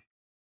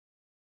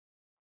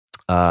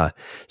 So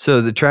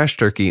the trash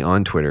turkey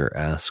on Twitter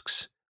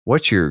asks,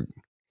 what's your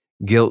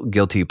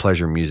guilty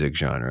pleasure music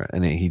genre?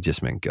 And he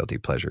just meant guilty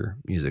pleasure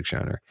music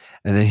genre.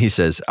 And then he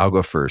says, I'll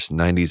go first,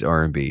 90s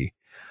R&B.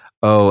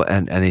 Oh,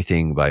 and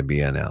anything by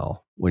BNL,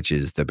 which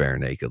is the Bare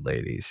Naked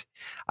Ladies.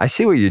 I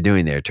see what you're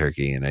doing there,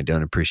 Turkey, and I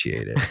don't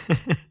appreciate it.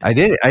 I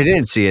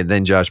didn't see it.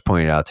 Then Josh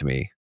pointed out to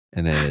me,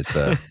 and then it's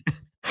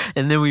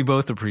and then we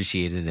both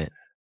appreciated it.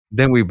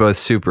 Then we both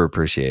super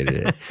appreciated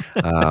it.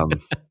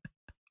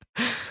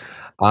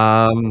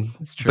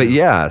 It's true. But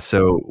yeah,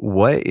 so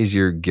what is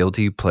your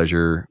guilty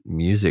pleasure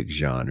music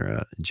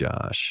genre,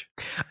 Josh?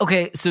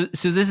 Okay, so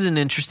this is an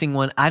interesting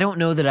one. I don't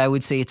know that I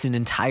would say it's an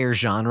entire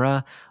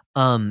genre,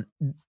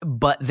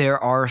 but there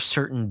are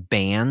certain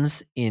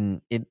bands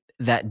in it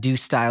that do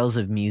styles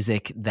of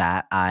music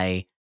that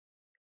I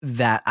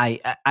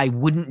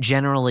wouldn't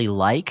generally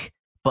like,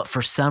 but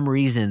for some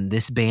reason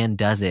this band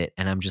does it,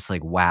 and I'm just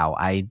like, wow,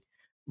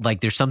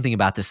 there's something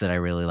about this that I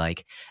really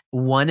like.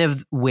 One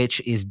of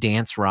which is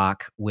dance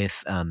rock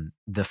with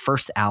the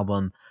first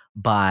album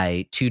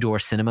by Two Door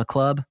Cinema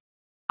Club.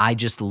 I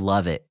just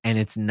love it. And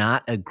it's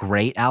not a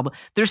great album.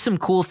 There's some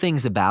cool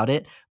things about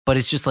it, but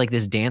it's just like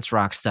this dance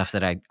rock stuff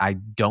that I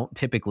don't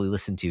typically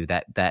listen to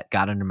that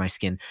got under my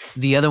skin.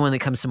 The other one that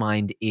comes to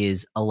mind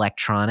is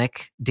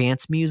electronic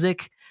dance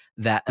music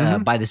that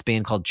by this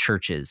band called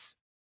Churches.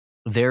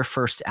 Their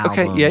first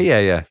album. Okay,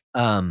 yeah.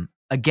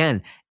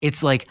 Again,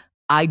 it's like,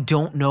 I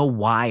don't know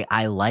why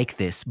I like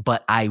this,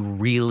 but I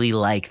really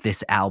like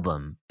this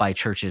album by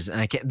Churches.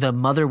 And The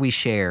Mother We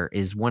Share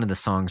is one of the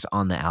songs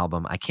on the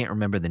album. I can't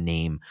remember the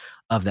name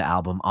of the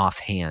album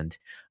offhand.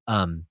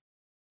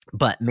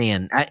 But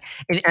man,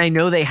 I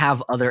know they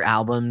have other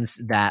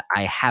albums that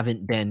I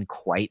haven't been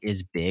quite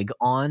as big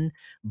on,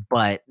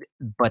 but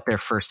their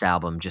first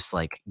album just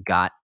like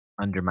got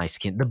under my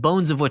skin. The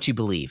Bones of What You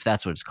Believe,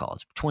 that's what it's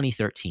called.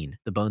 2013,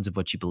 The Bones of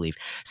What You Believe.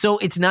 So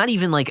it's not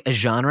even like a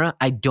genre.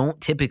 I don't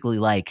typically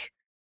like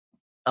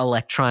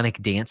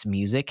electronic dance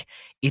music.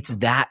 It's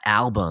that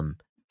album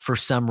for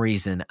some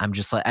reason. I'm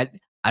just like,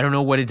 I don't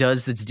know what it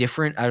does that's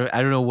different.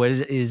 I don't know what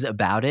it is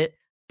about it,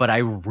 but I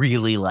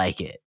really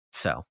like it.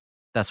 So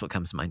that's what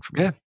comes to mind for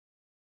me. Yeah.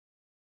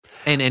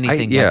 And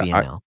anything by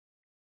BNL.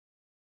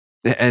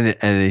 And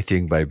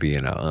anything by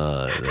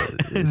BNL.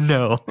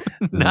 No,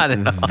 not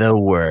at all. The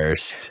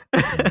worst.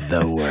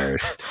 The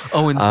worst.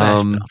 Oh, and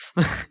Smash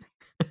Mouth.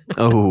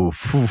 Oh,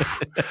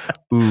 oof.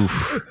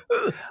 Oof.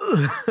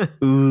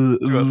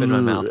 Threw up in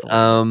my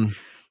mouth.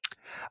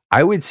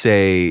 I would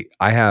say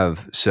I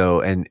have,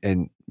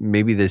 and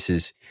maybe this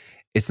is,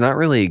 it's not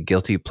really a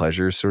guilty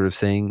pleasure sort of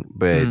thing,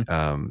 but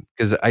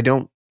because I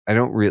don't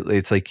really,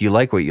 it's like you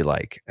like what you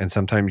like. And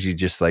sometimes you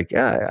just like,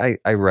 yeah,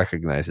 I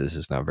recognize this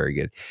is not very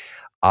good.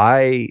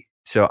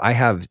 So I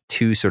have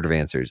two sort of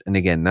answers. And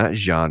again, not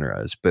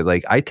genres, but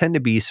like I tend to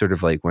be sort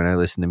of like when I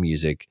listen to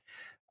music,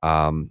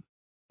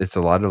 it's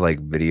a lot of like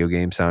video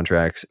game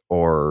soundtracks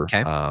or,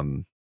 I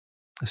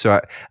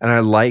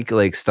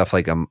like stuff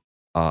like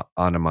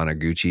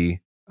Anamanaguchi.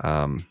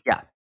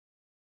 Yeah.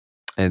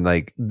 And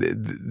like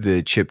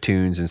the chip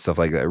tunes and stuff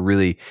like that.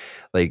 Really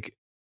like,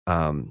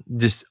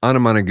 just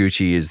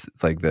Anamanaguchi is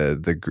like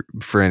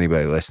for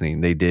anybody listening,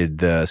 they did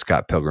the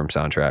Scott Pilgrim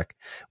soundtrack,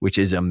 which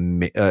is a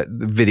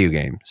video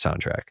game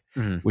soundtrack,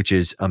 which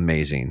is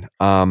amazing.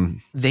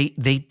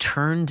 They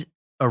turned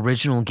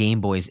original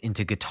Game Boys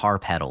into guitar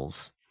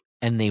pedals,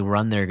 and they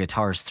run their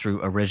guitars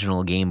through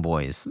original Game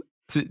Boys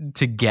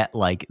to get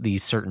like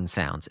these certain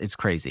sounds. It's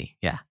crazy.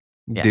 Yeah,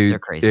 dude, they're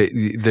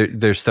crazy.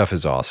 Their stuff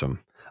is awesome.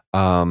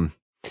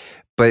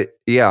 But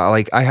yeah,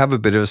 like I have a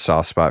bit of a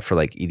soft spot for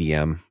like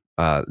EDM.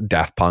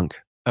 Daft Punk,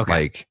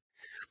 like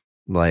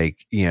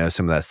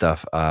some of that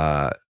stuff.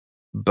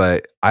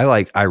 But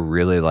I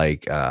really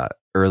like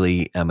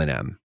early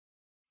Eminem.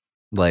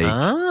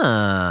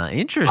 Like,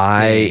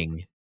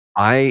 interesting.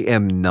 I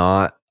am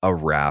not a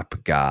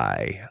rap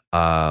guy.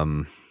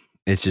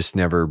 It's just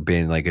never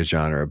been like a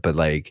genre. But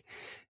like,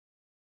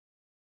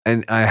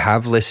 and I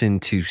have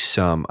listened to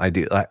some. I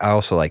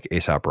also like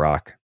A$AP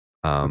Rock.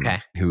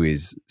 Who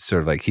is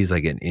sort of like he's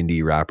like an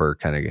indie rapper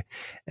kind of,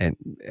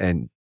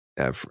 and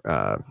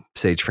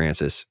Sage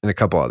Francis and a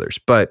couple others,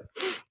 but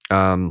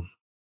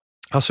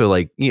also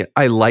like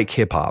I like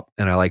hip hop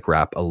and I like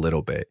rap a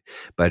little bit,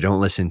 but I don't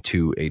listen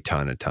to a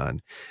ton.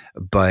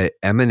 But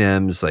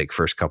Eminem's like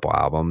first couple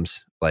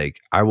albums,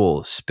 like I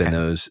will spin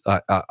those.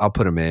 I'll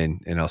put them in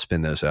and I'll spin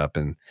those up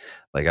and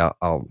like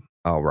I'll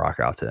rock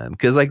out to them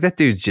because like that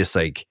dude's just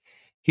like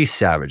he's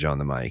savage on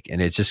the mic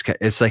and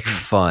it's like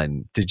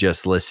fun to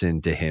just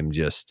listen to him.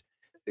 Just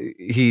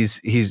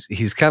he's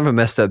kind of a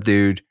messed up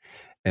dude.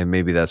 And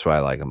maybe that's why I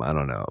like him. I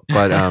don't know.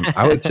 But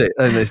I would say,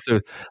 and so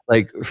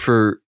like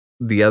for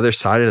the other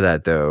side of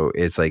that though,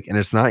 it's like, and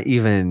it's not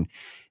even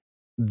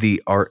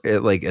the art,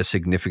 like a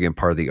significant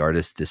part of the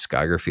artist's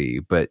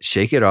discography, but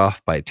Shake It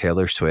Off by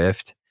Taylor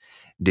Swift,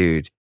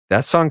 dude,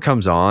 that song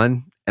comes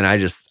on and I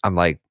just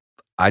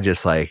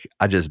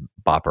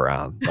bop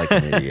around like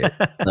an idiot.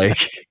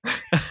 Like,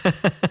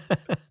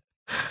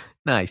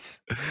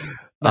 nice.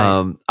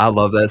 I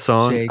love that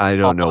song. Shake I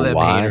don't know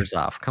why. Haters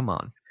off. Come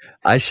on.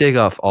 I shake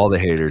off all the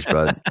haters,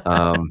 but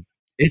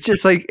it's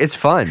just like it's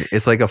fun.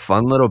 It's like a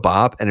fun little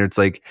bop, and it's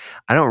like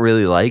I don't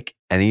really like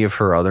any of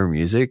her other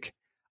music,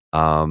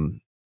 but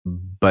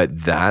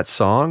that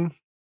song,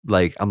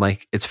 like I'm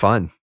like it's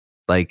fun,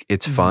 like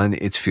it's fun.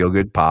 It's feel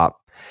good pop,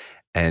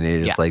 and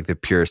it is like the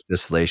purest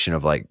distillation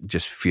of like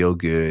just feel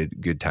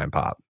good time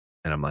pop,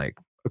 and I'm like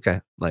okay,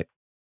 like,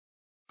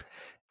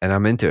 and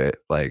I'm into it.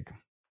 Like,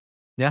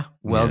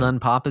 well done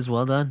pop is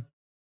well done.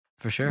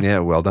 For sure. Yeah,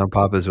 well done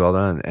pop is well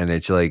done. And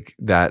it's like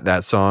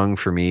that song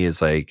for me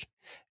is like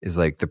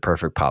the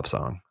perfect pop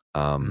song.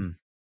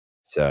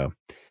 So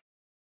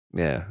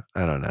yeah,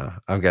 I don't know.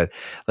 I've got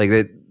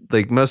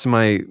like most of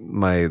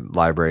my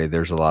library,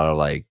 there's a lot of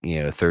like,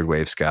 third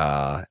wave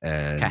ska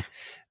and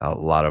a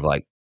lot of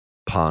like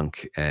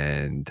punk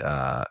and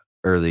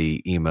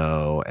early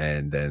emo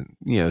and then,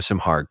 some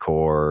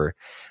hardcore,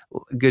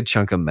 a good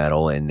chunk of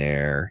metal in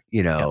there,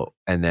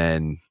 and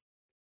then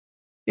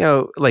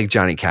like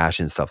Johnny Cash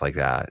and stuff like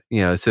that,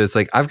 so it's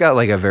like, I've got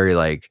like a very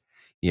like,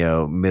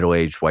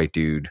 middle-aged white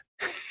dude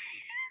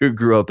who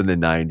grew up in the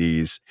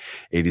 80s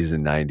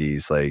and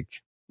 90s, like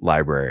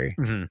library.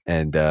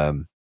 And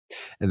then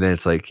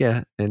it's like,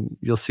 and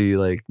you'll see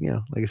like,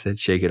 like I said,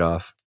 Shake It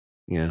Off,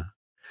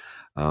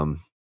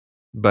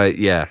 but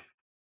yeah.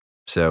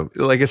 So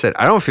like I said,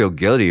 I don't feel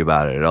guilty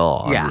about it at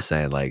all. I'm just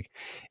saying like,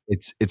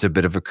 it's a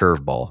bit of a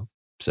curveball.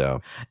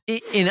 So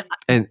In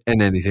and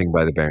anything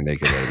by the Bare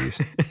Naked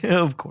Ladies.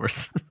 of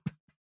course.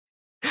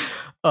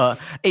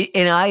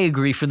 And I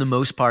agree for the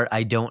most part.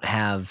 I don't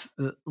have,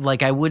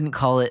 like, I wouldn't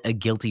call it a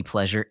guilty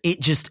pleasure. It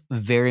just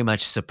very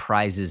much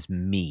surprises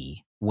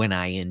me when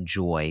I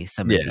enjoy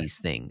some of these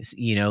things.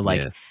 You know,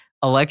 like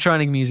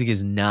electronic music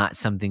is not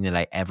something that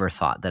I ever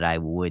thought that I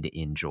would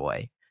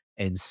enjoy.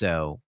 And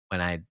so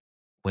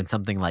when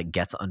something like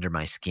gets under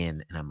my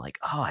skin and I'm like,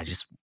 oh, I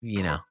just,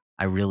 you know,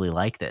 I really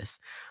like this.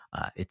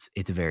 It's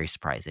very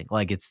surprising.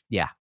 Like it's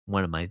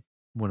one of my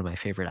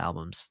favorite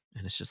albums,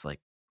 and it's just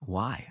like,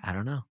 why? I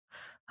don't know.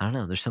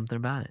 There's something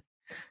about it.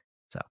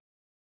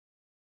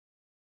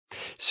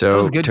 So that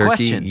was a good Turkey,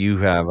 question. You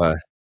have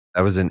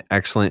that was an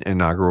excellent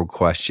inaugural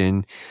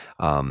question,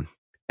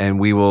 and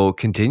we will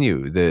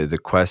continue the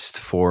quest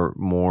for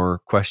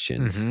more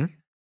questions.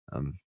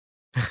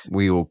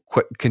 We will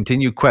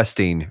continue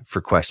questing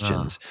for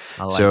questions.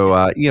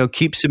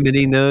 Keep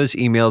submitting those,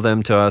 email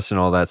them to us, and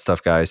all that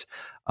stuff, guys.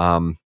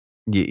 And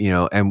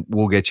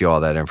we'll get you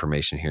all that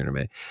information here in a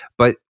minute.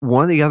 But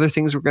one of the other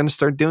things we're going to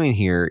start doing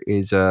here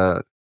is,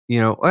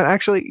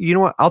 actually, you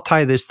know what? I'll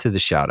tie this to the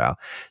shout out.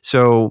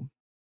 So,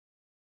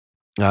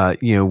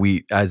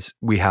 as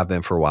we have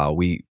been for a while,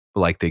 we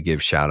like to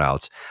give shout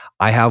outs.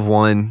 I have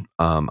one.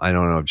 I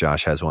don't know if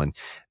Josh has one,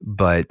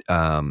 but,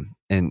 and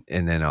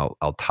then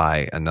I'll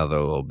tie another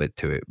little bit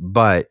to it.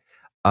 But,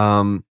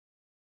 John,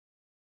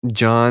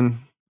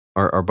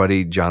 our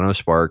buddy, John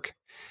O'Spark,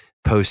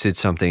 posted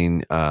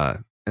something,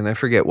 and I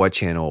forget what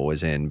channel it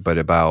was in,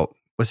 but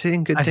was it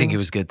in Good Things? I think it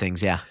was Good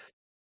Things, yeah.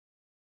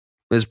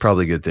 It was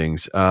probably Good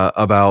Things,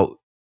 about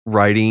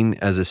writing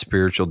as a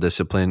spiritual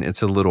discipline.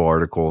 It's a little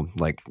article,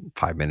 like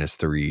 5 minutes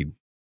to read.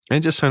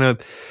 And just one of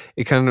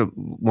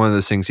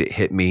those things that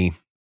hit me,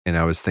 and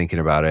I was thinking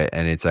about it,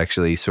 and it's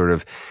actually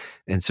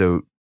and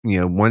so,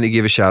 wanted to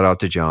give a shout out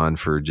to John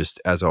for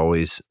just, as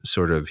always,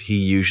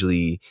 he's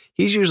usually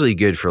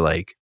good for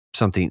like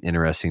something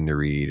interesting to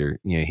read, or,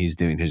 he's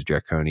doing his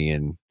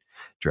Draconian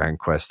Dragon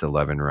Quest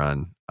 11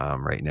 run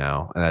right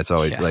now, and that's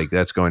always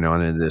that's going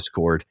on in the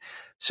Discord.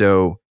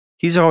 So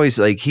he's always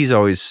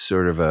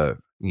sort of a,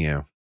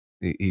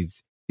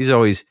 he's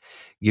always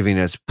giving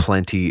us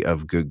plenty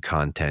of good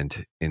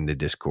content in the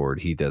Discord.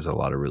 He does a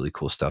lot of really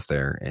cool stuff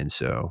there, and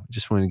so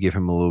just wanted to give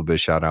him a little bit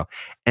of shout out,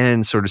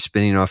 and sort of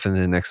spinning off into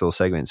the next little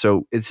segment.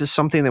 So it's just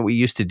something that we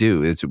used to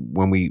do. It's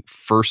when we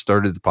first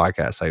started the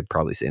podcast, I'd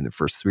probably say in the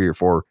first 3 or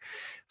 4,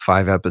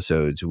 5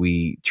 episodes,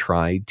 we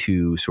tried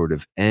to sort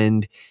of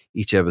end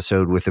each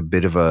episode with a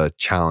bit of a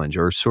challenge,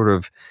 or sort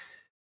of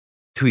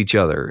to each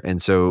other.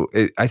 And so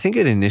I think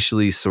it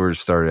initially sort of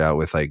started out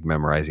with like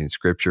memorizing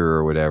scripture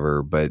or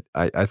whatever, but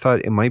I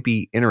thought it might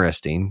be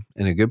interesting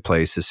and a good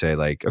place to say,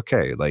 like,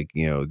 okay, like,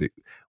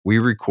 we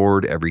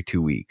record every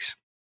 2 weeks.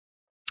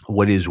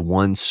 What is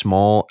one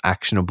small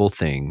actionable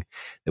thing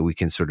that we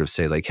can sort of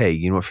say, like, hey,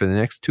 you know what, for the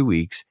next 2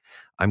 weeks,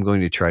 I'm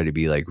going to try to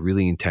be like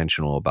really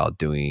intentional about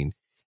doing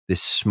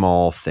this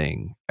small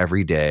thing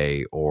every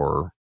day,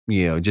 or,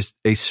 just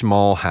a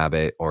small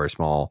habit or a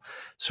small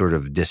sort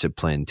of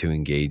discipline to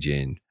engage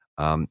in.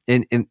 And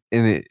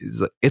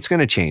it's going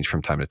to change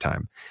from time to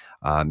time.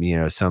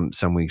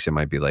 Some weeks it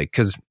might be like,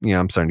 cause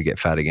I'm starting to get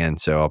fat again.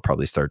 So I'll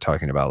probably start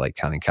talking about like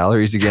counting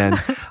calories again.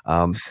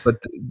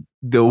 But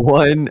the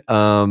one,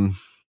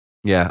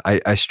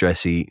 I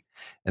stress eat,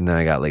 and then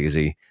I got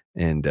lazy,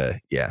 and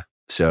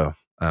so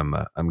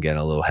I'm getting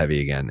a little heavy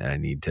again, and I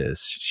need to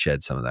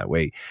shed some of that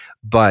weight.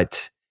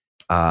 But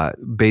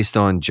based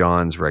on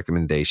John's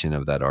recommendation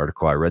of that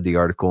article, I read the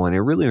article, and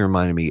it really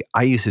reminded me,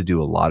 I used to do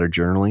a lot of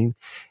journaling.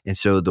 And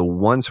so the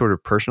one sort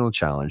of personal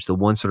challenge, the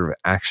one sort of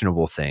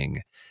actionable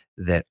thing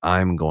that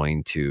I'm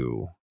going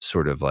to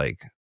sort of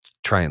like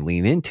try and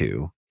lean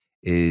into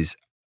is,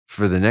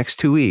 for the next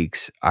 2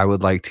 weeks, I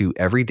would like to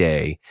every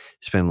day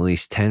spend at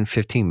least 10,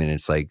 15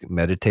 minutes like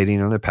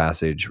meditating on a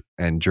passage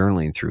and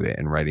journaling through it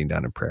and writing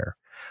down a prayer.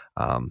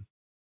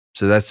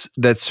 So that's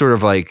sort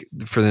of like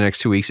for the next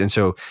 2 weeks. And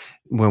so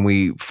when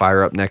we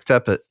fire up next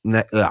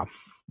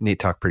Nate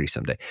talk pretty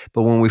someday,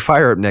 but when we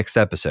fire up next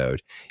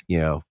episode,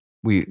 I'll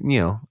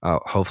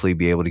hopefully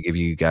be able to give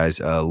you guys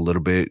a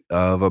little bit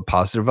of a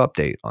positive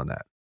update on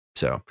that.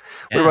 So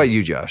what about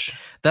you, Josh?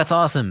 That's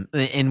awesome.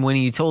 And when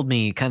you told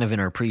me kind of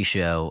in our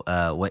pre-show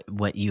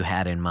what you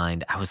had in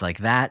mind, I was like,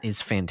 that is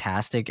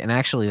fantastic. And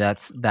actually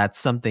that's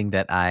something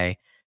that I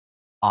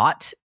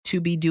ought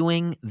to be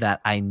doing, that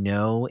I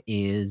know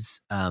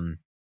is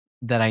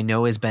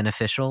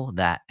beneficial,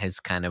 that has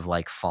kind of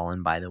like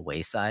fallen by the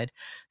wayside.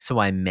 So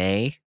I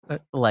may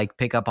like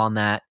pick up on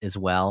that as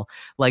well.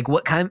 Like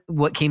what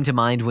came to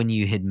mind when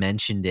you had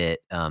mentioned it,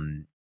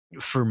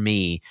 for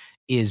me,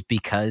 is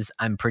because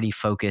I'm pretty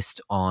focused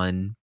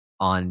on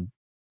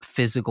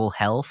physical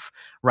health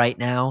right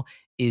now,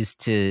 is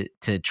to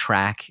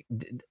track,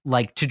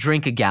 like to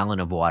drink a gallon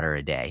of water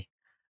a day.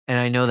 And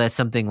I know that's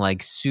something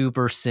like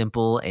super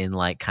simple and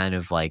like kind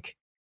of like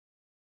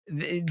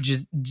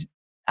just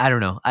I don't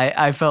know.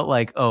 I felt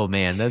like, oh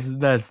man,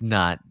 that's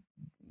not,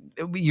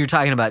 you're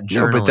talking about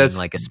journaling,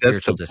 like a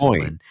spiritual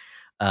discipline.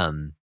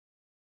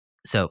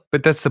 So,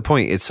 but that's the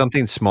point. It's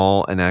something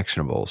small and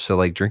actionable. So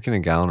like drinking a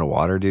gallon of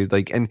water, dude,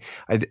 like, and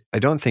I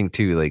don't think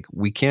too, like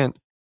we can't,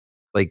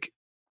 like,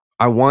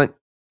 I want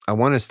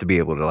us to be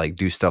able to like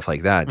do stuff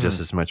like that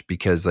just as much,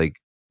 because like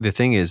the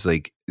thing is,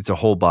 like, it's a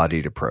whole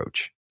bodied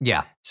approach.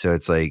 yeah. So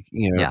it's like,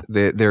 Yeah.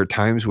 there are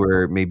times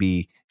where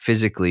maybe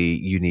physically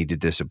you need to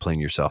discipline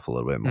yourself a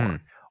little bit more,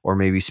 or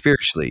maybe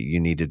spiritually you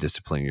need to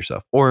discipline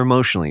yourself, or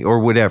emotionally, or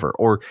whatever.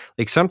 Or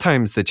like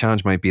sometimes the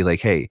challenge might be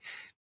like, hey,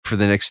 for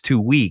the next 2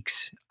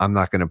 weeks, I'm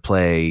not going to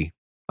play.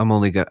 I'm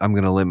going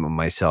to limit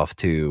myself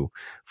to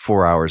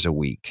 4 hours a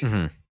week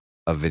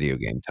of video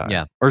game time,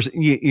 Yeah. or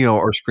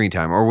or screen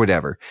time or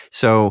whatever.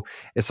 So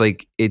it's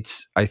like,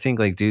 I think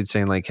like dude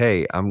saying like,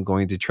 hey, I'm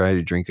going to try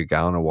to drink a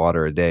gallon of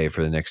water a day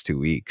for the next 2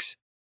 weeks.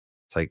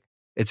 It's like,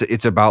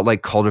 it's about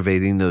like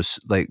cultivating those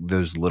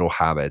little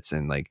habits,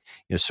 and like,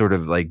 sort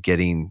of like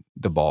getting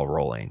the ball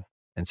rolling.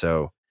 And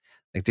so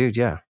like, dude,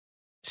 yeah,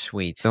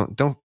 Sweet.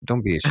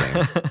 don't be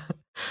ashamed.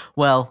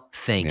 Well,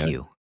 thank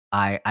you.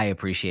 I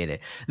appreciate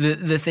it.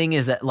 The thing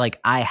is that like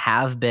I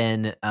have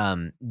been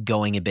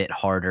going a bit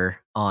harder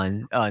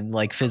on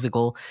like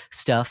physical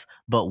stuff,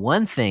 but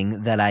one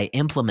thing that I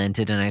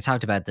implemented, and I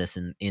talked about this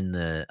in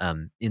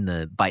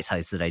the bite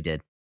size that I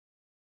did,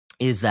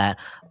 is that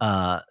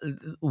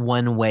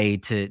one way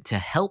to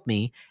help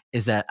me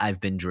is that I've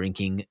been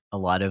drinking a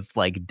lot of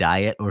like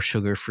diet or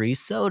sugar-free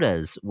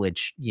sodas,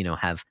 which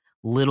have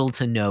little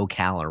to no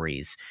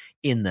calories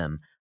in them.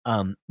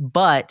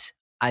 But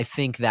I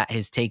think that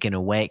has taken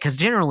away, because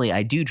generally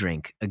I do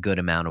drink a good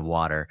amount of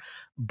water,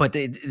 but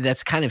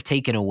that's kind of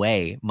taken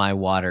away my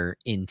water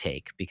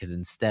intake, because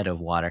instead of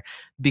water,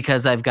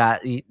 because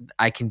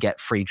I can get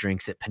free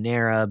drinks at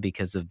Panera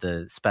because of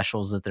the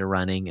specials that they're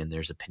running, and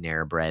there's a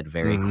Panera Bread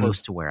very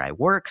close to where I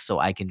work, so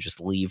I can just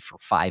leave for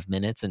 5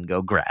 minutes and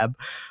go grab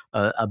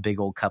a big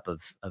old cup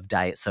of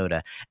diet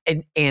soda,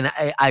 and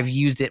I've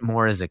used it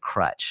more as a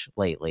crutch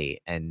lately,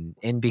 and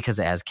because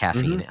it has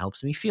caffeine, it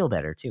helps me feel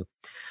better too.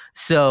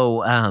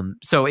 So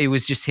it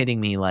was just hitting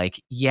me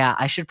like, yeah,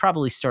 I should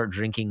probably start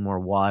drinking more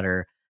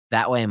water.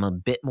 That way I'm a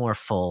bit more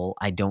full.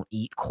 I don't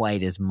eat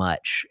quite as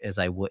much as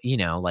I would,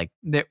 like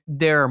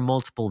there are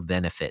multiple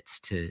benefits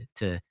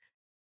to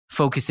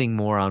focusing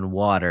more on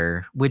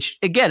water, which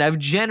again, I've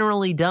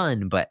generally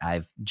done, but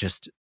I've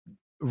just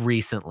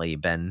recently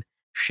been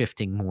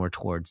shifting more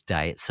towards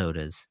diet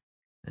sodas.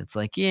 It's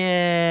like,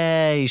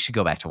 yeah, you should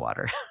go back to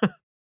water.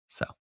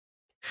 So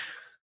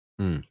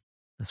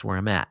that's where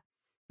I'm at.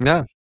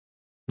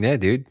 Yeah,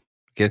 dude.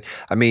 Good.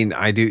 I mean,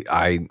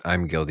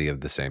 I'm guilty of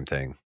the same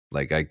thing.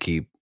 Like I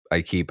keep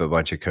a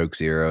bunch of Coke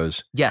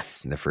Zeros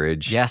Yes. in the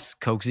fridge. Yes,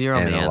 Coke Zero,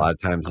 and man. a lot of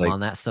times I'm like on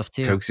that stuff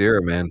too. Coke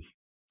Zero, man.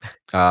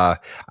 I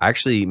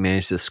actually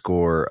managed to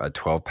score a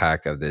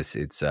 12-pack of this.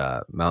 It's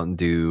Mountain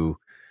Dew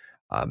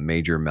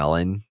Major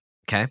Melon.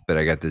 Okay. But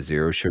I got the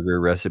zero sugar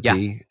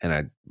recipe, and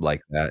I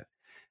like that.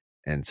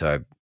 And so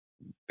I've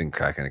been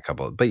cracking a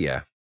couple. But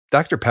yeah,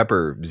 Dr.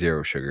 Pepper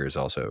Zero Sugar is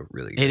also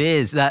really good. It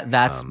is.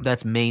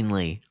 That's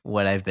mainly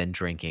what I've been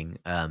drinking.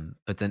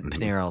 But then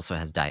Panera also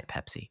has Diet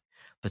Pepsi.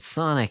 But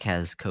Sonic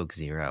has Coke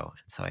Zero,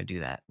 and so I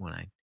do that when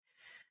I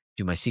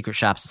do my secret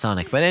shops at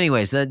Sonic. But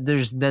anyways,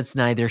 that's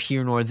neither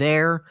here nor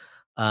there.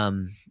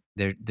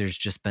 There's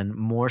just been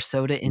more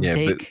soda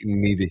intake. Yeah, but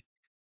you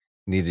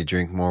need to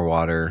drink more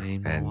water,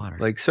 and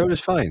like soda's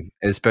fine,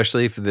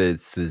 especially if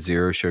it's the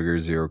zero sugar,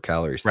 0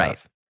 calorie stuff. Right.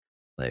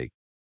 Like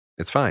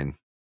it's fine,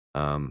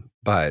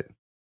 but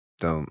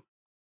don't.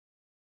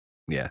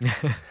 Yeah,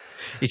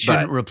 it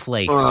shouldn't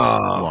replace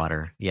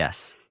water.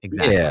 Yes,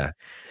 exactly. Yeah.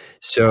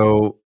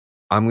 So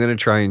I'm gonna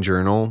try and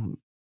journal,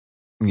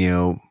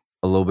 a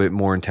little bit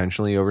more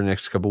intentionally over the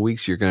next couple of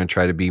weeks. You're gonna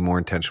try to be more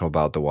intentional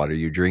about the water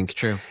you drink. It's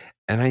true.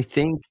 And I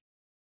think,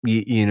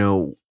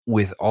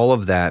 with all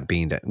of that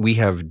being done, we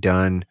have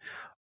done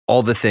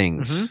all the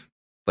things.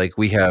 Like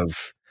we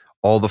have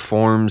all the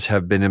forms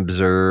have been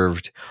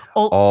observed,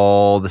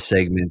 all the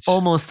segments.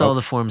 Almost all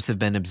the forms have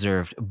been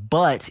observed.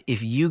 But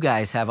if you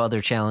guys have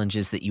other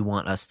challenges that you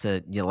want us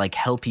to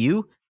help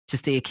you to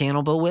stay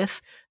accountable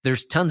with,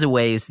 there's tons of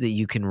ways that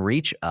you can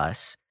reach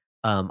us.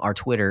 Our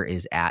Twitter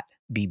is at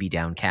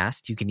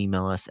 @BBDowncast. You can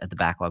email us at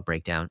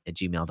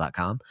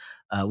thebacklogbreakdown@gmail.com.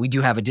 We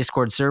do have a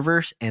Discord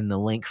server, and the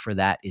link for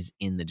that is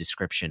in the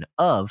description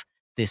of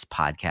this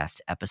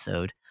podcast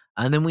episode.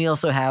 And then we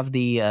also have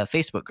the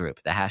Facebook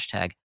group, the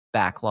hashtag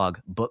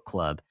Backlog Book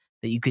Club,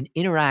 that you can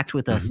interact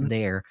with us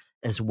there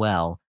as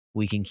well.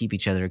 We can keep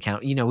each other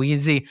accountable. We can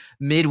see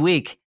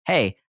midweek,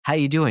 hey, how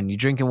you doing? You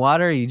drinking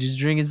water? Or you just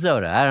drinking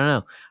soda? I don't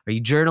know. Are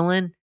you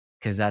journaling?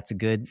 Because that's a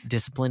good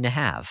discipline to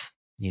have.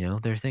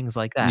 There are things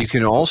like that. You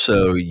can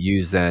also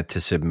use that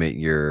to submit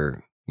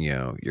your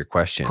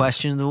questions.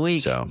 Question of the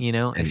week. So,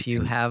 and if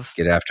you have...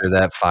 Get after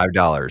that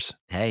 $5.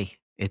 Hey,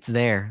 it's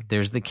there.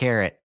 There's the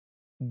carrot.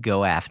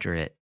 Go after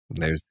it.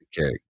 There's the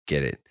carrot.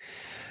 Get it.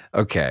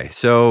 Okay,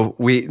 so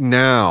we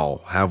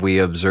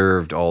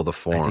observed all the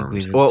think forms?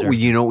 we've Well, observed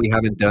you know, we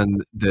haven't done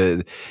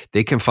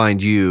they can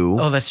find you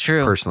Oh, that's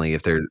true. personally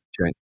if they're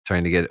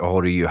trying to get a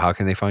hold of you. How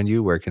can they find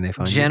you? Where can they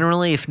find you?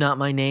 Generally, if not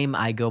my name,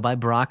 I go by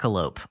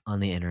Broccolope on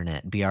the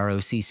internet.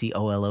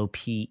 BROCCOLOPE.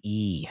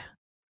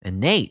 And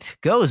Nate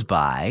goes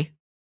by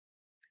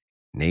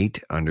Nate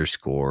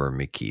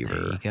 _McKeever.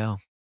 There you go.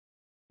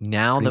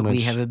 Now Pretty that we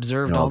much have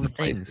observed in all all the the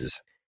things, places.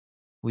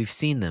 we've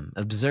seen them,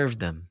 observed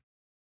them.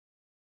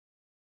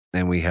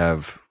 And we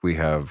have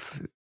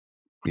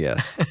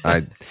yes.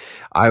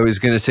 I was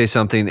gonna say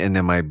something and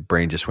then my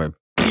brain just went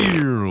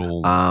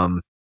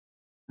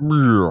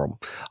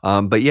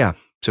but yeah,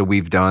 so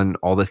we've done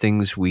all the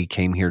things we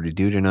came here to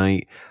do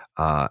tonight.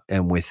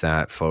 And with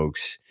that,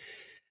 folks,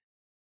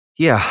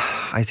 yeah,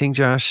 I think,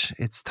 Josh,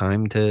 it's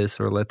time to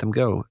sort of let them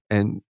go.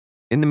 And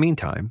in the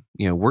meantime,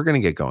 you know, we're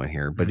going to get going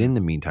here. But in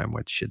the meantime,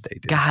 what should they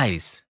do?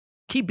 Guys,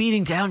 keep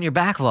beating down your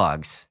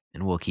backlogs,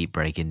 and we'll keep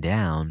breaking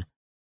down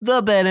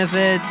the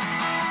benefits.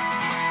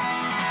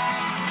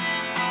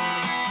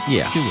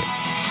 Yeah. Do it.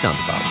 Sounds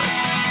about right.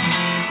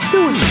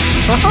 Do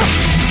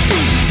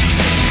it.